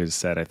everything you guys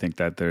said. I think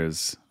that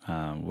there's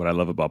what I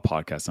love about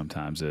podcasts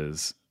sometimes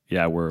is,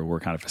 we're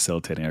kind of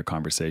facilitating a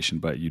conversation,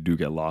 but you do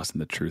get lost in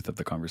the truth of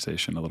the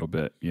conversation a little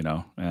bit,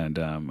 and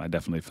I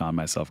definitely found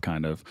myself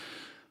kind of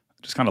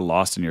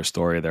lost in your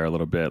story there a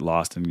little bit,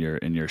 lost in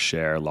your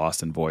share,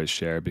 lost in Voy's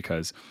share,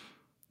 because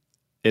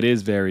it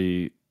is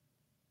very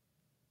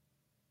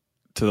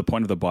to the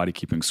point of the body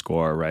keeping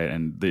score, right?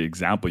 And the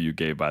example you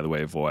gave, by the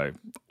way, Voy,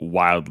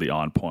 wildly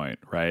on point,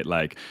 right?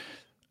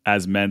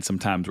 As men,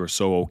 sometimes we're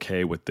so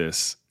okay with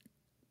this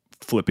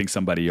flipping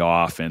somebody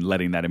off and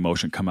letting that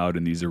emotion come out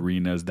in these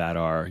arenas that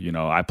are,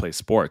 I play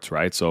sports,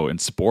 right? So in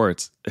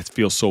sports, it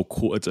feels so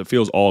cool. It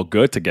feels all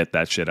good to get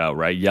that shit out,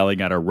 right?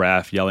 Yelling at a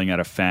ref, yelling at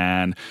a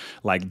fan,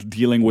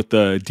 dealing with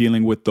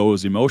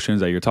those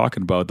emotions that you're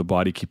talking about, the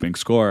body keeping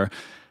score.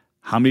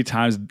 How many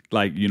times,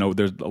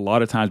 there's a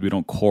lot of times we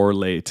don't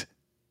correlate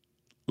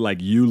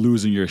you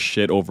losing your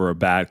shit over a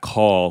bad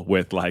call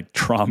with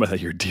trauma that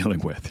you're dealing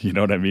with, you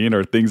know what I mean?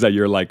 Or things that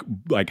you're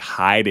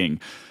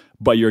hiding,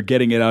 but you're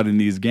getting it out in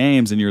these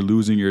games and you're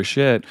losing your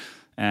shit.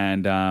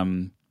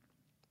 And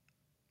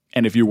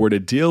if you were to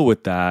deal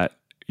with that,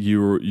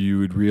 you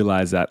would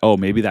realize that, oh,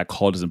 maybe that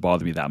call doesn't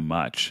bother me that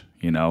much,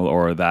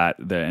 or that,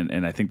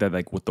 and I think that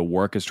what the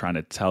work is trying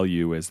to tell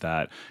you is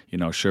that,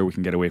 sure, we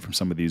can get away from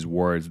some of these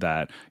words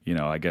that,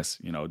 I guess,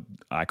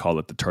 I call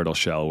it the turtle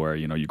shell, where,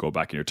 you go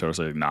back in your turtle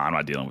shell, nah, I'm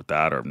not dealing with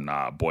that, or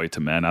nah, boy to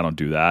men, I don't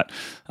do that.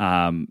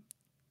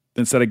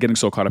 Instead of getting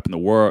so caught up in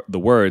the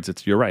words,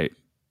 you're right.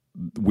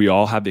 We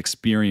all have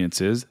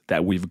experiences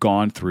that we've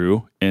gone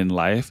through in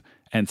life,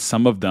 and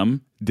some of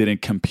them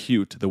didn't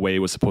compute the way it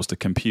was supposed to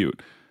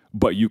compute,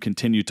 but you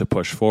continue to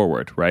push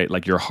forward, right?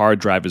 Your hard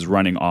drive is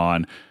running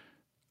on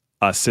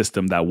a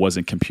system that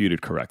wasn't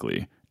computed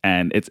correctly,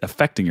 and it's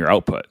affecting your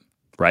output,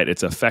 right?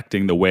 It's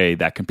affecting the way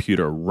that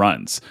computer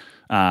runs.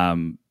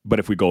 But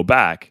if we go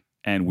back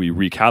and we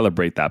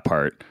recalibrate that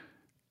part,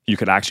 you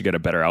could actually get a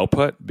better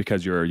output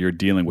because you're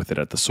dealing with it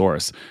at the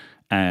source.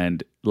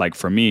 And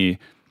for me,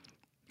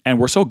 and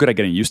we're so good at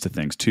getting used to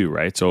things too,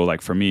 right? So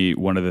for me,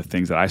 one of the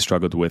things that I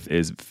struggled with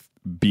is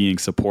being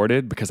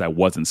supported because I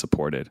wasn't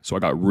supported. So I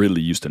got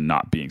really used to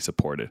not being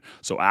supported.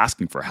 So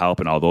asking for help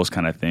and all those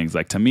kind of things,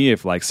 like to me,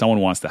 if like someone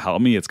wants to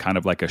help me, it's kind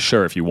of like a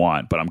sure if you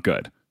want, but I'm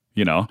good,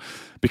 you know,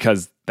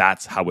 because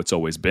that's how it's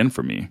always been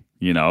for me,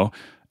 you know?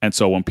 And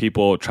so when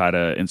people try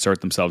to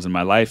insert themselves in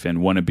my life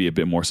and want to be a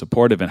bit more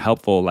supportive and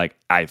helpful, like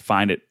I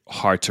find it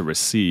hard to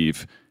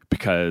receive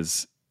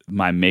because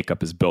my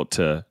makeup is built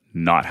to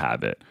not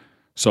have it.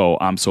 So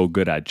I'm so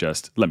good at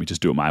just, let me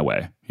just do it my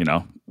way, you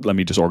know, let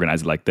me just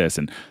organize it like this.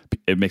 And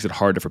it makes it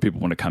harder for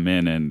people want to come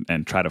in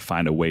and try to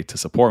find a way to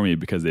support me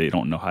because they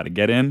don't know how to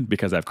get in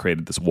because I've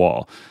created this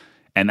wall.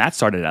 And that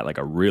started at like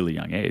a really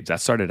young age. That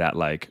started at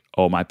like,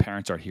 oh, my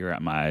parents are here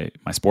at my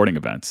sporting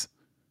events.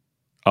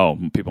 Oh,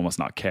 people must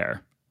not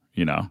care,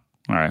 you know,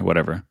 all right,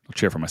 whatever. I'll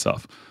cheer for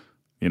myself,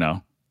 you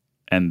know?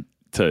 And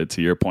to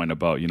your point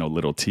about, you know,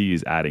 little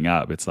T's adding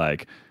up, it's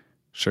like,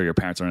 sure, your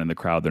parents aren't in the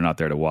crowd. They're not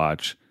there to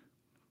watch.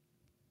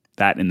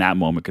 That in that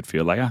moment could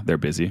feel like, they're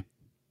busy,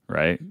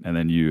 right? And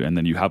then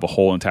you have a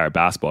whole entire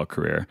basketball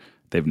career.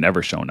 They've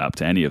never shown up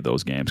to any of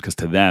those games because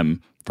to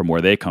them, from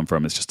where they come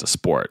from, it's just a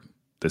sport.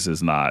 This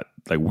is not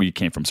like we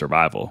came from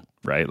survival,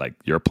 right? Like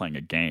you're playing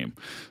a game.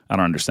 I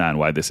don't understand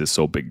why this is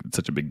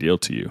such a big deal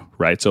to you,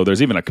 right? So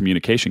there's even a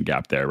communication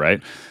gap there,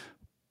 right?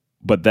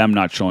 But them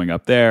not showing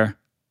up there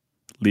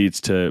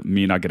leads to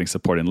me not getting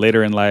support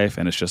later in life.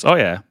 And it's just, oh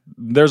yeah,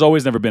 there's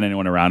always never been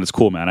anyone around. It's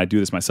cool, man. I do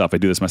this myself.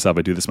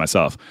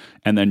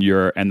 And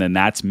then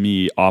that's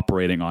me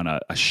operating on a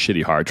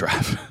shitty hard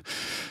drive,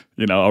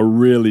 you know, a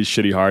really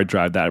shitty hard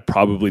drive that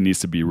probably needs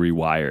to be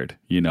rewired,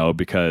 you know,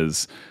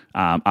 because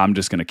I'm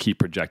just going to keep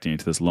projecting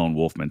into this lone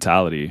wolf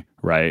mentality,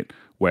 right?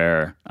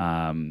 Where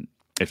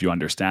if you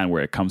understand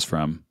where it comes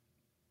from,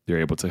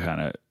 you're able to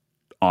kind of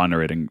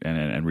honor it and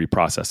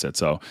reprocess it.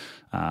 So,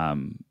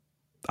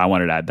 I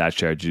wanted to add that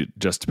share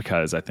just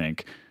because I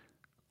think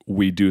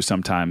we do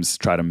sometimes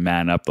try to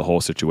man up the whole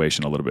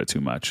situation a little bit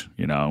too much,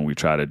 you know, and we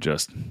try to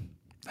just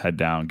head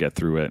down, get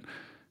through it.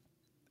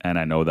 And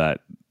I know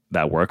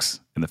that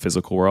works in the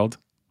physical world.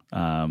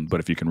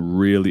 But if you can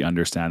really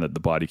understand that the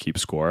body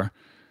keeps score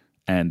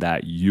and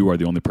that you are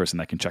the only person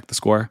that can check the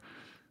score,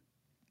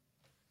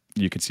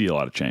 you can see a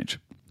lot of change.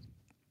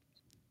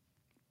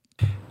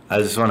 I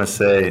just want to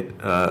say,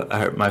 I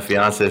heard my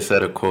fiance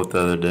said a quote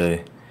the other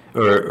day.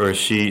 Or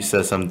she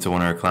said something to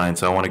one of her clients,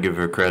 so I want to give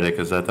her credit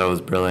because I thought it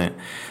was brilliant.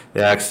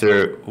 They asked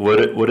her,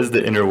 what is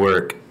the inner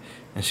work?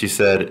 And she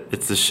said,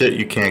 it's the shit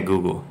you can't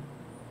Google.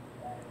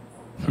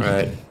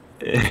 Right?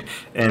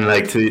 And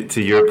like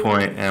to your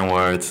point,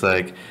 Anwar, it's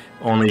like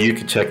only you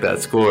can check that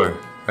score,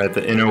 right?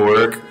 The inner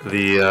work,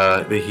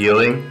 the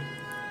healing.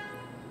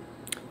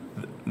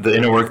 The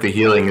inner work, the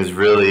healing is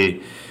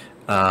really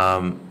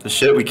the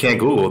shit we can't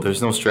Google.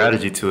 There's no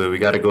strategy to it. We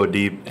got to go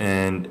deep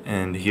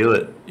and heal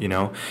it, you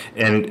know.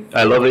 And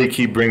I love that you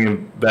keep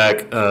bringing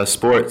back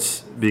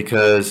sports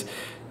because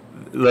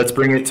let's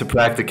bring it to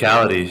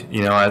practicality.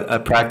 You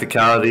know,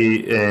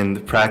 practicality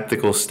and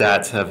practical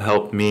stats have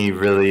helped me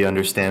really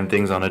understand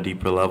things on a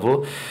deeper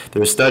level.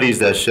 There are studies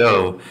that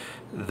show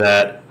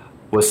that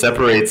what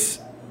separates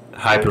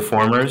high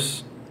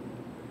performers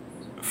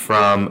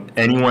from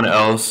anyone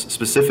else,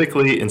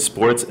 specifically in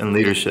sports and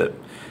leadership,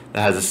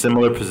 that has a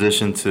similar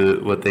position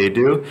to what they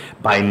do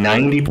by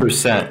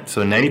 90%.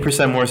 So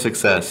 90% more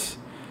success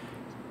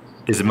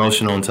is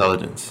emotional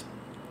intelligence,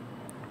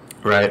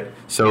 right?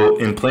 So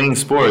in playing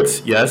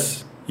sports,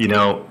 yes, you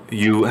know,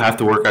 you have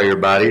to work out your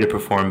body to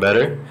perform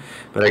better.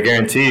 But I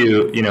guarantee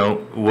you, you know,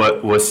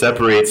 what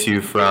separates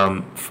you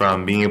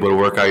from being able to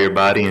work out your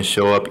body and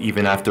show up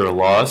even after a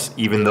loss,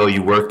 even though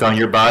you worked on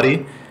your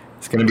body,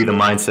 it's going to be the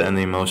mindset and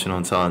the emotional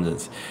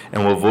intelligence.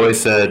 And what Voy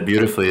said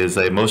beautifully is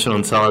that emotional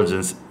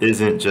intelligence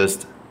isn't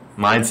just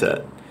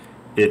mindset.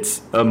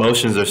 It's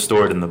emotions are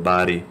stored in the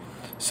body.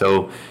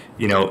 So,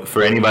 you know,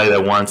 for anybody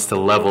that wants to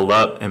level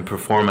up and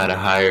perform at a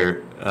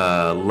higher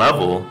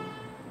level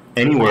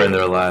anywhere in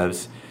their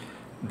lives,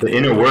 the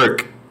inner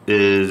work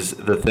is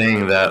the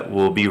thing that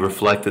will be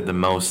reflected the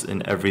most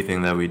in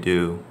everything that we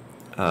do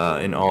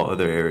in all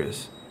other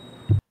areas.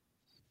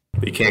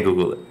 But you can't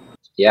Google it.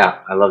 Yeah,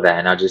 I love that.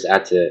 And I'll just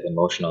add to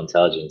emotional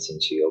intelligence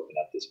since you open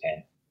up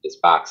this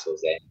box,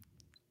 Jose.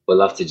 Would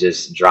love to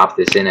just drop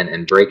this in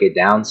and break it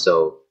down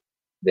so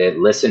that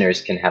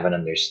listeners can have an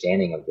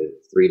understanding of the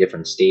 3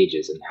 different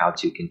stages and how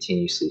to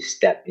continuously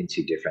step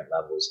into different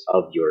levels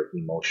of your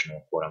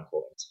emotional, quote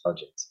unquote,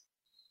 intelligence.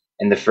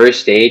 And the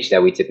first stage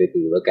that we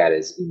typically look at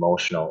is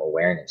emotional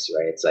awareness,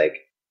 right? It's like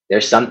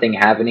there's something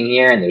happening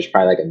here and there's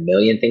probably like a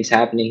million things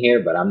happening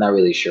here, but I'm not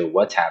really sure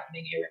what's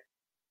happening here.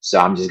 So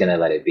I'm just going to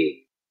let it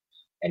be.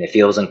 And it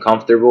feels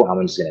uncomfortable.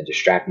 I'm just going to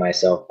distract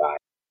myself by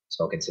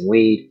smoking some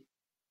weed,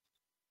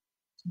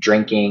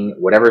 drinking,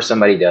 whatever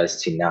somebody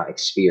does to not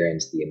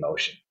experience the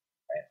emotion.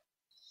 Right?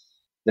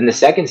 Then the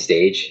second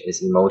stage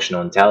is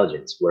emotional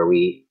intelligence, where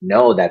we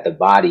know that the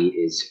body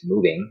is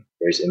moving.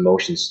 There's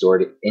emotions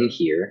stored in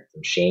here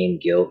from shame,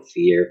 guilt,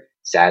 fear,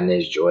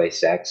 sadness, joy,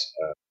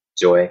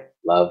 joy,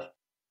 love.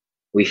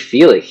 We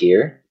feel it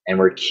here and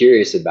we're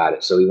curious about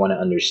it. So we want to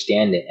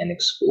understand it and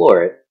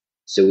explore it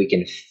so we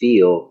can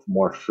feel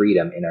more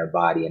freedom in our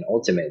body and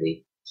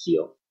ultimately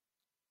heal.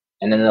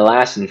 And then the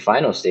last and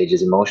final stage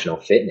is emotional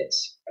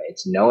fitness. Right?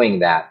 It's knowing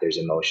that there's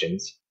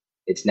emotions.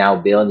 It's now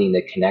building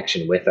the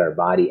connection with our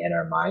body and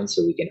our mind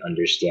so we can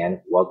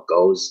understand what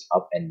goes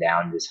up and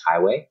down this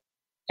highway.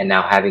 And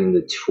now having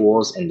the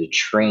tools and the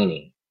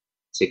training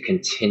to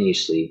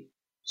continuously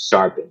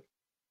sharpen,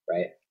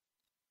 right?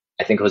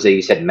 I think, Jose,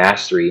 you said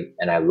mastery,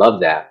 and I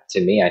love that.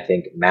 To me, I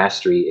think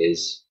mastery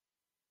it's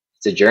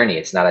a journey.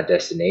 It's not a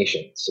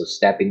destination. So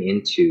stepping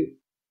into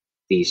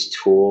these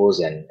tools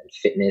and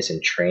fitness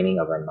and training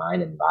of our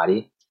mind and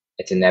body,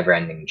 it's a never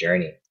ending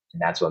journey.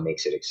 And that's what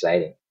makes it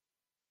exciting.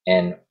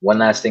 And one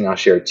last thing I'll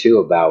share too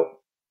about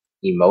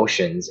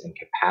emotions and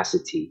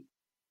capacity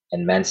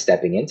and men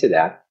stepping into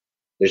that.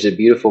 There's a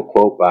beautiful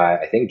quote by,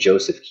 I think,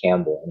 Joseph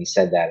Campbell. And he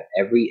said that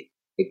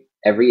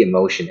every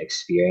emotion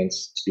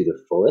experienced to the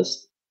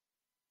fullest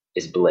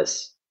is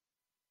bliss.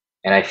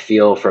 And I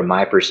feel from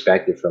my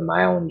perspective, from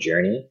my own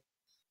journey,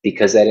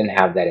 because I didn't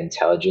have that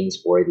intelligence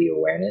or the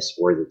awareness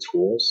or the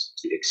tools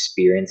to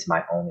experience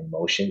my own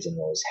emotions and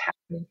what was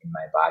happening in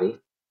my body,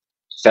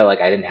 felt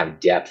like I didn't have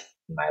depth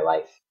in my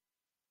life.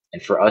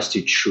 And for us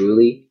to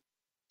truly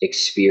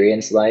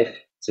experience life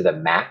to the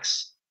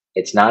max,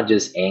 it's not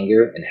just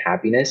anger and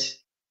happiness.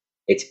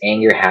 It's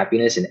anger,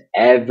 happiness, and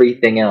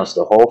everything else,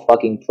 the whole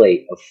fucking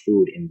plate of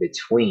food in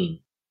between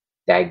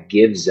that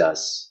gives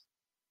us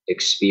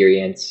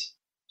experience,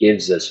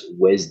 gives us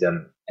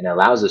wisdom, and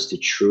allows us to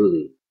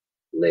truly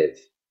live.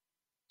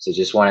 So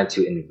just wanted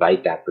to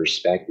invite that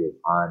perspective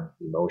on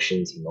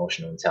emotions,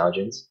 emotional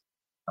intelligence,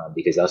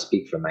 because I'll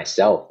speak for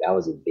myself. That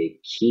was a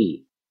big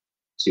key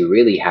to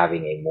really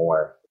having a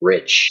more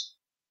rich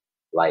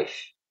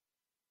life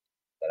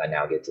that I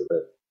now get to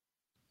live.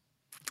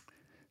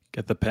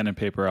 Get the pen and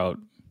paper out.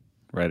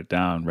 Write it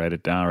down, write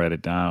it down, write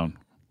it down.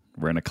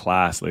 We're in a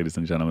class, ladies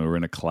and gentlemen. We're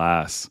in a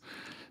class.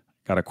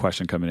 Got a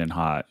question coming in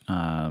hot.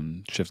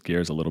 Shift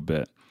gears a little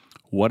bit.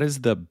 What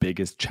is the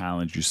biggest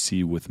challenge you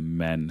see with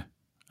men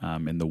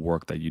in the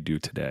work that you do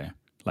today?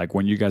 Like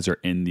when you guys are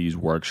in these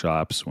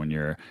workshops, when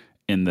you're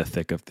in the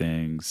thick of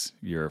things,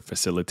 you're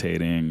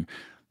facilitating.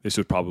 This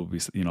would probably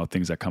be,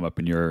 things that come up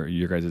in your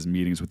guys'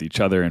 meetings with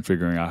each other and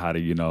figuring out how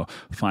to,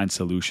 find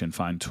solution,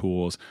 find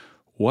tools.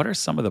 What are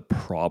some of the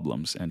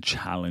problems and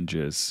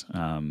challenges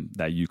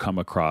that you come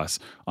across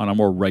on a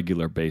more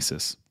regular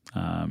basis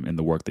in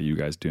the work that you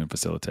guys do and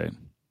facilitate?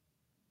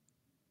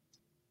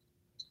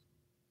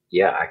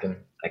 Yeah, I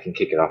can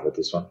kick it off with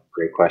this one.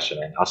 Great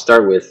question. And I'll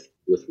start with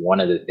one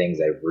of the things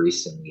I've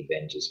recently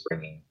been just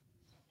bringing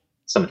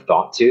some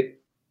thought to.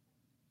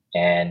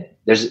 And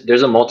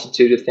there's a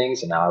multitude of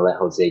things, and I'll let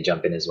Jose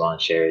jump in as well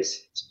and share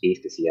his piece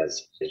because he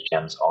has his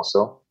gems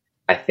also.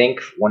 I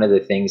think one of the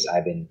things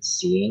I've been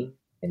seeing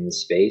in the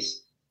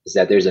space is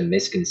that there's a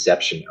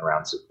misconception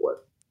around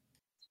support.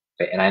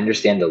 Right? And I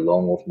understand the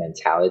lone wolf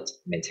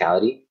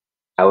mentality.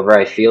 However,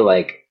 I feel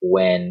like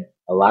when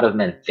a lot of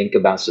men think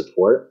about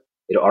support,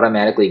 it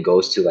automatically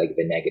goes to like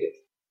the negative.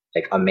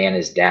 Like a man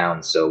is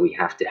down, so we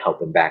have to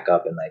help him back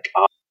up and like,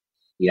 oh,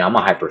 I'm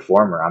a high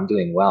performer. I'm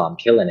doing well. I'm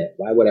killing it.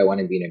 Why would I want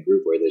to be in a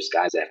group where there's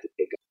guys I have to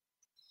pick up?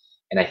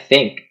 And I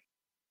think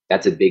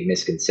that's a big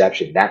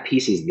misconception. That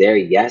piece is there,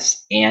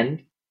 yes.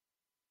 And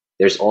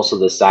there's also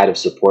the side of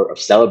support of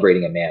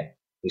celebrating a man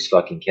who's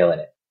fucking killing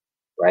it,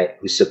 right?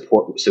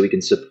 So we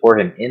can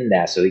support him in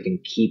that so he can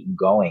keep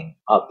going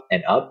up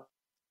and up,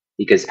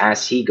 because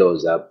as he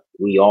goes up,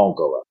 we all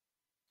go up.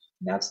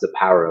 And that's the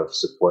power of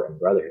support and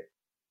brotherhood.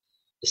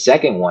 The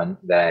second one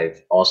that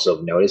I've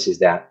also noticed is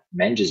that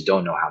men just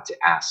don't know how to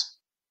ask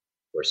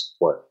for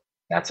support.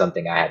 That's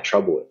something I had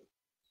trouble with.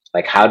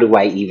 Like, how do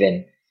I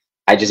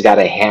just got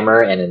a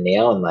hammer and a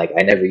nail and like,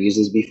 I never used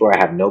this before.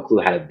 I have no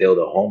clue how to build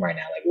a home right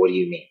now. Like, what do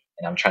you mean?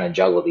 And I'm trying to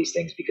juggle these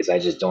things because I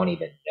just don't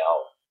even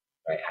know,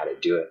 right, how to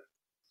do it.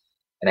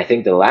 And I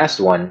think the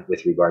last one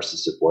with regards to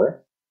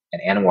support,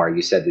 and Anwar,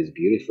 you said this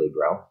beautifully,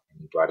 bro,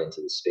 and you brought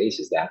into the space,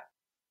 is that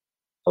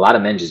a lot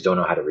of men just don't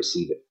know how to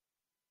receive it.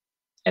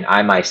 And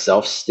I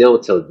myself still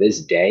till this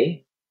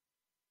day,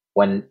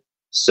 when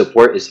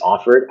support is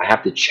offered, I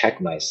have to check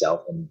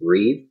myself and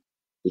breathe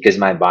because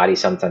my body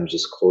sometimes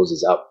just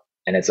closes up.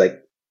 And it's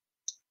like,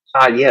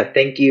 yeah,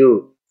 thank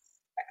you.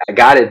 I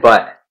got it,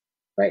 but,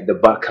 right, the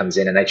but comes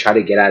in and I try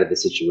to get out of the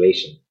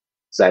situation.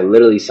 So I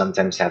literally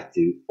sometimes have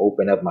to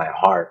open up my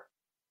heart,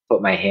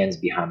 put my hands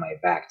behind my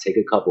back, take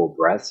a couple of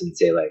breaths and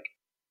say like,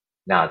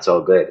 nah, it's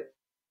all good.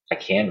 I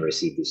can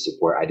receive this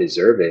support. I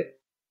deserve it.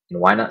 And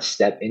why not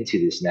step into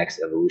this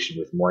next evolution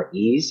with more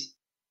ease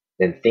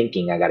than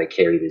thinking I got to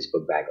carry this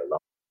book bag alone?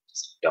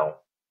 Just don't.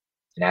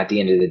 And at the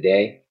end of the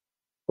day,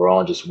 we're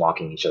all just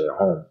walking each other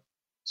home.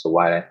 So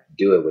why not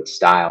do it with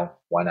style?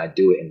 Why not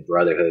do it in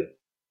brotherhood?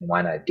 And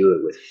why not do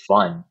it with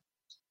fun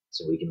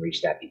so we can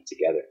reach that peak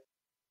together?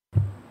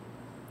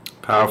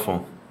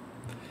 Powerful.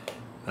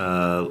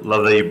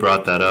 Love that you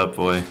brought that up,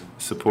 boy.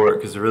 Support,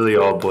 because it really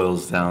all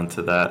boils down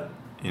to that.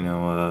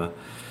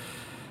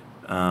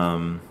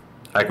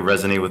 I could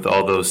resonate with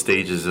all those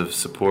stages of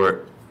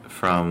support,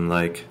 from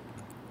like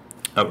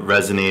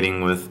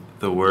resonating with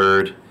the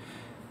word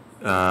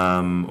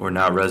or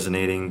not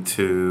resonating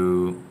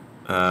to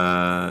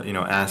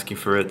asking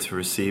for it to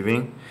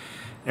receiving.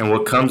 And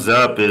what comes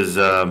up is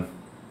when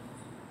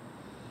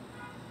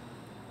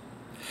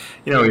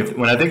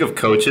I think of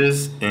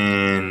coaches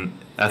in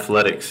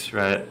athletics,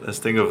 right? Let's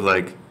think of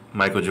like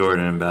Michael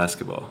Jordan in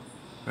basketball,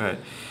 right?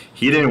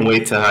 He didn't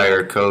wait to hire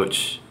a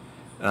coach,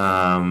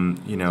 when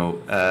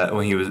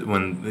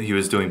he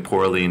was doing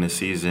poorly in a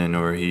season,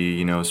 or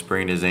he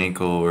sprained his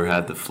ankle or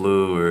had the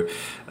flu, or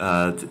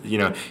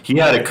he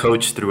had a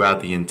coach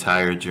throughout the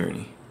entire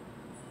journey,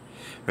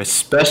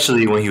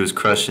 especially when he was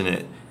crushing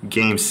it.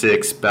 Game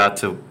 6, about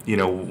to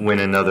win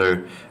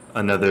another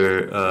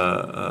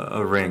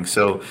a ring.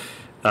 So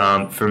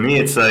for me,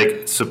 it's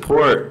like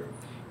support.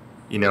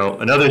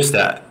 Another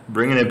stat,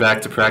 bringing it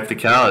back to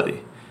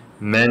practicality.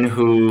 Men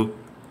who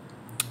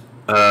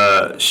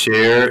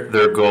share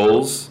their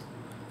goals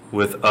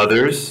with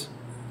others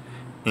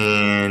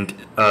and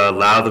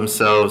allow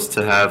themselves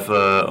to have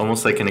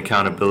almost like an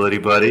accountability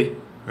buddy,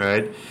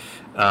 right?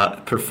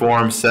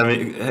 Experience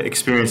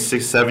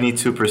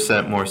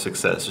 72% more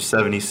success, or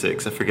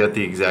 76. I forget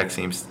the exact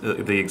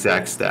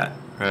stat,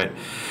 right?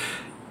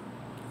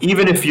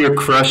 Even if you're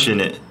crushing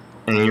it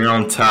and you're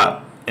on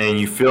top and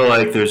you feel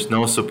like there's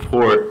no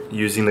support,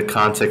 using the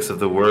context of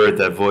the word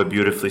that Voy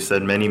beautifully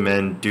said many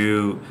men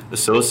do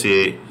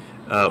associate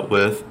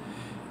with,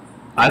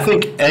 I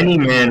think any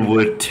man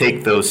would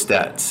take those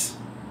stats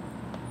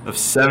of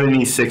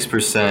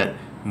 76%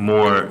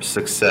 more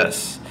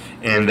success.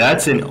 And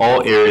that's in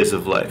all areas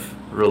of life.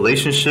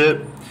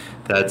 Relationship,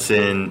 that's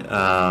in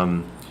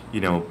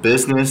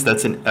business,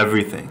 that's in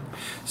everything.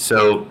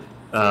 So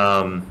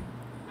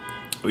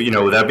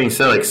with that being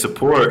said, like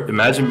support,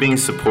 imagine being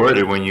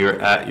supported when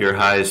you're at your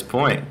highest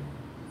point.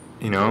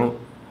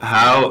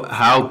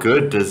 How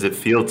good does it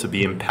feel to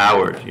be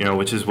empowered?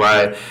 Which is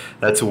why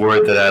that's a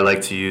word that I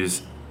like to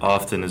use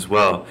often as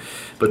well.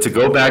 But to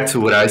go back to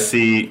what I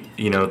see,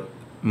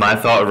 my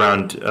thought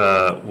around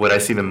what I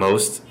see the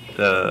most,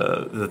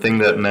 the thing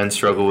that men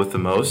struggle with the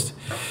most,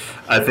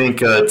 I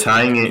think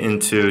tying it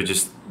into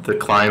just the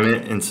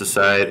climate in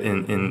society,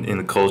 in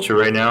the culture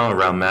right now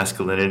around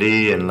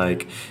masculinity and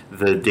like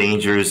the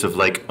dangers of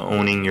like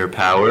owning your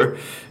power.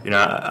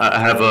 I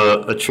have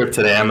a trip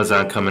to the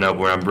Amazon coming up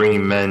where I'm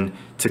bringing men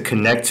to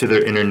connect to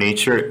their inner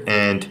nature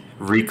and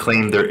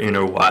reclaim their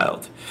inner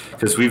wild.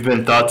 Because we've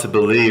been taught to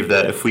believe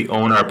that if we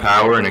own our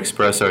power and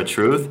express our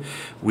truth,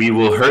 we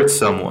will hurt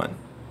someone,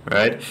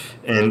 right?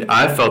 And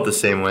I felt the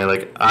same way.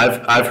 Like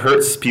I've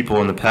hurt people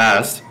in the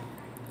past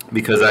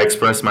because I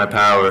expressed my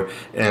power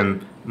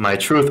and my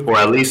truth, or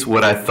at least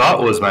what I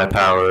thought was my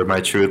power or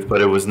my truth,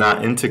 but it was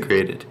not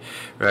integrated,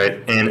 right?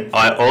 And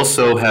I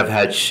also have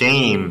had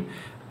shame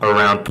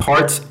around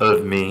parts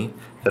of me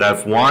that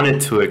I've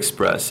wanted to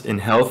express in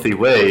healthy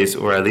ways,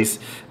 or at least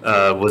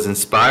was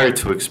inspired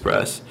to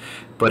express,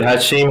 but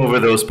had shame over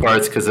those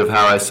parts because of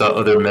how I saw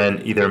other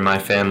men, either my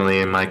family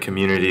and my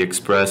community,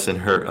 express and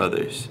hurt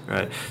others,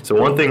 right? So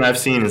one thing I've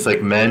seen is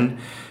like men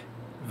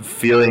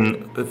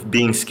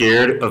being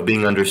scared of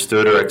being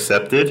understood or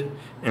accepted,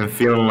 and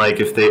feeling like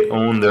if they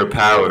own their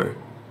power,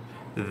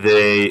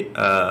 they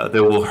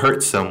will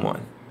hurt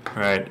someone,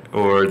 right?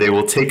 Or they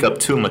will take up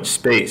too much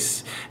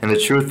space. And the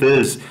truth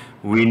is,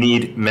 we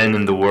need men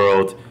in the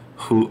world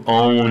who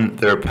own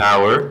their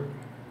power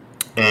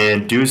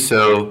and do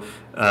so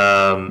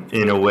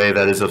in a way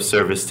that is of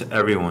service to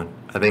everyone.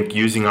 I think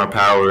using our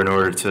power in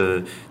order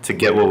to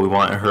get what we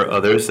want and hurt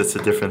others, that's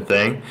a different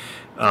thing.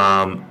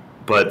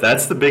 But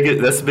that's the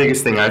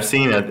biggest thing I've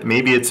seen.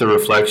 Maybe it's a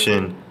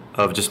reflection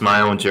of just my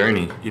own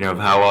journey, of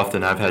how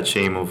often I've had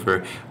shame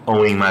over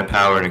owning my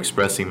power and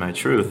expressing my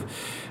truth,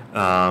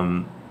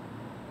 and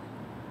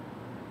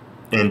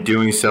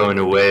doing so in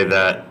a way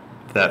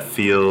that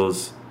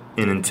feels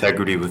in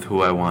integrity with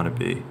who I want to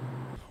be.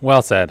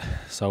 Well said.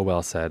 So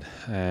well said.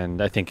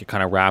 And I think it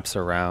kind of wraps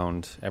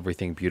around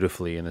everything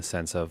beautifully in the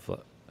sense of,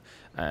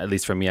 at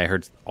least for me, I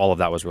heard all of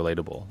that was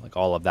relatable. Like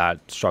all of that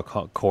struck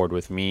a chord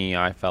with me.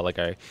 I felt like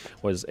I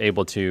was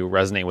able to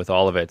resonate with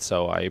all of it.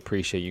 So I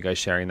appreciate you guys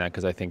sharing that,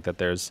 because I think that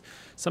there's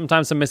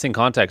sometimes some missing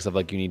context of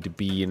like you need to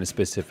be in a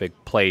specific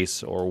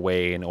place or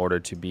way in order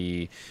to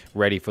be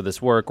ready for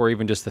this work, or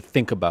even just to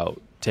think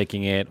about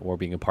taking it or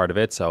being a part of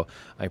it. So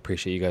I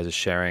appreciate you guys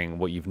sharing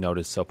what you've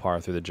noticed so far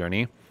through the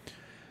journey.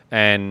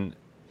 And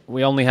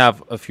we only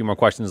have a few more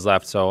questions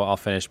left, so I'll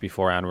finish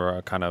before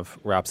Anwar kind of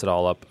wraps it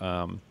all up.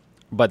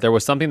 But there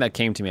was something that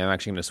came to me. I'm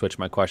actually going to switch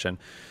my question.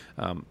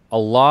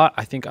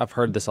 I think I've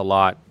heard this a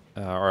lot,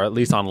 or at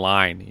least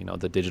online,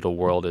 the digital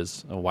world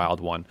is a wild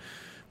one,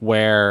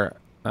 where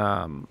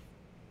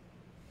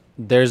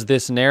there's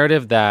this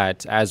narrative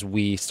that as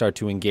we start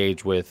to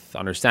engage with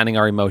understanding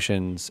our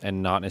emotions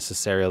and not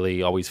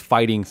necessarily always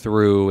fighting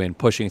through and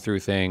pushing through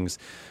things,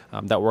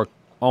 that we're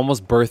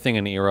almost birthing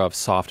an era of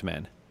soft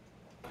men.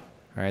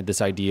 Right,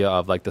 this idea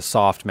of like the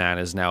soft man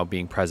is now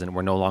being present.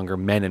 We're no longer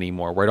men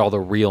anymore. Where'd all the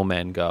real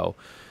men go?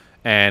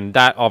 And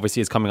that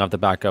obviously is coming off the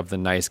back of the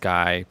nice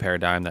guy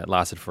paradigm that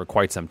lasted for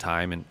quite some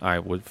time. And I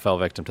fell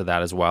victim to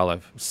that as well.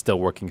 I'm still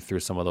working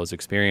through some of those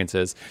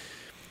experiences.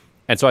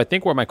 And so I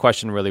think where my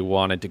question really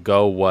wanted to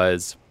go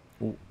was,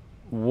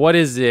 what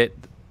is it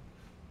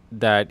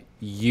that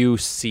you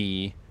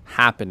see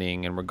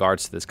happening in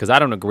regards to this? Because I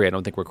don't agree. I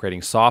don't think we're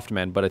creating soft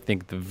men, but I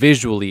think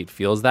visually it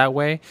feels that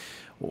way.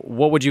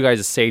 What would you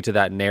guys say to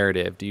that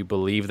narrative? Do you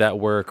believe that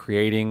we're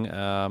creating,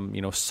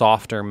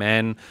 softer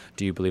men?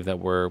 Do you believe that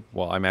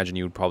I imagine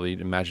you would probably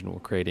imagine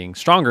we're creating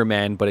stronger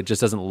men, but it just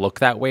doesn't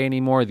look that way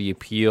anymore? The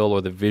appeal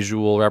or the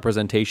visual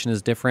representation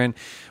is different.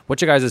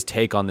 What's your guys'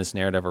 take on this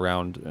narrative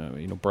around,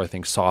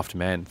 birthing soft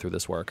men through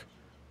this work?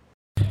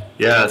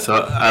 Yeah, so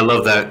I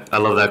love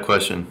that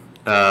question.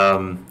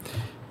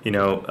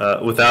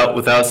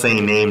 Without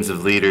saying names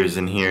of leaders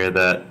in here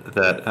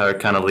that are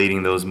kind of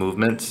leading those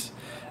movements,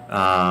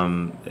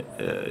 outside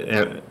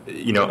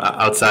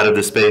of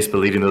the space, but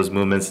leading those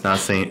movements, not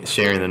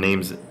sharing the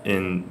names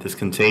in this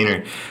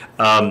container.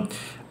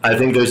 I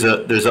think there's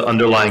an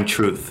underlying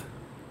truth,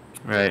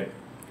 right?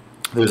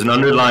 There's an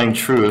underlying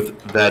truth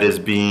that is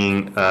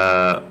being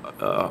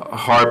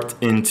harped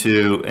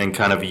into and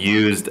kind of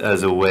used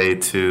as a way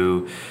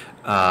to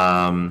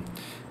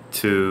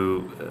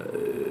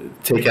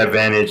take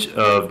advantage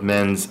of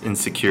men's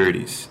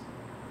insecurities.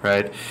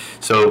 Right?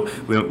 So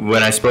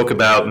when I spoke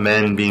about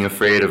men being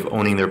afraid of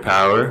owning their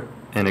power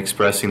and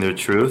expressing their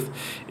truth,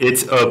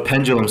 it's a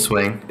pendulum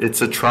swing. It's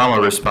a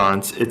trauma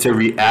response. It's a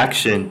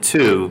reaction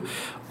to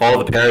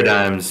all the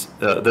paradigms,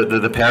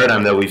 the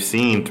paradigm that we've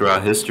seen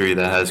throughout history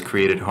that has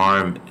created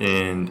harm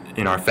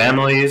in our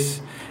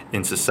families,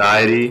 in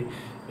society,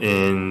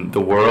 in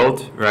the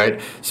world, right?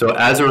 So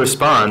as a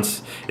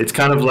response, it's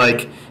kind of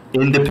like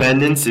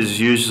independence is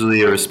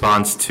usually a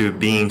response to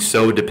being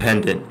so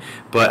dependent.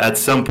 But at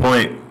some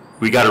point,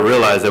 we got to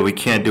realize that we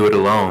can't do it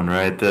alone,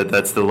 right?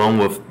 That's the lone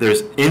wolf.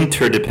 There's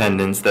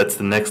interdependence. That's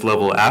the next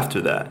level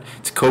after that.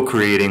 It's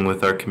co-creating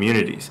with our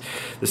communities.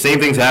 The same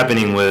thing's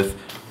happening with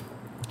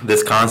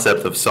this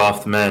concept of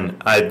soft men.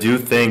 I do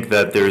think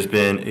that there's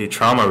been a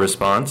trauma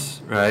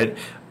response, right?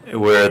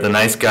 Where the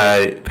nice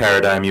guy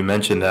paradigm, you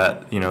mentioned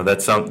that,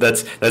 that's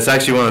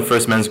actually one of the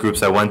first men's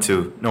groups I went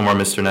to, No More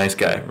Mr. Nice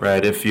Guy,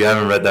 right? If you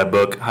haven't read that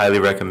book, highly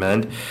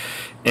recommend.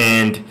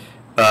 And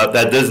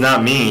that does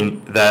not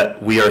mean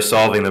that we are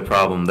solving the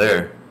problem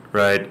there,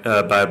 right?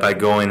 By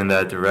going in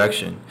that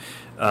direction,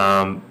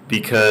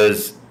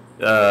 because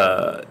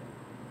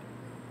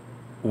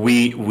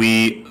we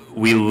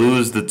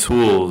lose the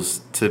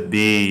tools to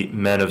be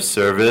men of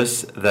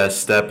service that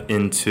step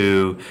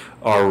into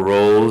our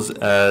roles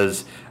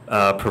as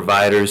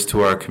providers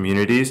to our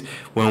communities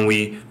when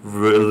we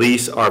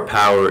release our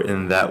power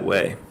in that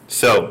way.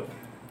 So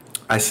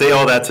I say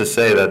all that to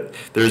say that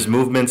there's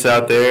movements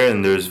out there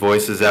and there's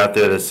voices out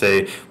there that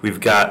say we've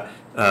got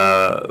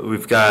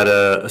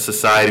a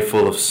society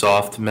full of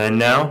soft men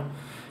now,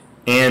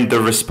 and the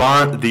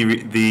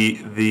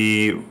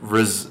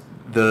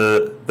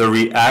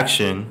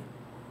reaction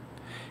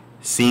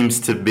seems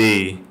to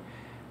be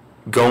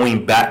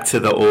going back to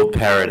the old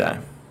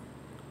paradigm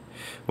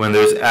when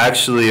there's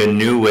actually a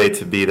new way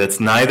to be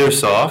that's neither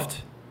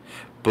soft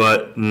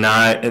but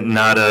not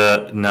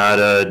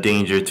a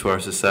danger to our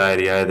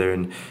society either.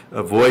 And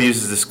Voy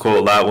uses this quote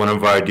a lot. One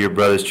of our dear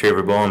brothers,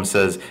 Trevor Boehm,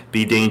 says,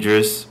 "Be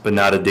dangerous, but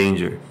not a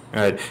danger."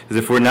 Right? Because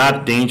if we're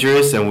not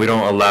dangerous and we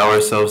don't allow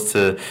ourselves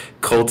to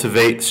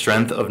cultivate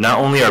strength of not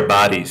only our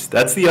bodies,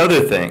 that's the other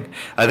thing.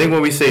 I think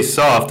when we say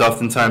soft,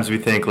 oftentimes we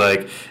think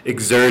like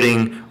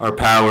exerting our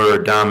power or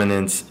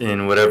dominance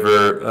in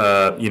whatever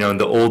in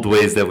the old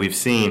ways that we've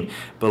seen,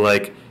 but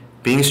like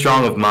being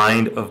strong of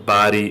mind, of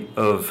body,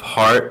 of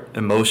heart,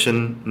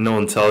 emotional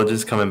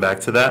intelligence, coming back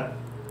to that,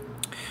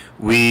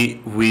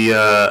 we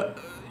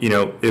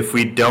if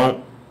we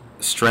don't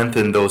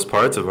strengthen those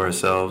parts of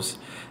ourselves,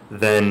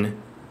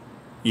 then,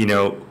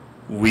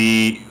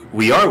 we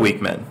are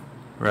weak men,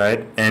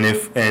 right? And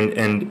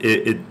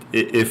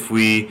if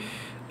we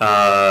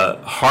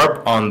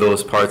harp on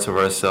those parts of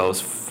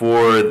ourselves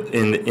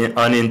in an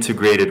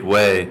unintegrated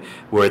way,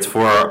 where it's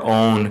for our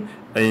own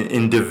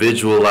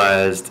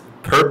individualized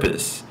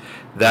purpose,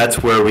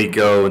 that's where we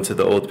go into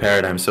the old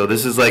paradigm. So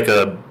this is like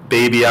a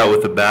baby out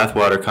with the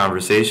bathwater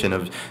conversation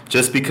of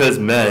just because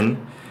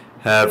men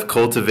have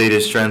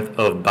cultivated strength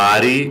of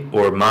body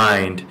or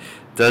mind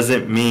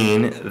doesn't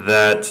mean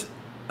that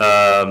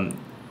and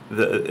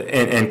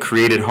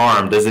created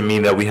harm doesn't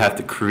mean that we have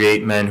to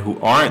create men who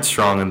aren't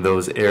strong in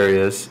those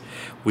areas.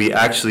 We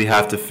actually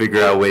have to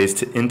figure out ways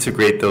to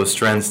integrate those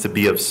strengths to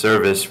be of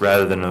service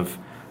rather than of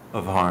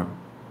harm.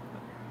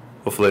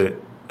 Hopefully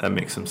that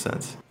makes some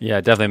sense. Yeah,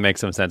 it definitely makes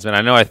some sense. And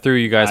I know I threw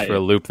you guys for a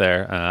loop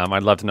there.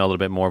 I'd love to know a little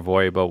bit more,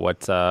 Voy, about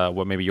what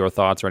maybe your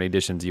thoughts or any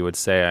additions you would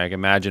say. I can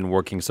imagine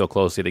working so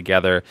closely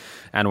together,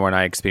 and when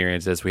I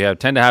experience this, we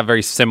tend to have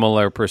very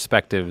similar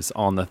perspectives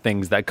on the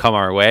things that come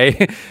our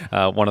way.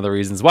 One of the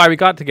reasons why we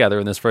got together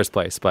in this first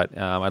place. But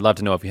I'd love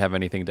to know if you have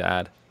anything to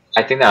add.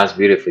 I think that was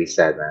beautifully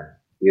said, man.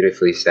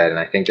 Beautifully said. And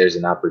I think there's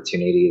an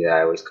opportunity that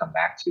I always come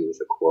back to with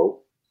a quote.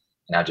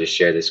 And I'll just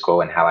share this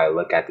quote and how I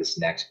look at this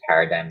next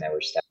paradigm that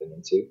we're stepping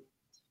into.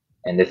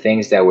 And the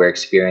things that we're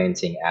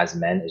experiencing as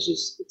men is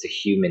just, it's a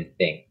human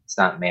thing. It's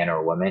not man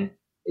or woman,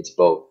 it's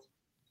both.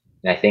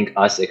 And I think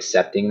us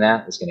accepting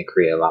that is going to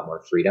create a lot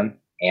more freedom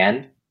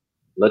and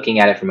looking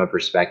at it from a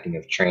perspective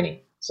of training,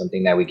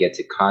 something that we get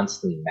to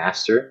constantly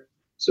master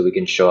so we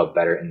can show up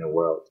better in the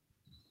world.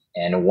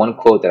 And one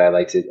quote that I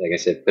like to, like I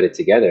said, put it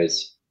together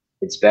is,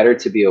 it's better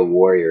to be a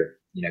warrior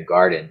in a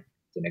garden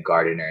than a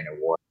gardener in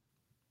a war.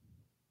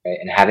 Right?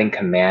 And having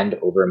command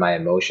over my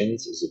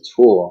emotions is a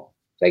tool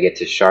that I get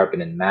to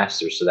sharpen and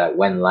master so that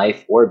when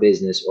life or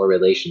business or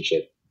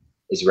relationship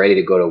is ready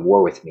to go to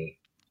war with me,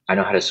 I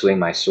know how to swing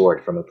my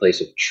sword from a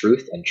place of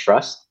truth and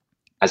trust,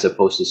 as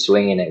opposed to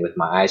swinging it with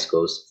my eyes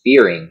closed,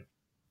 fearing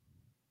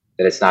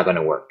that it's not going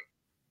to work.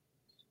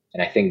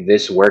 And I think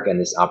this work and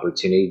this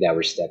opportunity that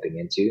we're stepping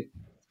into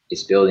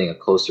is building a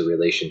closer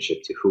relationship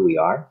to who we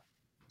are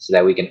so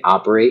that we can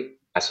operate,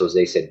 as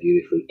Jose said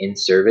beautifully, in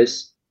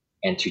service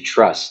and to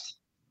trust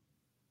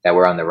that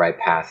we're on the right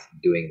path,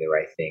 doing the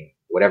right thing,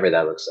 whatever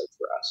that looks like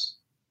for us.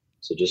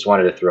 So just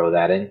wanted to throw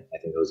that in. I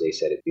think Jose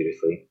said it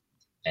beautifully.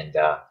 And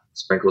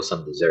sprinkle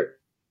some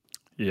dessert.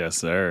 Yes,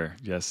 sir.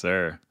 Yes,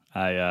 sir.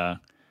 I'm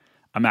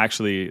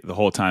actually, the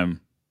whole time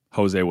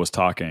Jose was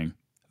talking,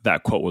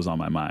 that quote was on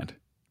my mind,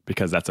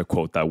 because that's a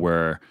quote that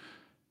we're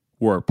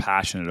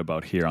passionate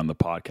about here on the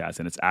podcast,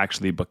 and it's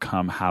actually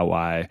become how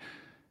I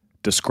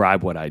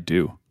describe what I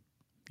do.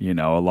 You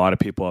know, a lot of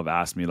people have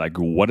asked me, like,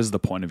 what is the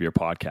point of your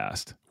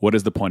podcast? What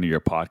is the point of your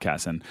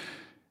podcast? And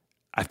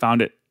I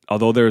found it,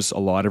 although there's a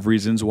lot of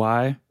reasons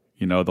why,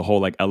 you know, the whole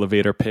like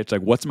elevator pitch,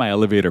 like, what's my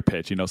elevator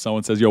pitch? You know,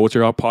 someone says, yo, what's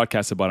your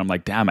podcast about? I'm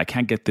like, damn, I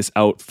can't get this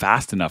out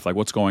fast enough. Like,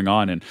 what's going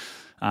on?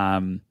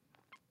 And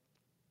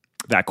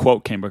that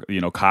quote came, you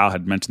know, Kyle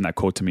had mentioned that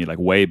quote to me like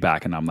way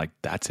back, and I'm like,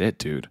 that's it,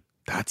 dude.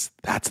 That's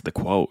the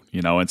quote,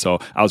 you know? And so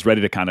I was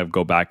ready to kind of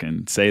go back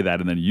and say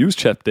that. And then you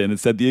chipped in and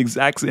said the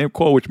exact same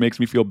quote, which makes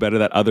me feel better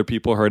that other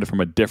people heard it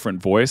from a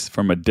different voice,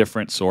 from a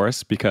different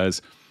source.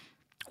 Because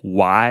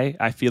why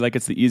I feel like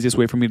it's the easiest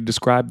way for me to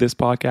describe this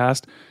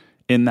podcast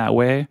in that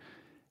way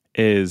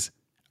is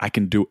I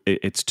can do it.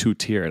 It's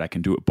two-tiered. I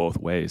can do it both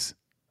ways,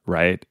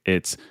 right?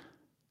 It's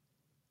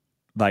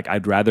like,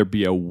 I'd rather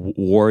be a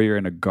warrior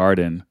in a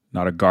garden,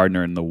 not a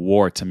gardener in the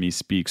war. To me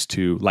speaks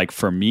to, like,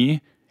 for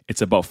me,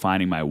 it's about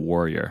finding my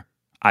warrior.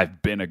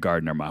 I've been a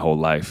gardener my whole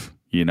life.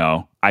 You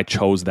know, I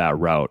chose that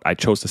route. I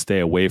chose to stay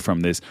away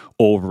from this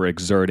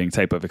overexerting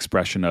type of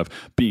expression of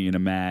being a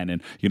man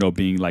and, you know,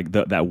 being like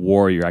that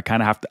warrior. I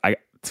kind of have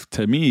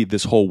to me,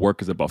 this whole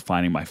work is about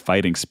finding my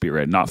fighting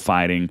spirit, not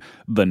fighting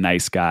the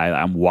nice guy.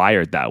 I'm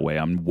wired that way.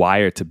 I'm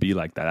wired to be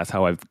like that. That's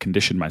how I've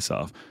conditioned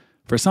myself.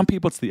 For some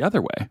people, it's the other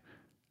way.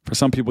 For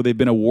some people, they've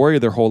been a warrior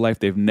their whole life.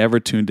 They've never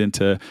tuned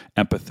into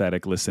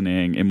empathetic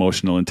listening,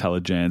 emotional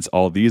intelligence,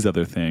 all these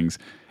other things.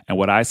 And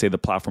what I say the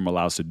platform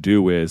allows to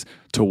do is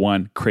to,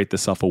 one, create the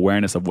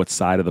self-awareness of what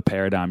side of the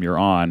paradigm you're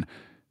on,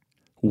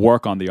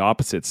 work on the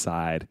opposite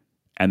side.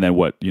 And then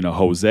what, you know,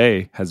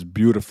 Jose has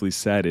beautifully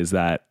said is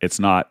that it's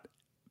not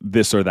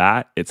this or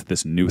that, it's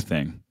this new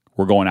thing.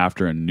 We're going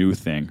after a new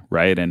thing,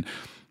 right? And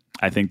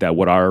I think that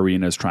what our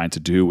arena is trying to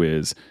do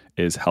is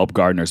help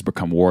gardeners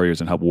become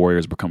warriors and help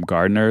warriors become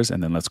gardeners.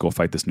 And then let's go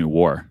fight this new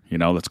war. You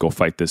know, let's go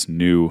fight this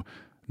new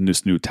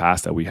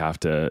task that we have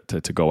to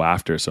go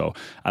after. So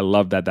I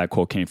love that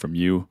quote came from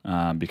you,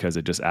 because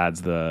it just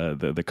adds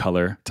the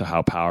color to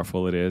how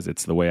powerful it is.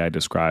 It's the way I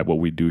describe what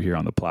we do here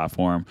on the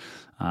platform.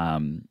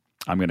 I'm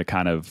going to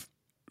kind of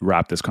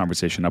wrap this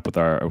conversation up with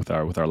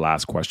our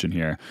last question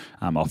here.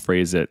 I'll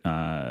phrase it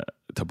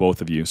to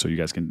both of you so you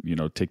guys can, you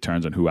know, take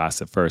turns on who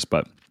asks it first.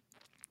 But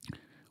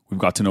we've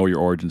got to know your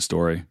origin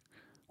story.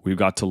 We've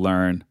got to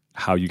learn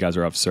how you guys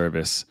are of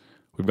service.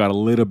 We've got a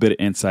little bit of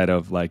insight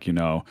of, like, you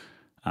know,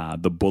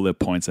 the bullet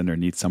points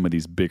underneath some of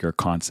these bigger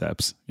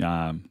concepts.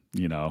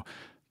 You know,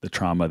 the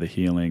trauma, the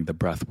healing, the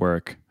breath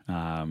work,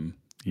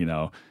 you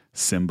know,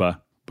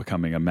 Simba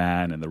becoming a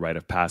man and the rite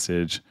of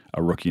passage,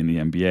 a rookie in the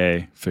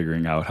NBA,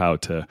 figuring out how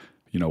to,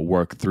 you know,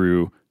 work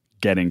through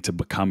getting to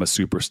become a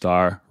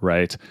superstar,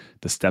 right?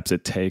 The steps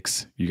it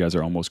takes. You guys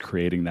are almost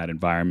creating that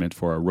environment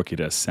for a rookie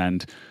to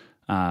ascend.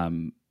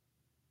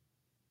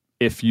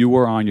 If you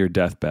were on your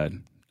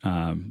deathbed,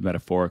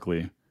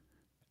 metaphorically,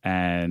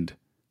 and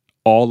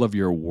all of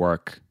your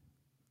work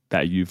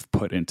that you've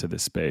put into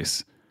this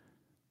space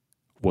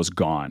was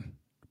gone,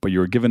 but you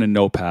were given a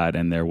notepad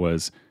and there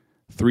was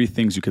 3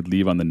 things you could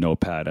leave on the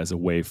notepad as a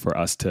way for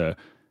us to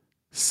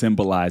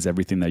symbolize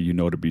everything that you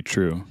know to be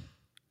true,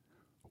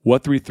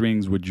 what 3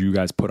 things would you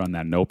guys put on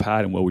that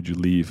notepad, and what would you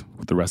leave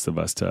with the rest of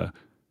us to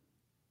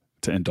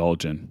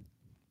indulge in?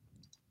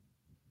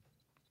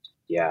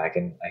 Yeah, I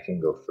can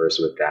go first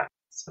with that.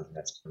 Something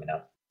that's coming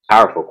up.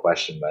 Powerful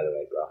question, by the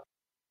way, bro.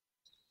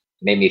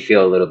 Made me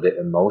feel a little bit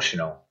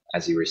emotional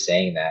as you were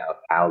saying that, of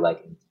how,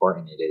 like,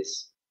 important it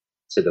is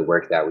to the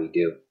work that we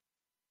do.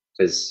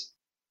 Because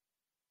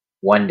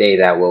one day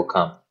that will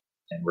come,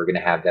 and we're going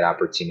to have that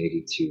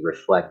opportunity to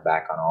reflect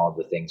back on all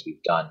the things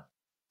we've done.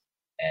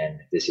 And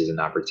this is an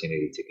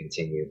opportunity to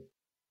continue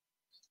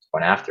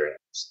going after it.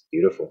 It's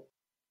beautiful.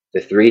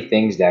 The three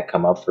things that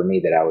come up for me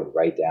that I would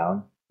write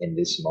down in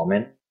this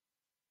moment,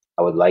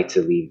 I would like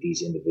to leave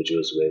these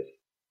individuals with: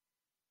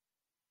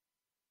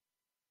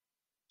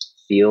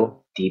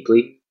 feel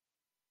deeply,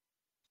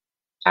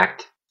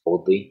 act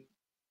boldly,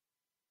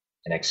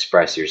 and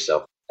express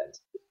yourself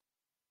authentically.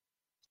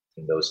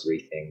 And those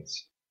three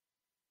things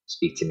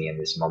speak to me in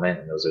this moment,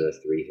 and those are the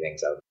three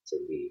things I would like to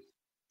leave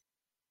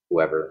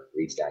whoever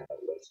reads that note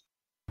with.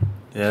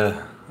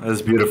 Yeah,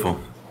 that's beautiful.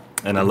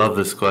 And I love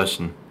this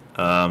question.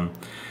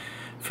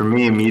 For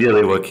me,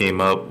 immediately what came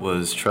up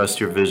was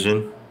trust your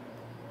vision,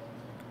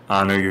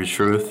 honor your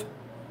truth.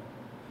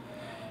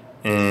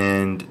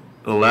 And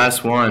the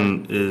last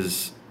one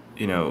is,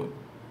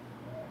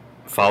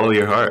 follow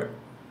your heart.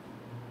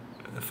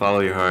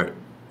 Follow your heart.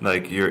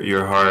 Like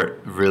your heart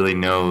really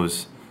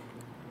knows.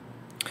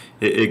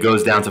 It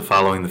goes down to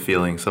following the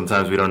feeling.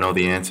 Sometimes we don't know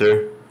the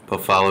answer,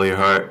 but follow your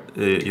heart.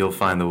 You'll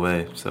find the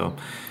way. So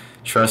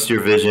trust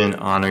your vision,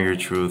 honor your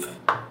truth,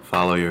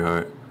 follow your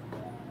heart.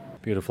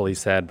 Beautifully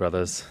said,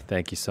 brothers.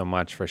 Thank you so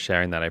much for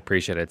sharing that. I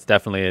appreciate it. It's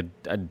definitely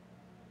a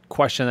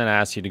question that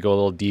asks you to go a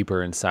little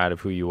deeper inside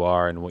of who you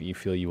are and what you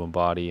feel you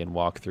embody and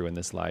walk through in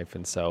this life.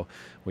 And so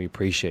we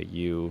appreciate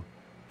you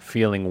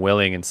feeling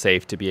willing and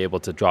safe to be able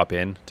to drop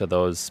in to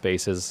those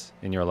spaces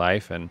in your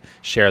life and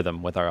share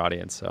them with our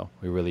audience. So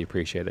we really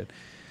appreciate it.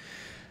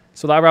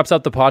 So that wraps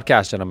up the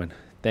podcast, gentlemen.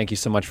 Thank you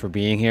so much for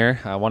being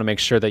here. I want to make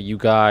sure that you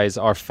guys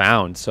are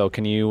found. So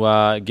can you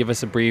give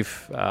us a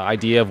brief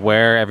idea of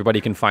where everybody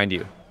can find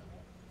you?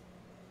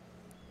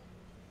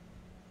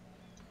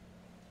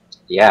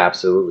 Yeah,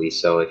 absolutely.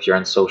 So if you're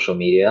on social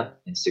media,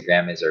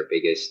 Instagram is our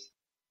biggest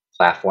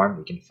platform.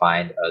 You can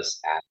find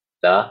us at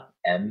the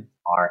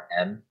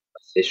MRM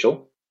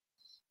Official.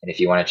 And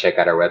if you want to check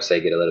out our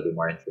website, get a little bit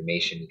more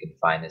information, you can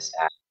find us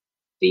at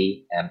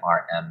the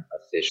MRM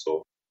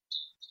Official.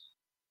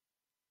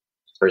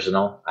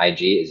 Personal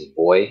IG is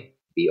Boy,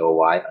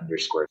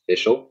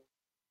 BOY_official.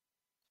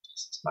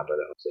 It's my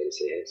brother Jose to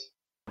say his.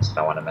 So I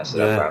don't want to mess it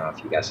up. I don't know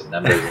if you got some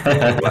numbers.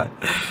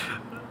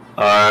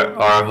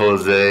 R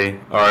Jose,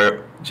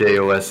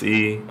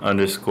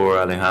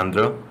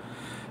 RJOSE_Alejandro.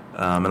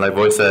 And like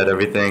Boy said,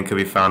 everything could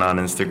be found on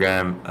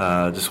Instagram.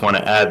 Just want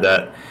to add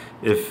that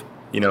if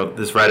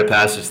this rite of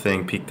passage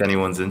thing piqued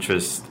anyone's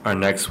interest, our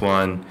next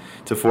one,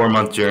 it's a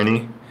 4-month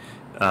journey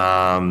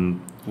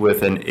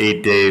with an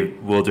 8-day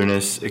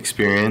wilderness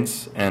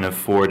experience and a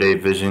 4-day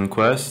vision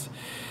quest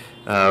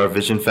or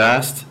vision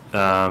fast.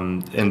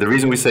 And the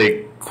reason we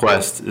say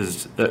quest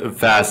is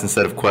fast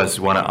instead of quest.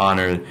 We want to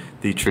honor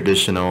the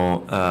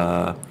traditional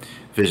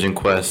vision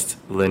quest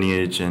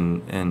lineage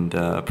and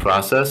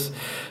process.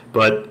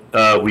 But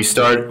we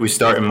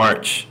start in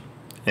March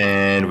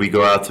and we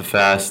go out to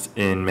fast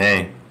in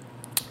May.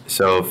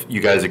 So if you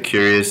guys are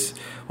curious,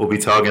 we'll be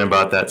talking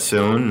about that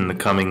soon in the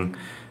coming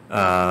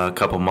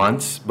couple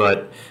months.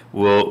 But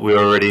we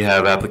already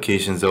have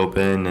applications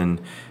open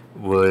and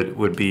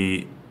would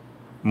be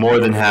more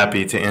than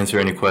happy to answer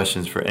any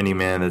questions for any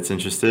man that's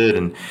interested.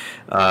 And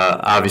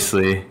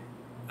obviously,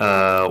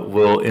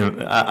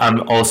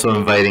 I'm also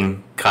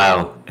inviting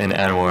Kyle and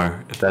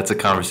Anwar if that's a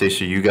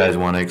conversation you guys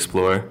want to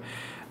explore.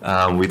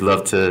 We'd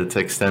love to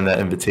extend that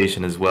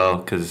invitation as well,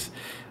 because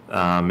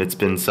it's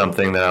been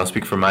something that I'll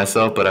speak for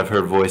myself, but I've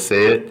heard Voy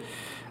say it.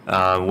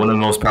 One of the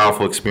most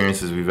powerful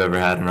experiences we've ever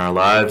had in our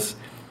lives.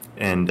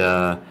 And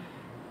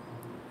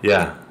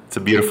it's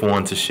a beautiful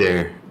one to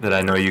share that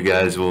I know you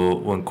guys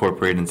will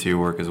incorporate into your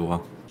work as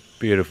well.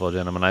 Beautiful,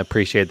 gentlemen. I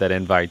appreciate that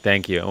invite.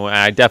 Thank you.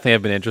 I definitely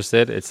have been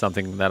interested. It's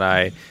something that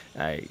I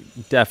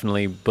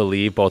definitely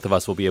believe both of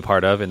us will be a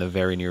part of in the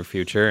very near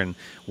future. And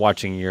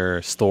watching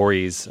your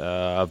stories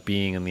of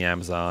being in the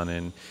Amazon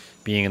and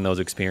being in those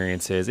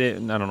experiences, I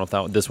don't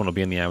know if this one will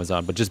be in the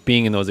Amazon, but just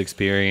being in those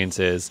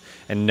experiences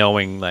and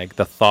knowing like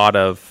the thought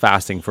of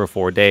fasting for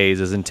 4 days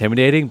is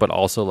intimidating, but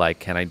also like,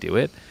 can I do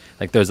it?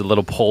 Like there's a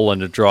little pull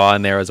and a draw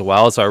in there as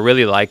well. So I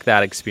really like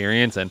that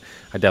experience, and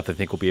I definitely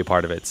think we'll be a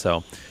part of it.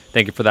 So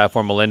thank you for that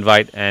formal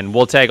invite, and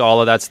we'll tag all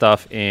of that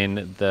stuff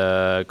in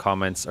the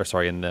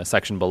in the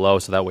section below,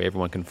 so that way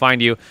everyone can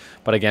find you.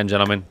 But again,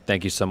 gentlemen,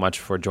 thank you so much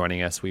for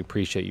joining us. We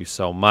appreciate you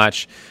so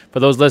much. For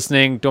those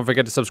listening, don't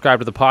forget to subscribe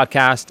to the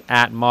podcast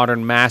at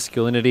Modern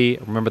Masculinity.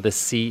 Remember, the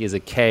C is a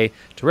K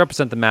to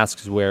represent the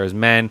masks we wear as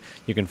men.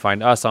 You can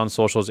find us on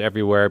socials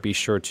everywhere. Be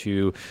sure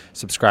to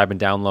subscribe and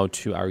download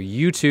to our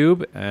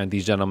YouTube, and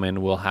these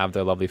gentlemen will have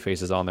their lovely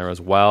faces on there as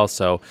well.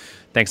 So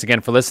thanks again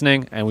for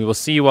listening, and we will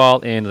see you all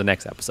in the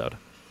next episode.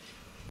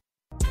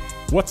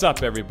 What's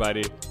up,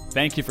 everybody?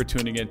 Thank you for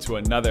tuning in to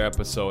another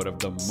episode of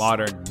the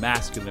Modern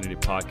Masculinity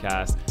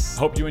Podcast. I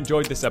hope you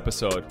enjoyed this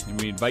episode, and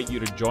we invite you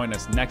to join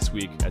us next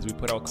week as we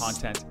put out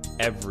content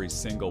every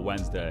single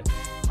Wednesday.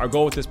 Our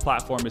goal with this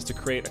platform is to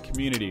create a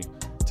community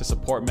to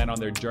support men on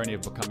their journey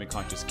of becoming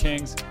conscious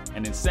kings.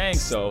 And in saying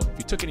so, if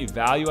you took any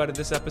value out of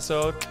this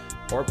episode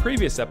or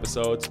previous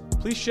episodes,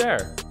 please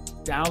share,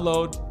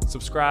 download,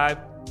 subscribe,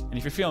 and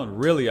if you're feeling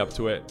really up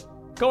to it,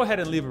 go ahead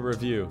and leave a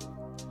review.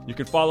 You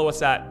can follow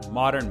us at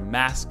Modern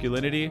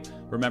Masculinity.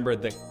 Remember,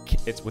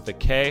 it's with a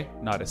K,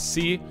 not a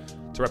C,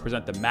 to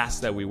represent the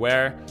mask that we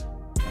wear.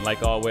 And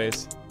like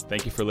always,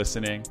 thank you for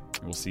listening,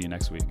 and we'll see you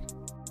next week.